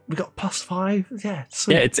 we got +5. Yeah,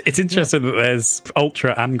 sweet. Yeah, it's interesting that there's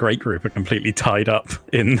Ultra and Great Group are completely tied up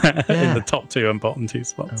in the top 2 and bottom 2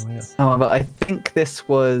 spots. Oh, yeah. But I think this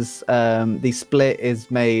was the split is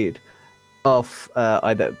made off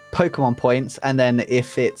either Pokemon points, and then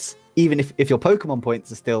if your Pokemon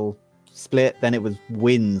points are still split, then it was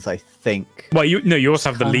wins, I think. Well, you also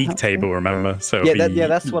have the league table, remember? So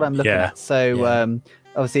that's what I'm looking at. So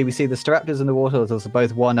obviously we see the Staraptors and the War Turtles are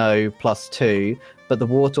both 1-0 +2, but the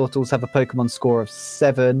War Turtles have a Pokemon score of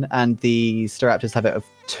 7 and the Staraptors have it of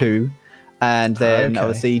 2. And then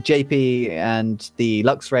obviously JP and the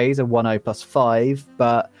Luxrays are 1-0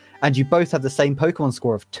 +5, and you both have the same Pokemon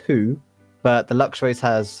score of 2, but the Luxrays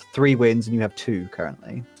has 3 wins and you have 2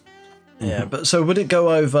 currently. Yeah, but so would it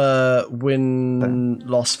go over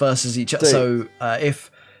win-loss versus each other? So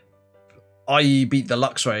if I beat the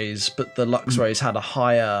Luxrays, but the Luxrays had a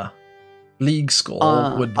higher league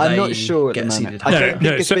score, would they I'm not sure get seeded? I don't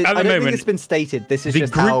think it's been stated. This is the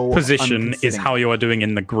just group how position is how you are doing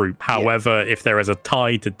in the group. However, if there is a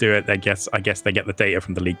tie to do it, I guess they get the data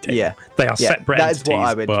from the league table. Yeah, they are separate entities, what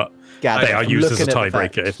I would but gather. they are used as a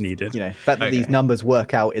tiebreaker if needed. The fact that these numbers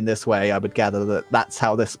work out in this way, I would gather that that's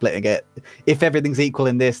how they're splitting it. If everything's equal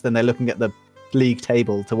in this, then they're looking at the league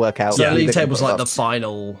table to work out. So the league table's like the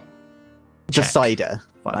final decider.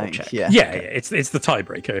 Check. Yeah, it's the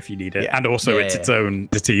tiebreaker if you need it, and also it's its own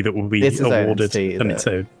entity that will be awarded and its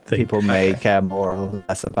own thing. People may care more or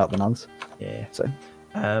less about than others. Yeah. So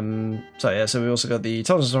we also got the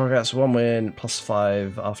Thompson Stormcats 1 win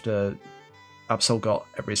 +5 after Absol got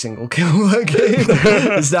every single kill that game.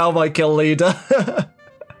 Is now my kill leader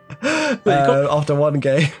after 1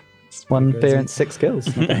 game. 1 appearance, 6 kills.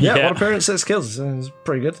 1 appearance, 6 kills. It's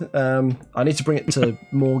pretty good. I need to bring it to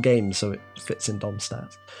more games so it fits in Dom's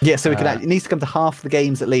stats. Yeah, so it needs to come to half the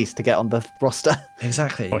games at least to get on the roster.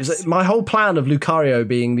 Exactly. My whole plan of Lucario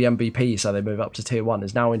being the MVP so they move up to tier 1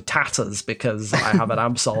 is now in tatters because I have an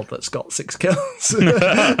Absol that's got 6 kills.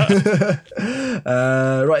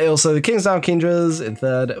 Right, also the Kingsdown Kindras in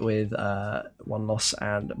third with 1 loss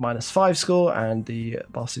and -5 score, and the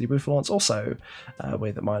Bar City Bouffalants also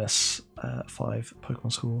with -5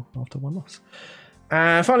 Pokemon score after 1 loss.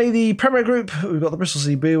 And finally, the Premier Group, we've got the Bristol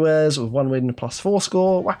City Bluewares with 1 win +4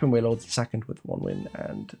 score, Wapping Warlords second with 1 win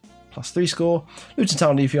and +3 score, Luton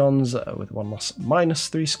Town Leafeons with 1 loss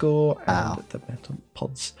 -3 score, and the Metal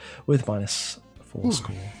Pods with -4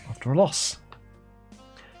 score after a loss.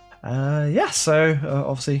 So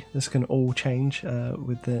obviously this can all change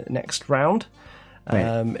with the next round.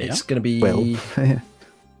 It's going to be...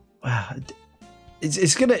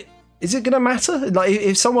 Is it going to matter? Like,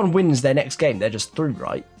 if someone wins their next game, they're just through,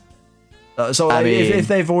 right? If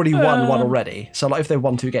they've already won one already, so like if they've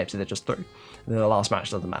won 2 games, they're just through. Then the last match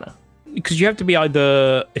doesn't matter. Because you have to be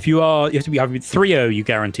either 3-0, you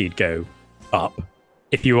guaranteed go up.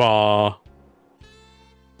 If you are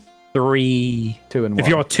 2-1, if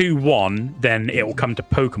you are 2-1, then it will come to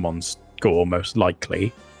Pokemon score most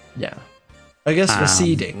likely. Yeah. I guess for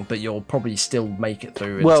seeding, but you'll probably still make it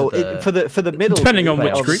through. For the middle, depending on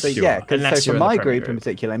which group you are. Because for my group in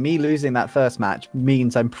particular, me losing that first match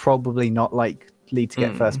means I'm probably not likely to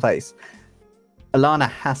get first place. Alana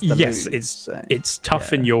has to lose. Yes, it's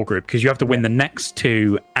tough in your group because you have to win the next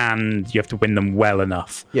 2 and you have to win them well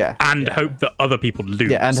enough. Yeah. And hope that other people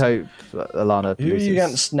lose. Yeah, and hope Alana loses. Who are you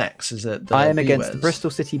against next? Is it the I am against the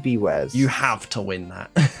Bristol City Bewares. You have to win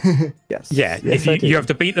that. Yes. Yeah, yes, you have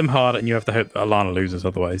to beat them hard and you have to hope that Alana loses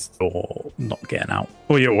otherwise, or not getting out.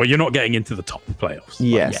 Or you're not getting into the top playoffs.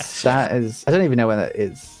 Yes, that is... I don't even know when that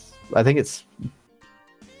is. I think it's.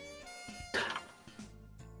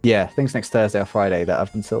 Yeah, I think it's next Thursday or Friday that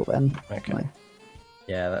up until then. Okay.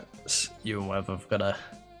 Yeah, that's you and Wev have got to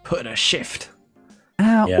put in a shift.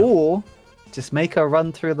 Or just make a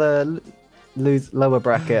run through the lower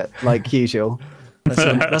bracket like usual.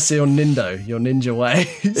 That's your ninja way.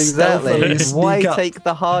 Exactly. Why take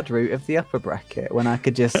the hard route of the upper bracket when I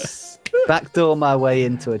could just backdoor my way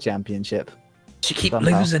into a championship? You keep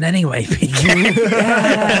losing anyway,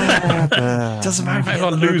 Doesn't matter if you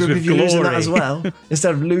lose with you losing that as well.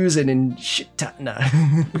 Instead of losing in shit. No.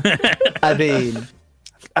 I mean,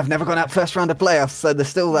 I've never gone out first round of playoffs, so there's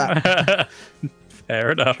still that.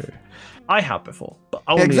 Fair enough. True. I have before, but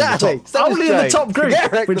only exactly. in the top group.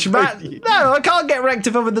 Which no, I can't get wrecked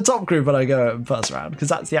if I'm in the top group when I go in first round because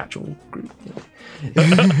that's the actual group.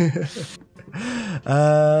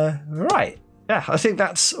 Right. Yeah, I think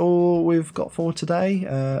that's all we've got for today.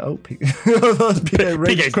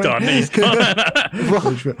 PK's done. He's gone.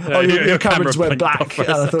 Your camera just went black, and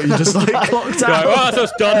I thought you just like clocked out. Oh,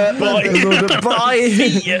 that's done. Bye.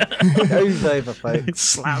 See ya. Goes over,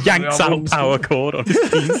 folks. Yanks out power cord on his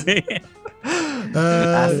PC.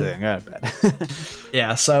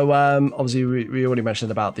 Yeah, so obviously we already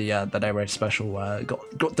mentioned about the name race special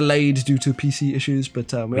got delayed due to PC issues,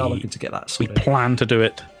 but we are looking to get that sorted. We plan to do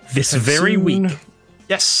it this very week.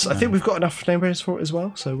 Yes, I think we've got enough name races for it as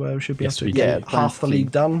well, so we should be able to get half the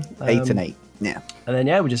league done. 8 and 8, yeah. And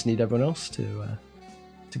then we just need everyone else to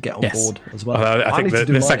get on board as well. I think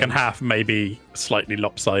the second half may be slightly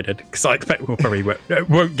lopsided because I expect we'll probably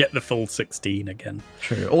won't get the full 16 again.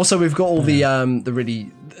 True. Also, we've got all the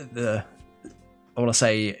I want to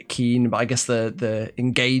say keen, but I guess the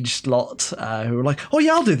engaged lot who were like, "Oh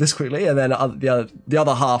yeah, I'll do this quickly," and then the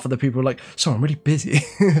other half of the people were like, "Sorry, I'm really busy."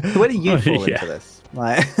 Where do you fall into this?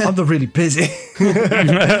 Like, I'm the really busy.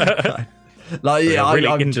 Like, I'm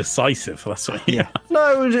really indecisive. That's what. Yeah.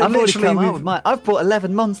 No, I've already come out with mine. I've bought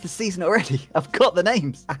 11 months this season already. I've got the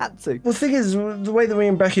names. I had to. Well, the thing is, the way that me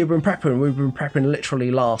and Becky have been prepping, we've been prepping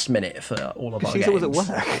literally last minute for all of our games. She's always at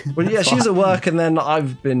work. Well, yeah, she's at work, and then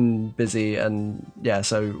I've been busy, and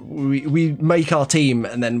so we make our team,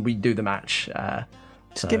 and then we do the match.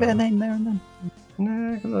 Just give it a name there and then.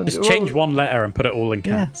 No, just change one letter and put it all in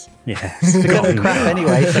caps. Yeah. They're going to crap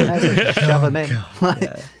anyway, so shove them in.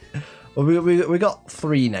 Yeah. Well, we got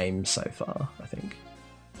 3 names so far, I think.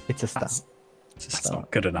 It's a start. That's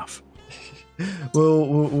not good enough.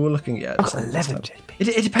 We're looking at. I've got 11, JP.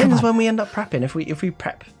 It depends when we end up prepping. If we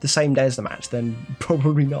prep the same day as the match, then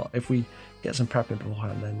probably not. If we get some prepping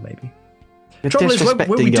beforehand, then maybe. You're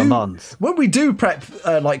disrespecting your mons. When we do prep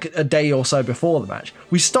like a day or so before the match,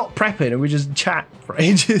 we stop prepping and we just chat for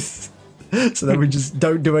ages. So then we just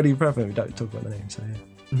don't do any prepping. We don't talk about the name. So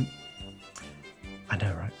yeah. I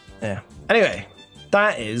know, right? Yeah. Anyway,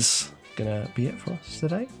 that is gonna be it for us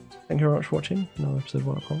today. Thank you very much for watching another episode of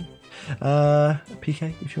Wild Call.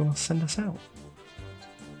 PK, if you want to send us out.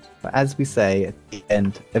 But as we say at the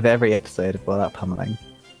end of every episode of Wild Pummeling,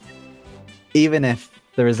 even if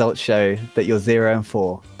the results show that you're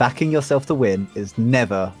 0-4, backing yourself to win is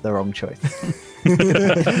never the wrong choice. He's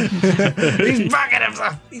backing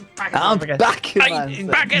himself. He's backing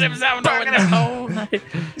himself.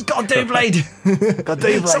 He's got a Dewblade.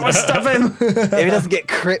 Someone stop him. If he doesn't get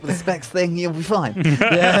crit with the specs thing, you'll be fine.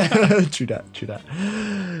 Yeah, true that. Thank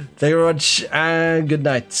you very much, and good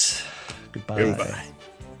night. Goodbye.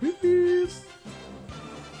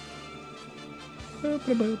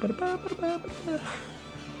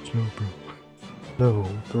 No,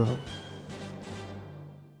 bro.